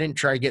 I didn't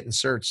try getting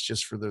certs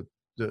just for the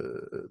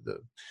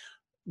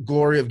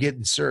glory of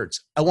getting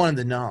certs. I wanted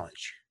the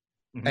knowledge,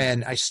 mm-hmm.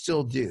 and I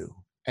still do.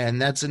 And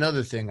that's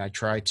another thing I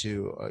try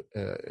to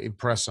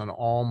impress on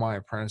all my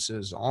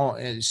apprentices, all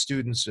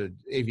students of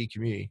AV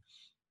community.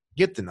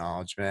 Get the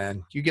knowledge,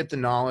 man. You get the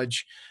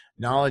knowledge.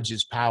 Knowledge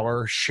is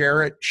power.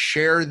 Share it.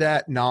 Share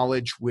that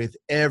knowledge with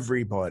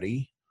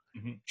everybody.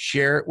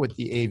 Share it with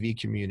the AV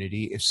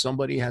community. If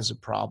somebody has a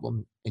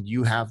problem and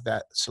you have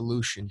that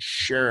solution,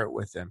 share it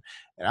with them.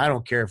 And I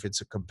don't care if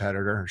it's a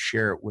competitor,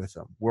 share it with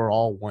them. We're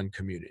all one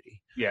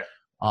community. Yeah.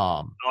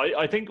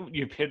 I think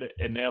you've hit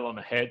a nail on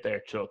the head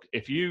there, Chuck.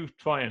 If you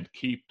try and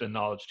keep the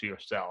knowledge to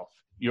yourself,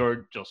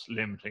 you're just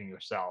limiting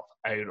yourself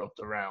out of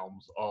the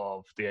realms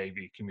of the AV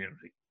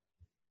community.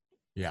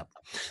 Yeah.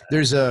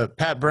 There's a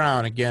Pat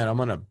Brown again. I'm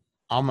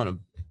gonna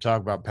talk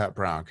about Pat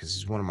Brown because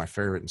he's one of my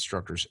favorite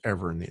instructors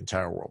ever in the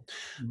entire world.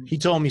 He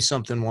told me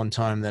something one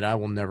time that I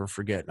will never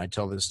forget, and I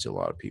tell this to a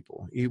lot of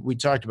people. We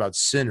talked about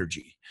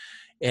synergy,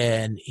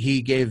 and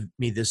he gave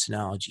me this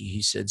analogy.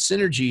 He said,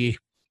 synergy,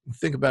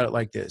 think about it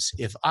like this.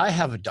 If I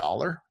have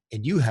 $1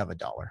 and you have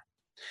 $1,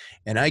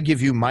 and I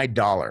give you my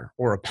dollar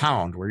or a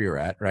pound where you're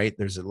at, right?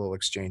 There's a little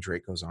exchange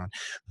rate goes on.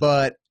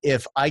 But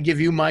if I give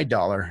you my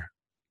dollar,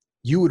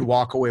 you would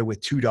walk away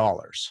with $2.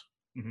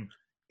 Mm-hmm.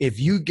 If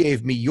you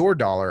gave me your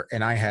dollar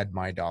and I had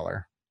my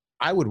dollar,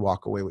 I would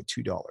walk away with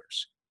 $2.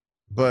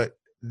 But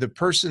the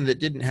person that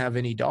didn't have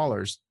any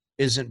dollars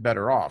isn't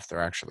better off.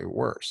 They're actually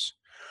worse.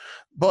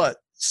 But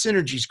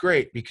synergy is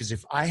great because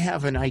if I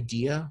have an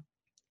idea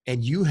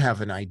and you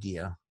have an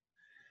idea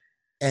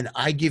and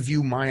I give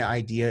you my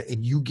idea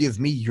and you give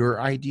me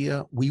your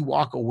idea, we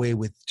walk away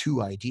with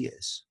 2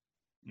 ideas.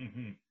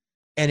 Mm-hmm.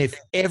 And if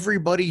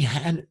everybody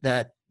had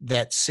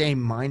that same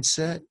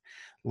mindset,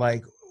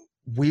 like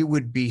we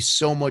would be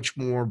so much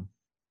more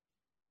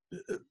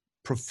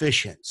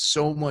proficient,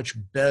 so much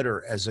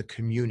better as a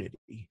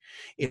community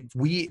if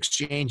we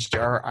exchanged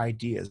our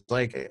ideas.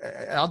 Like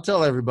I'll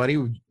tell everybody,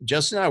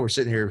 Justin and I were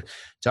sitting here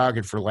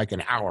talking for like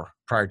an hour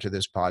prior to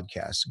this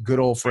podcast. Good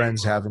old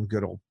friends having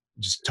good old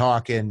just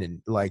talking,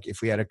 and like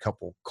if we had a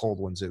couple cold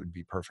ones, it would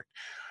be perfect.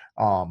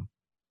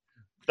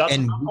 That's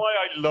why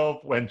I love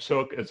when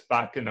Chuck is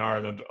back in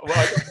Ireland. Well,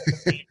 I don't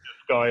see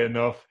this guy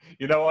enough.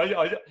 You know,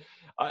 I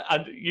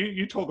and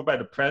you talk about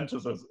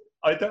apprentices.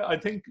 I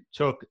think,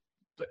 Chuck,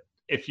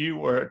 if you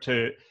were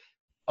to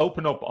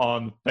open up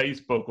on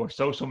Facebook or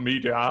social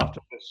media after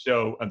this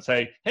show and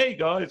say, hey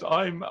guys,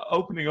 I'm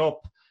opening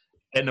up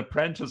an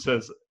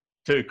apprentices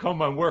to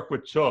come and work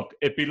with Chuck,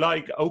 it'd be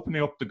like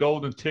opening up the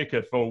golden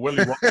ticket for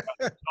Willy Wonka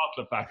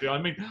Chocolate Factory.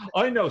 I mean,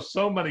 I know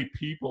so many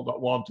people that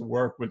want to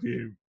work with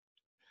you.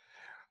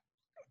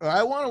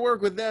 I want to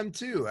work with them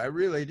too. I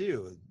really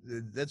do.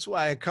 That's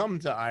why I come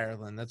to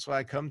Ireland. That's why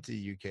I come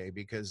to UK,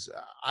 because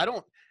I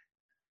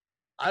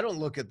don't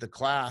look at the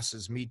class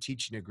as me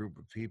teaching a group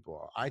of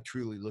people. I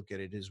truly look at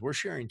it as we're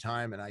sharing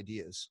time and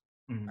ideas.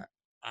 Mm-hmm.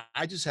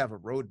 I just have a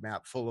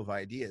roadmap full of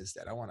ideas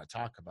that I want to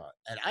talk about.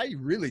 And I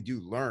really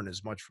do learn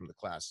as much from the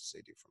class as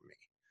they do from me.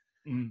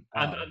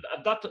 And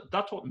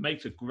that's what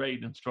makes a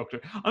great instructor.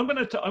 I'm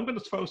gonna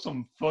throw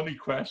some funny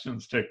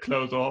questions to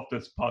close off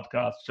this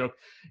podcast, Chuck.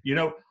 You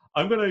know,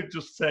 I'm gonna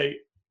just say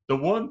the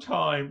one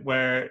time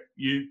where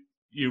you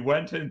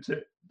went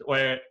into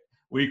where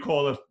we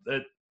call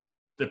it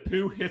the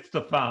poo hits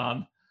the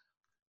fan.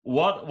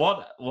 What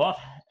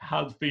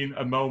has been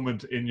a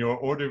moment in your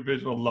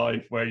audiovisual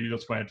life where you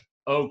just went,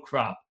 oh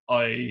crap,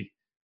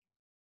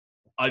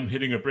 I'm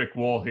hitting a brick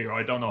wall here.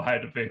 I don't know how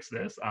to fix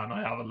this, and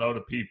I have a load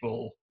of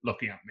people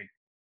looking at me.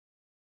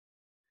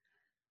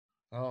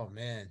 Oh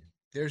man,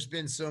 there's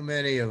been so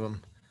many of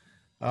them.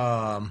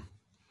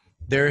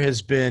 There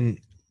has been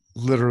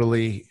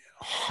literally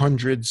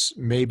hundreds,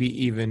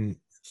 maybe even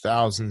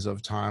thousands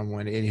of times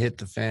when it hit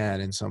the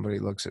fan and somebody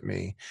looks at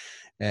me,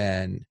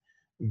 and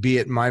be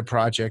it my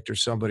project or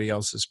somebody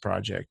else's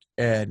project.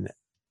 And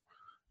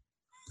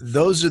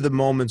those are the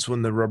moments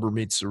when the rubber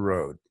meets the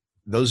road.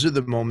 Those are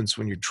the moments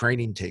when your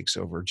training takes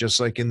over, just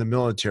like in the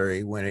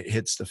military, when it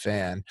hits the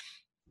fan,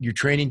 your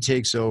training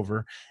takes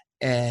over.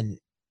 And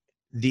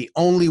the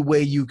only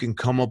way you can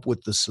come up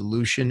with the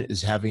solution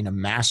is having a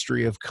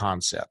mastery of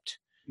concept.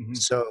 Mm-hmm.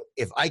 So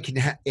if I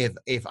can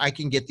if I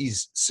can get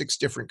these 6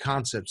 different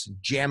concepts and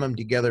jam them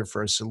together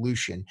for a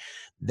solution,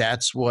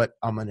 that's what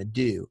I'm going to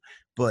do.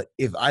 But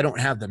if I don't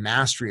have the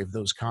mastery of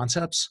those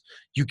concepts,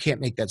 you can't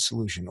make that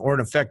solution, or an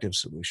effective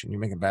solution. You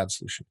make a bad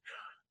solution.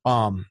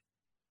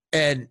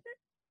 And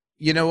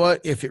you know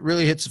what? If it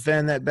really hits the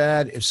fan that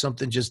bad, if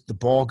something just, the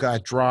ball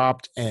got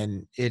dropped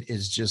and it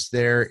is just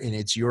there and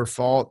it's your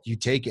fault, you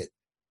take it.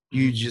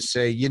 You just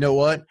say, you know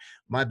what?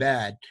 My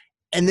bad.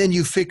 And then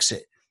you fix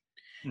it.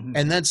 Mm-hmm.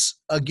 And that's,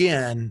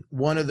 again,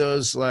 one of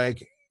those,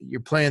 like, you're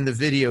playing the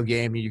video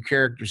game and your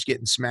character's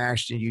getting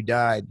smashed and you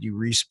died, you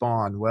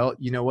respawn. Well,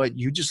 you know what?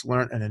 You just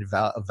learned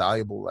a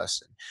valuable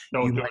lesson.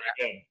 Don't do it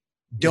again.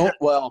 Don't,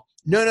 well,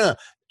 no,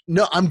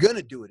 I'm going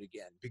to do it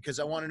again because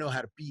I want to know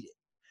how to beat it.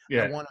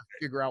 Yeah. I want to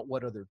figure out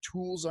what other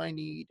tools I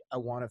need. I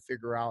want to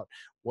figure out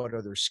what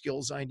other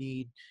skills I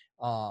need.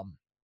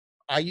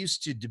 I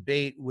used to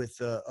debate with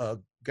a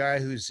guy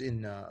who's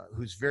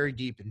very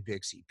deep in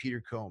Bixby,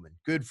 Peter Coleman,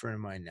 good friend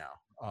of mine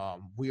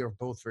now. We are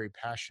both very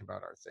passionate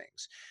about our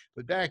things.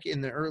 But back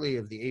in the early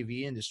of the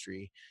AV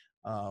industry,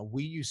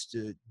 we used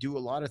to do a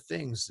lot of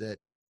things that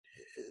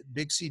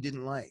Big C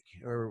didn't like,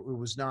 or it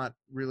was not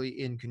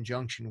really in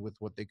conjunction with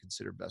what they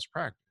consider best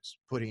practice,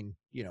 putting,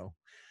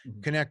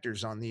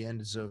 connectors on the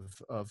ends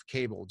of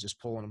cable, just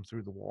pulling them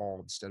through the wall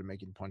instead of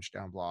making punch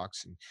down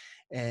blocks.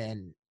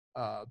 And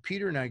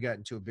Peter and I got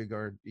into a big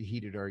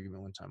heated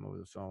argument one time over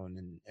the phone,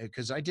 and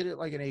because I did it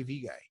like an AV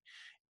guy.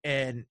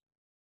 And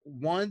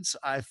once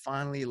I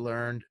finally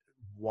learned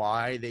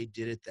why they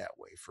did it that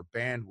way, for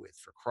bandwidth,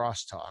 for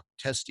crosstalk,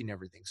 testing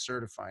everything,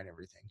 certifying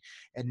everything,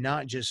 and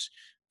not just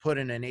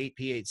putting an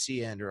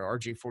 8P8C end, or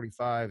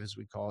RJ45 as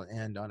we call it,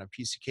 end on a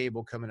piece of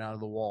cable coming out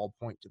of the wall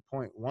point to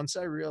point. Once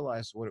I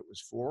realized what it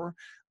was for,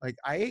 like,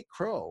 I ate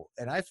crow,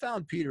 and I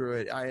found Peter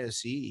at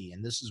ISE,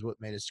 and this is what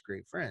made us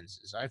great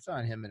friends, is I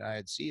found him at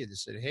ISE and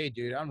said, hey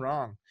dude, I'm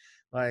wrong.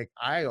 Like,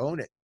 I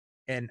own it,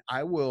 and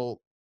I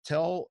will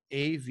tell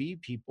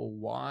AV people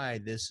why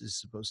this is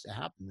supposed to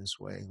happen this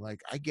way. Like,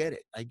 I get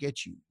it. I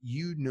get you.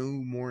 You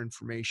knew more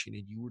information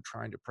and you were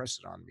trying to press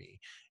it on me.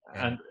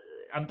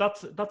 And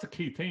that's a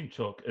key thing,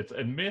 Chuck. It's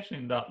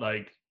admitting that,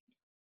 like,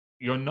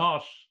 you're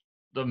not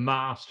the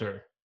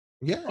master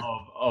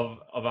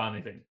of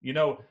anything.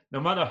 No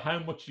matter how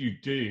much you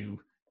do,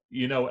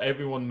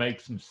 everyone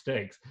makes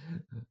mistakes.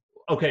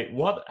 Okay,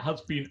 what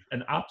has been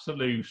an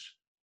absolute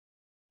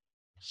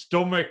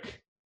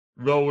stomach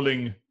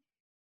rolling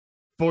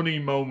funny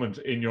moment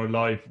in your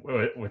life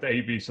with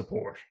AV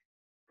support?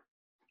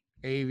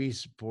 AV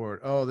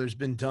support. Oh, there's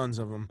been tons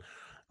of them.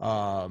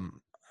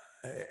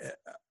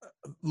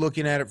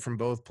 Looking at it from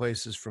both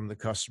places, from the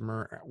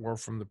customer or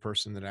from the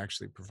person that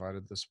actually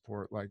provided the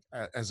support. Like,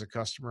 as a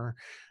customer,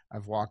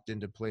 I've walked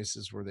into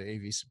places where the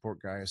AV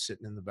support guy is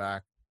sitting in the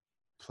back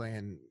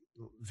playing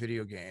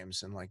video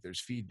games, and like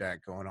there's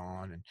feedback going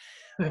on,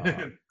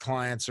 and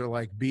clients are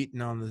like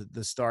beating on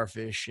the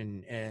starfish,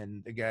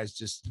 and the guy's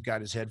just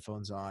got his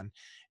headphones on,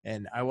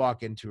 and I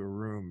walk into a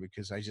room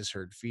because I just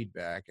heard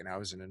feedback and I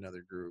was in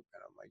another group,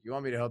 and I'm like, you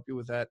want me to help you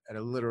with that? And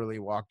I literally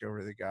walked over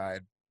to the guy,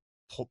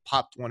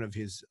 popped one of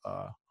his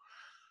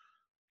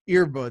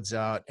earbuds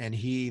out, and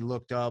he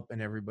looked up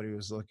and everybody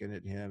was looking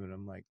at him, and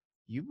I'm like,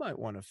 you might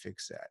want to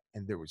fix that.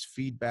 And there was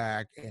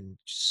feedback and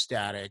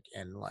static,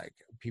 and like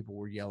people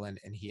were yelling,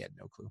 and he had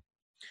no clue.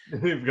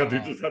 Because he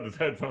just had his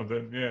headphones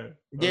in.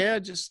 Yeah,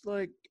 just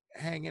like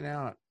hanging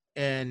out.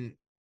 And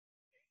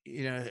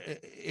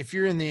if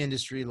you're in the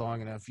industry long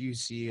enough, you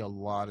see a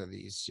lot of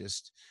these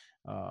just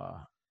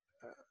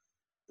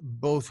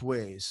both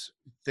ways,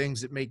 things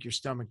that make your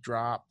stomach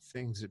drop,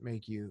 things that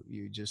make you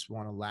just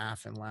want to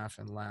laugh and laugh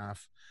and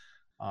laugh.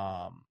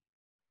 And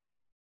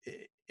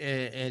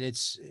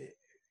it's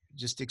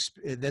just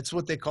that's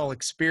what they call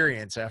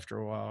experience after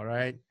a while,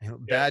 right?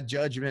 Bad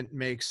judgment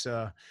makes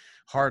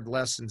hard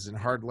lessons, and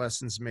hard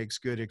lessons makes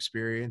good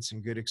experience,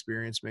 and good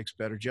experience makes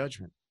better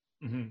judgment.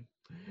 Mm-hmm.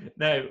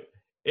 Now,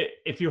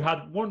 if you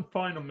had one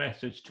final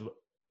message to,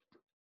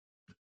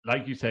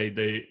 like you say,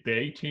 the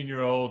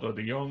 18-year-old or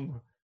the young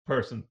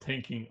person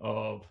thinking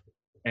of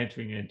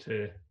entering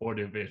into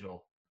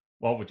audiovisual,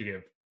 what would you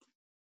give?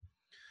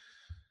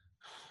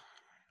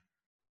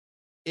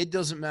 It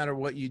doesn't matter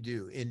what you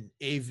do in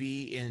AV,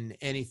 in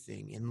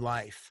anything in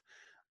life.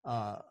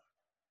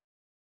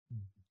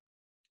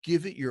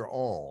 Give it your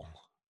all.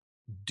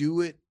 Do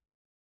it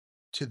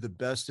to the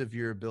best of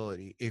your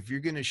ability. If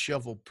you're going to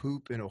shovel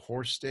poop in a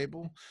horse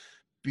stable,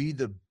 be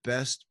the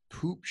best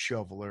poop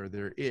shoveler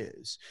there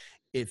is.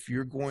 If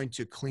you're going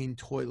to clean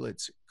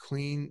toilets,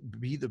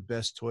 be the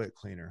best toilet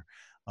cleaner.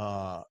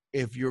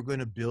 If you're going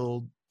to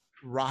build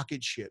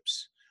rocket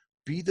ships,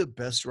 be the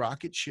best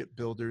rocket ship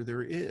builder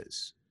there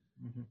is.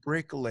 Mm-hmm.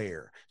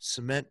 Bricklayer,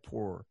 cement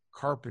pourer,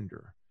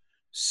 carpenter.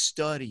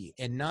 Study,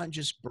 and not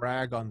just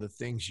brag on the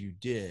things you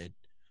did.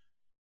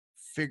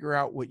 Figure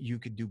out what you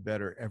could do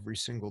better every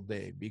single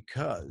day,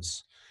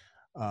 because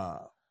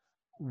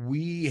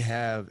we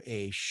have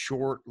a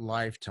short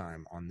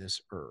lifetime on this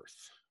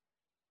earth.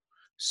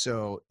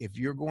 So if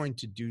you're going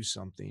to do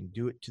something,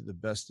 do it to the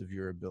best of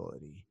your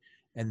ability.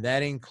 And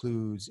that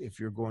includes, if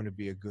you're going to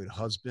be a good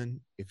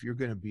husband, if you're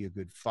going to be a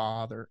good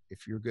father,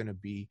 if you're going to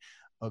be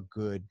a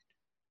good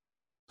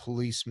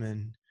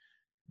policeman,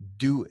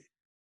 do it.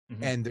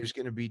 Mm-hmm. And there's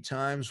going to be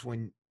times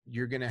when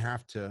you're going to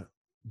have to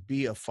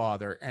be a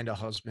father and a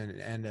husband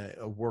and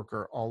a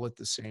worker all at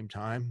the same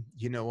time.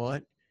 You know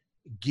what?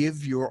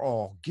 Give your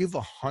all. Give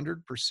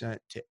 100%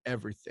 to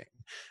everything,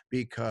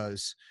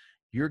 because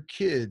your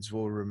kids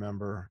will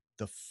remember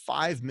the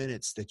 5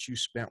 minutes that you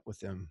spent with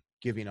them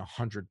giving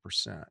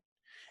 100%.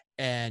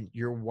 And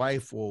your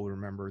wife will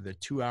remember the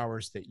 2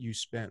 hours that you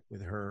spent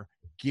with her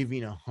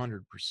giving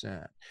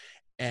 100%.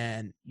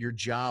 And your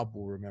job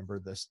will remember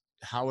this,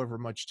 however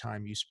much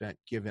time you spent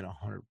giving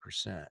 100%.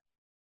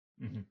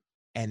 Mm-hmm.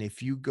 And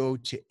if you go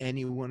to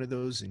any one of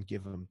those and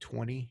give them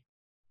 20,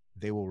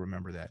 they will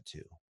remember that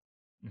too.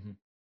 Mm-hmm.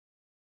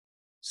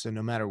 So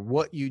no matter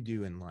what you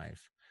do in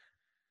life,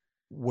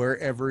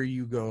 wherever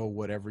you go,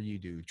 whatever you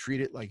do,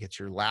 treat it like it's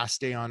your last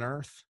day on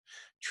earth.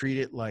 Treat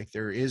it like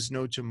there is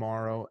no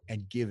tomorrow,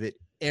 and give it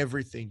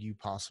everything you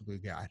possibly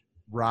got.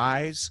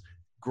 Rise,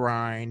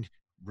 grind,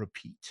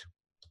 repeat.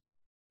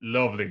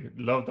 Lovely.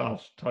 Love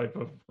that type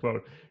of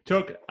quote.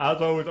 Chuck,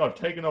 as always, I've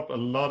taken up a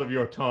lot of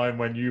your time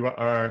when you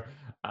are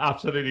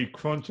absolutely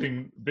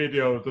crunching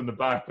videos in the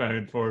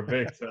background for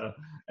Avixa,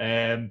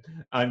 and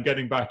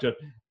getting back to it.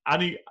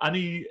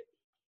 Any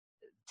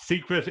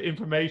secret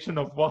information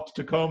of what's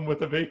to come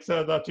with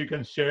Avixa that you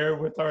can share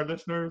with our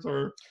listeners?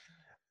 Or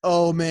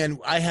Oh man,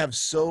 I have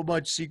so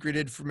much secret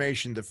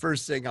information. The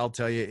first thing I'll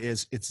tell you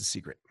is it's a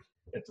secret.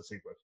 It's a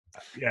secret.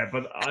 Yeah,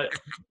 but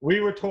we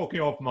were talking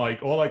off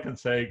mic. All I can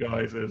say,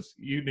 guys, is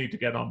you need to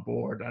get on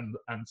board and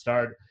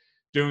start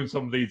doing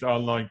some of these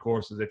online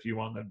courses if you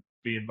want to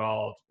be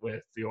involved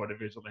with the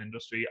audiovisual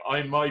industry.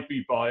 I might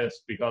be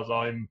biased because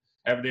I'm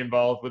heavily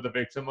involved with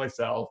Avixa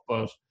myself,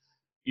 but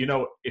you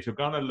know, if you're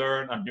going to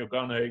learn and you're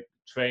going to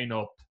train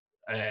up,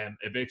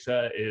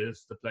 Avixa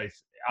is the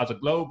place. As a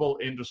global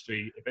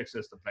industry, Avixa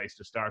is the place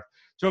to start.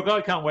 So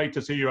I can't wait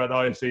to see you at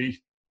ISE.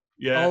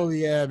 Yeah. Oh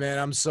yeah, man.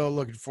 I'm so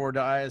looking forward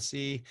to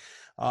ISE.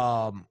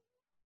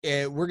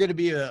 And we're going to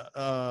be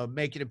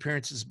making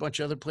appearances a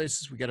bunch of other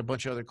places. We got a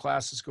bunch of other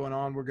classes going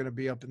on. We're going to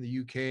be up in the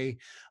UK,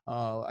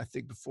 I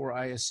think before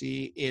ISE.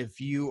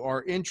 If you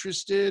are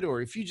interested,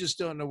 or if you just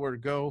don't know where to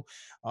go,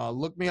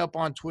 look me up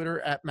on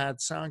Twitter at Mad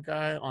Sound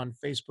Guy, on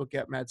Facebook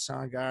at Mad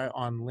Sound Guy,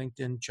 on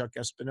LinkedIn, Chuck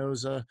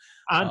Espinoza.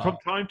 And from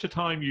time to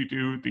time, you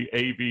do the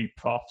AV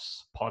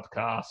Profs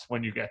podcast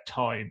when you get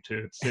time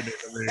to sit in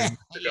the room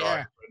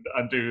Yeah.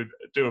 and do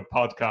a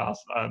podcast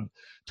and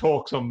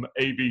talk some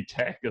AV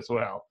tech as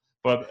well.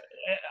 But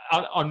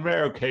on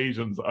rare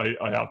occasions, I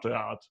have to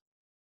add.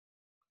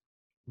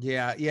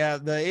 Yeah.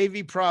 The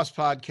AV Pros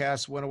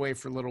podcast went away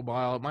for a little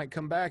while. It might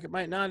come back. It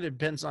might not. It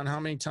depends on how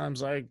many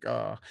times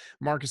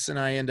Marcus and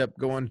I end up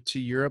going to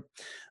Europe.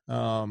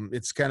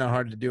 It's kind of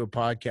hard to do a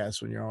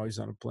podcast when you're always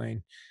on a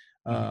plane.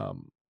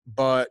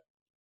 But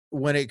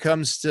when it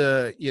comes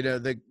to,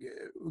 the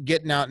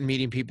getting out and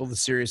meeting people,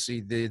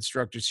 the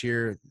instructors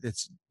here,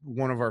 it's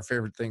one of our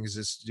favorite things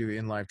is to do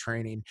in live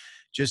training,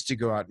 just to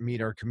go out and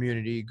meet our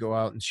community, go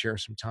out and share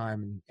some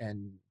time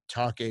and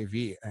talk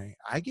AV.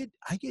 I get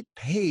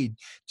paid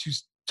to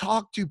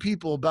talk to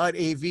people about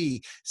AV.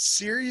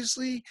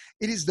 Seriously,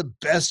 it is the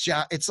best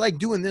job. It's like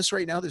doing this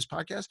right now, this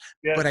podcast,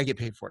 but I get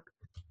paid for it.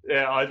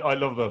 Yeah, I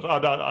love that.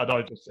 And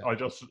I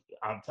just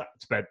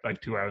spent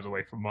like 2 hours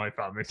away from my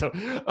family, so.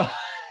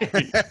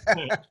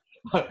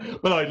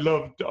 But I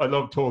love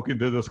talking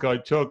to this guy,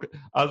 Chuck.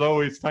 As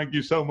always, thank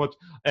you so much.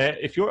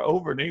 If you're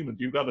over in England,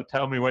 you've got to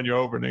tell me when you're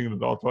over in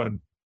England. I'll try and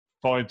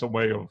find some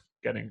way of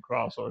getting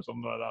across or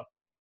something like that.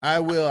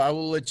 I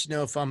will let you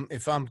know if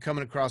I'm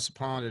coming across the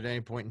pond at any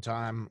point in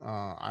time.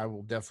 I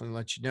will definitely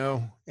let you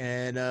know.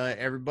 And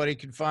everybody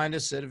can find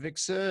us at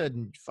Avixa,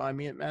 and find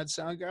me at Mad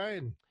Sound Guy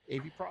and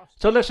AV Prof.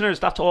 So listeners,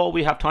 that's all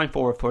we have time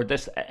for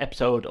this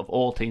episode of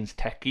All Things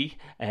Techie.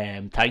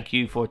 Thank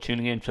you for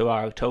tuning in to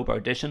our October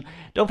edition.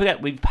 Don't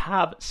forget, we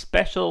have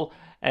special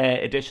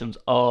editions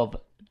of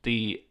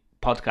the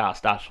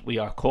podcast that we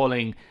are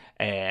calling,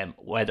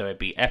 whether it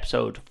be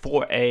episode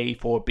 4A,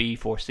 4B,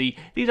 4C.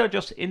 These are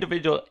just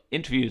individual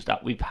interviews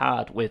that we've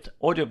had with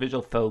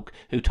audiovisual folk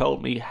who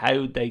told me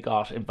how they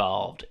got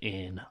involved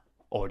in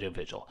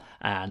audiovisual.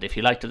 And if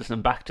you like to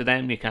listen back to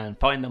them, you can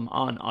find them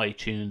on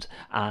iTunes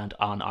and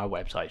on our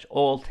website,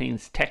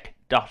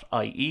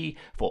 allthingstech.ie,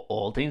 for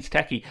All Things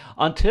Techie.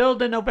 Until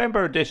the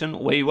November edition,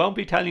 we won't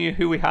be telling you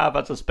who we have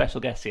as a special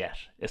guest yet.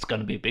 It's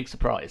going to be a big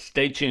surprise.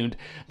 Stay tuned.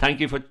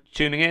 Thank you for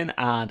tuning in,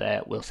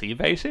 and we'll see you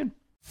very soon.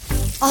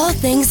 All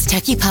Things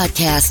Techie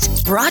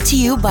Podcast, brought to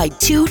you by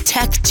two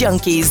tech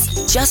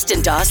junkies,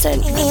 Justin Dawson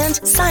and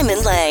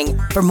Simon Lang.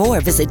 For more,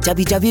 visit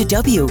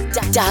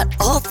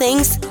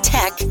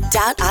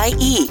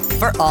www.allthingstech.ie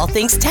for All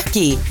Things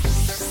Techie.